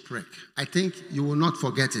of shipwreck. I think you will not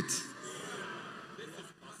forget it.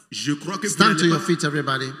 Je crois que vous Stand to n'allez your pas feet,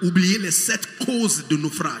 everybody. oublier les 7 causes de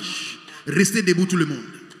naufrage. Restez debout tout le monde.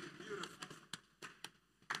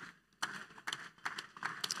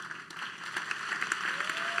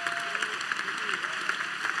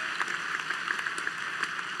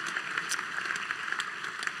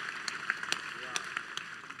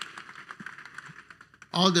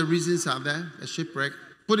 All the reasons are there, a shipwreck.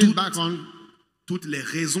 Put it back on. Toutes les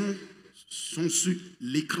raisons sont sur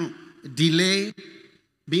l'écran. Delay,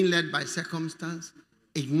 being led by circumstance,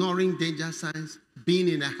 ignoring danger signs, being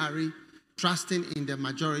in a hurry, trusting in the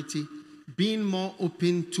majority, being more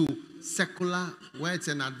open to secular words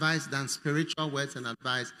and advice than spiritual words and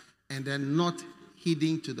advice, and then not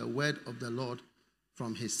heeding to the word of the Lord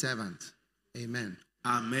from his servant. Amen.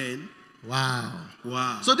 Amen. Wow.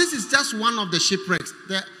 Wow. So this is just one of the shipwrecks.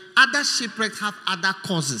 The other shipwrecks have other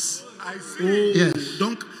causes. I see. Yes.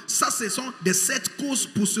 Donc, ça, ce sont des 7 causes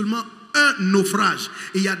pour seulement un naufrage.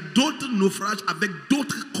 Et il y a d'autres naufrages avec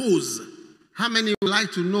d'autres causes. How many would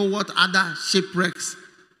like to know what other shipwrecks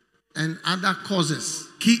and other causes?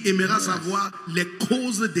 Qui aimera savoir les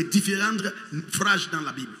causes des différents naufrages dans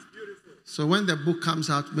la Bible? So when the book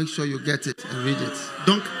comes out, make sure you get it and read it.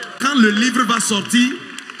 Donc, quand le livre va sortir,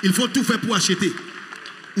 il faut tout faire pour acheter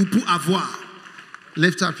ou pour avoir.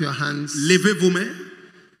 Lift up your hands. Levez vos mains.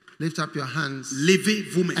 Lift up your hands. Levez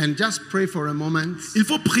vos mains. And just pray for a moment. Il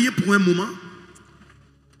faut prier pour un moment.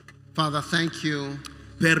 Father, thank you.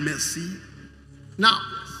 Père, merci. Now,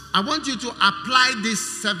 I want you to apply these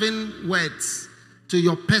 7 words to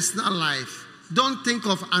your personal life. Don't think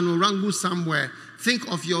of an orangu somewhere. Think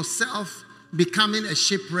of yourself becoming a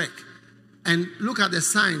shipwreck. And look at the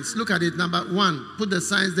signs. Look at it. Number 1. Put the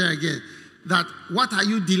signs there again. That what are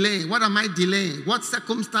you delaying? What am I delaying? What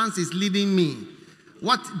circumstance is leading me?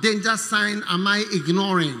 What danger sign am I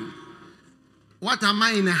ignoring? What am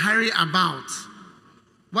I in a hurry about?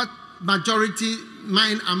 What majority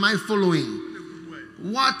mind am I following?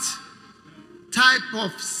 what type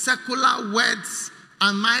of secular words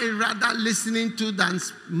am I rather listening to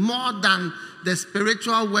more than the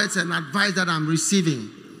spiritual words and advice that I'm receiving?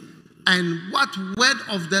 And what word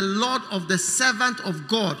of the Lord, of the servant of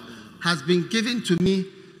God, has been given to me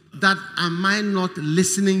that am I not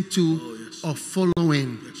listening to or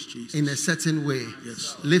following in a certain way?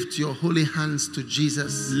 Lift your holy hands to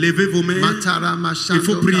Jesus. Levez vos mains. Il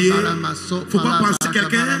faut prier. Il ne faut pas penser à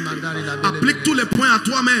quelqu'un. Applique tous les points à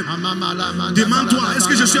toi-même. Demande-toi, est-ce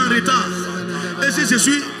que je suis en retard? Est-ce que je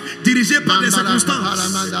suis dirigé par des circonstances?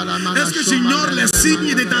 Est-ce que j'ignore les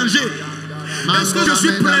signes de danger? Est-ce que je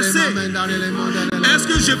suis pressé? Est-ce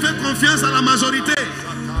que je fais confiance à la majorité?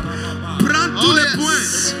 Prends tous les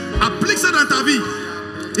points. Applique ça dans ta vie.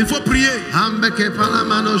 Il faut prier. Au nom de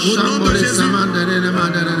Jésus.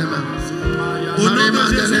 Au nom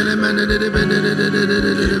de Jésus.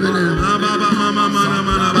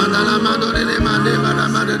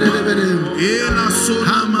 Et la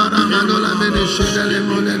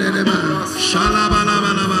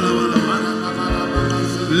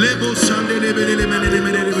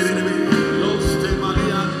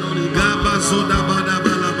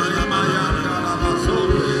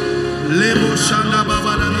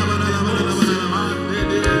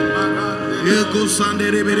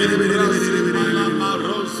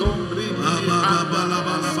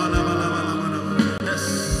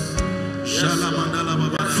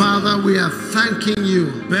Father, we are thanking you.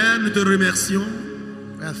 Père, nous te remercions.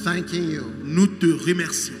 We are thanking you. Nous te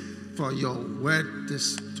remercions for your word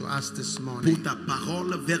to us this morning. Pour ta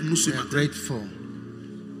parole vers nous ce We are matin. grateful.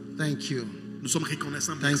 Thank you. Nous sommes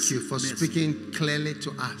reconnaissants. Thank you for speaking clearly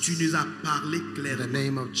to Tu us. nous as parlé In the clairement.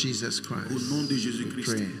 name of Jesus Christ. Au nom de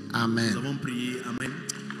Jésus-Christ. Pray. Nous Amen. avons prié. Amen.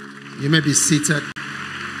 You may be seated.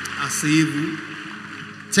 Asseyez-vous.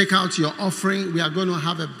 Take out your offering. We are going to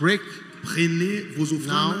have a break. Prenez vos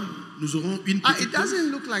offrandes. Now. Nous aurons une petite It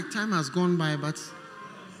doesn't look like time has gone by, but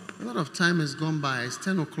a lot of time has gone by. It's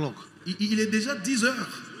 10 o'clock. Il est déjà 10 heures.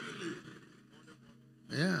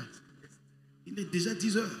 Yeah. Il est déjà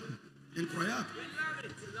 10 heures. Incroyable.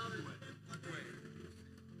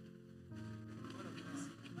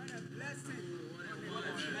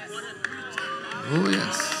 Oh,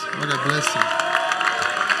 yes. What a blessing.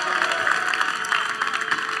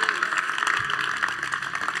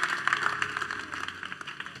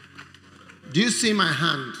 Do you see my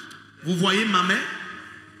hand? Vous voyez ma main?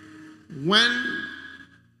 When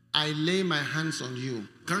I lay my hands on you,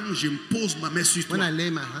 Quand je pose ma main sur toi, when I lay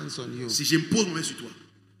my hands on you, si je pose ma main sur toi,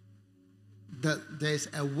 there's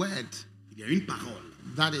a word il y a une parole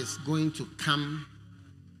that is going to come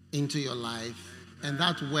into your life, and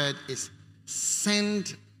that word is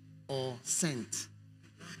send or sent.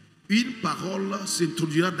 Une parole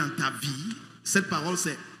s'introduira dans ta vie. Cette parole,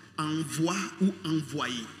 c'est envoi ou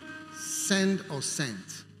envoyer. Send or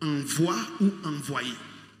sent. Envoi ou envoyer.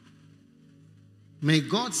 May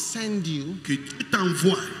God send you. Que Dieu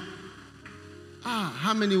t'envoie.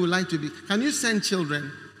 How many would like to be? Can you send children?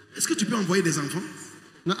 Est-ce que tu peux envoyer des enfants?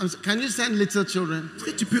 No, can you send little children? Est-ce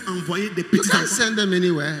que tu peux envoyer des You petits can't enfants? send them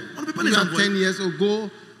anywhere. On ne peut pas You les have envoyer. 10 years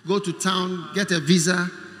old, go to town, get a visa,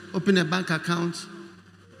 open a bank account.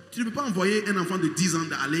 Tu ne peux pas envoyer un enfant de 10 ans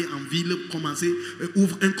d'aller en ville, commencer,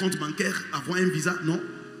 ouvre un compte bancaire, avoir un visa. Non.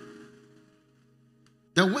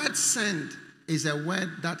 The word send is a word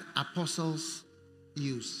that apostles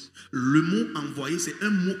use. Le mot envoyer, c'est un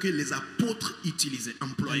mot que les apôtres utilisaient, And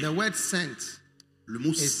employaient. the word sent Le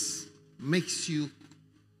mot, makes you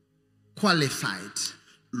qualified.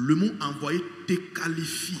 le mot envoyer te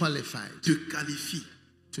qualifie. Qualified Te qualifie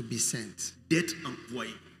to be sent. d'être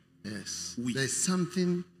envoyé. Yes. Oui. There's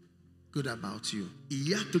something good about you. Il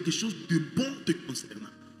y a quelque chose de bon te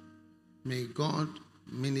concernant. May God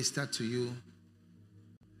minister to you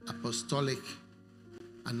apostolic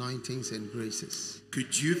anointings and graces. Que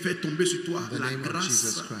Dieu fait tomber sur toi In the la name of grâce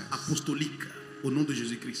Jesus Christ. apostolique au nom de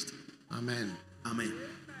Jésus-Christ. Amen. Amen.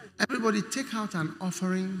 Everybody take out an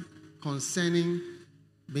offering concerning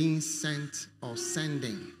being sent or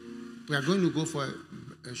sending. We are going to go for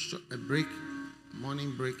a break,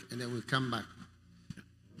 morning break, and then we'll come back.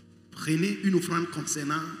 Prenez une offrande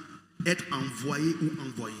concernant être envoyé ou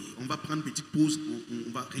envoyé. On va prendre une petite pause,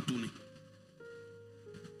 on va retourner.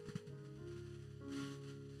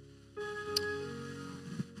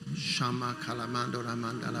 Shama kalamando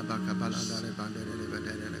ramanda la baka baladare bandere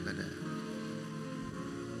bedere bedere.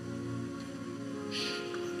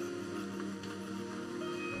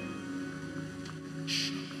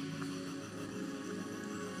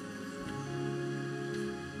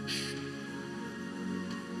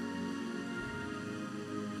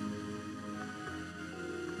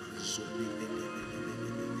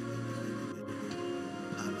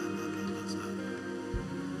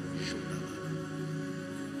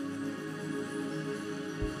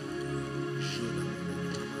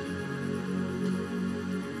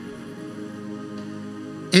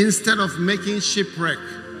 Instead of making shipwreck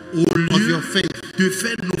Au of lieu your faith, de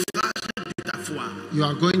faire naufrage de ta foi, you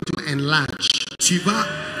are going to enlarge. tu vas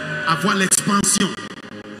avoir l'expansion.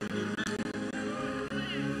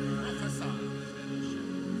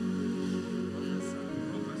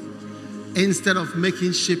 Instead of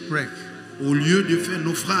making shipwreck, Au lieu de faire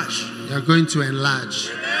naufrage, you are going to enlarge.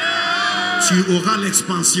 tu auras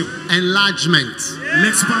l'expansion. Enlargement.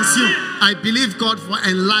 L'expansion. I believe God for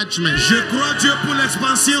enlargement. Je crois Dieu pour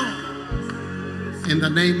l'expansion. In the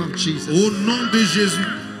name of Jesus. Au nom de Jésus.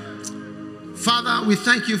 Father, we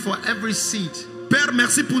thank you for every seed Père,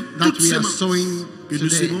 merci pour that toutes we ces are semences sowing que nous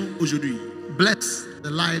today. semons aujourd'hui. Bless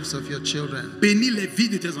the lives of your children Bénis les vies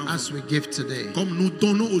de tes enfants as we give today. comme nous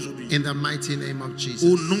donnons aujourd'hui. In the mighty name of Au Jesus.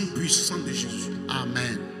 nom puissant de Jésus.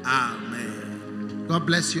 Amen. Amen. God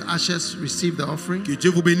bless you. Ushers, receive the offering. Que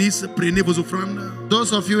Dieu vous bénisse. Prenez vos offrandes.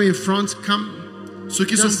 Those of you in front, come. Ceux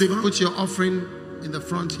qui sont Just devant, put your offering in the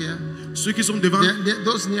front here. ceux qui sont devant,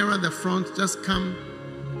 Those nearer the front, just come.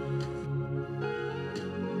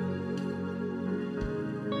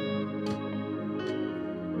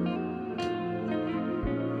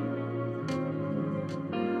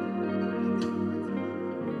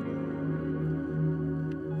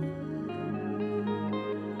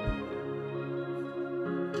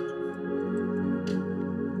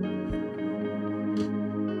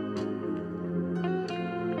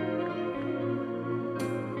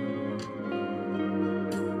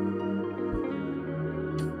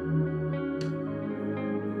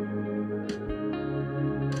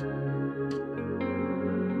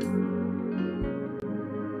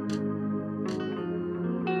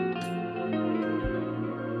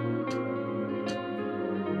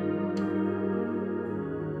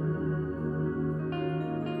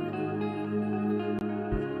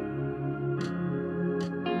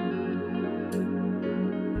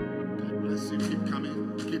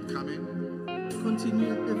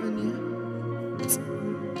 Continuez de venir.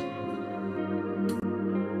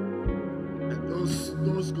 And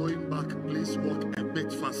those going back, please walk a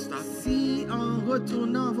bit faster. Si en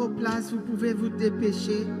retournant à vos places, vous pouvez vous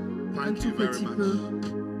dépêcher un Thank tout you very petit much. peu.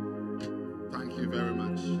 Thank you very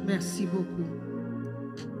much. Merci beaucoup.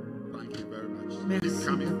 Thank you very much. Merci Keep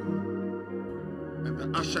coming. beaucoup. And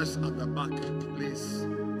the ushers at the back, please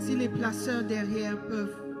Si les placeurs derrière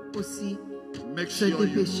peuvent aussi make se sure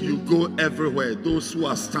dépêcher. you go everywhere. Those who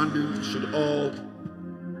are standing should all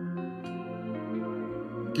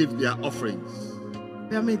give their offerings.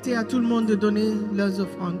 Permettez à tout le monde de donner leurs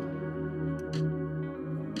offrandes.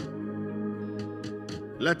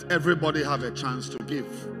 Let everybody have a chance to give.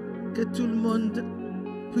 Que tout le monde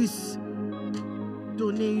puisse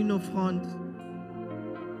donner une offrande.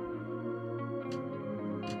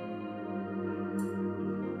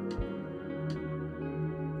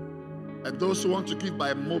 And those who want to give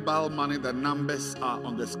by mobile money, the numbers are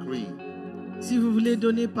on the screen. Si vous voulez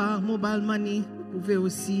donner par mobile money, vous pouvez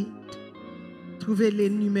aussi trouver les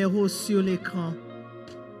numéros sur l'écran.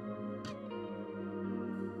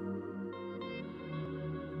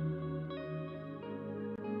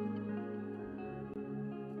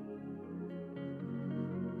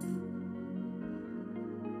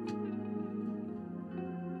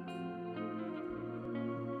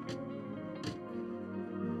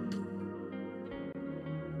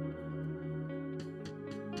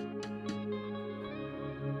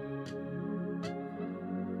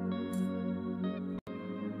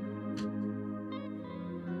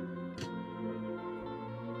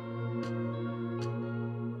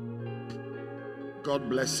 God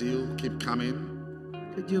bless you. Keep coming.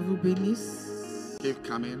 Que Dieu vous bénisse. Keep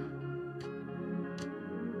coming.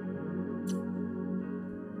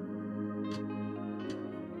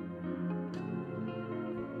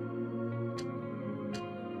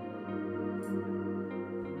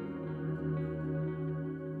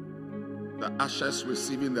 The ushers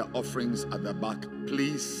receiving the offerings at the back,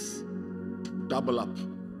 please double up.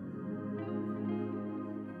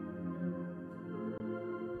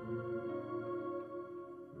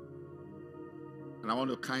 And I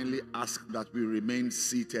want to kindly ask that we remain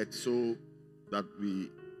seated so that we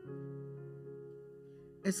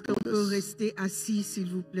Est-ce qu'on peut rester assis, s'il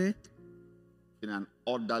vous plaît? in an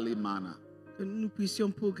orderly manner, Que nous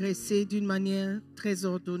puissions progresser d'une manière très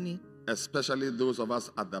ordonnée. especially those of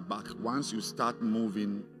us at the back. Once you start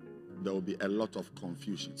moving, there will be a lot of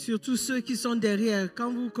confusion. Surtout ceux qui sont derrière.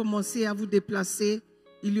 Quand vous commencez à vous déplacer,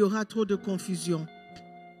 il y aura trop de confusion.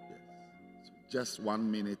 Just 1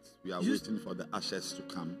 minute, we are Just- waiting for the ushers to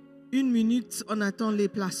come. Une minute, on attend les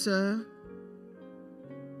placeurs.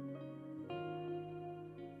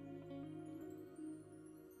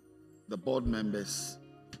 The board members,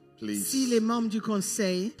 please. Si les membres du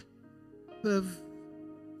conseil peuvent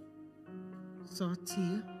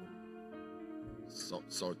sortir.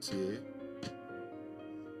 Sortir.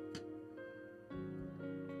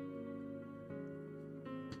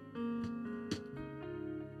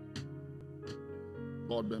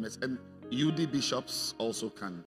 Board members and UD bishops also can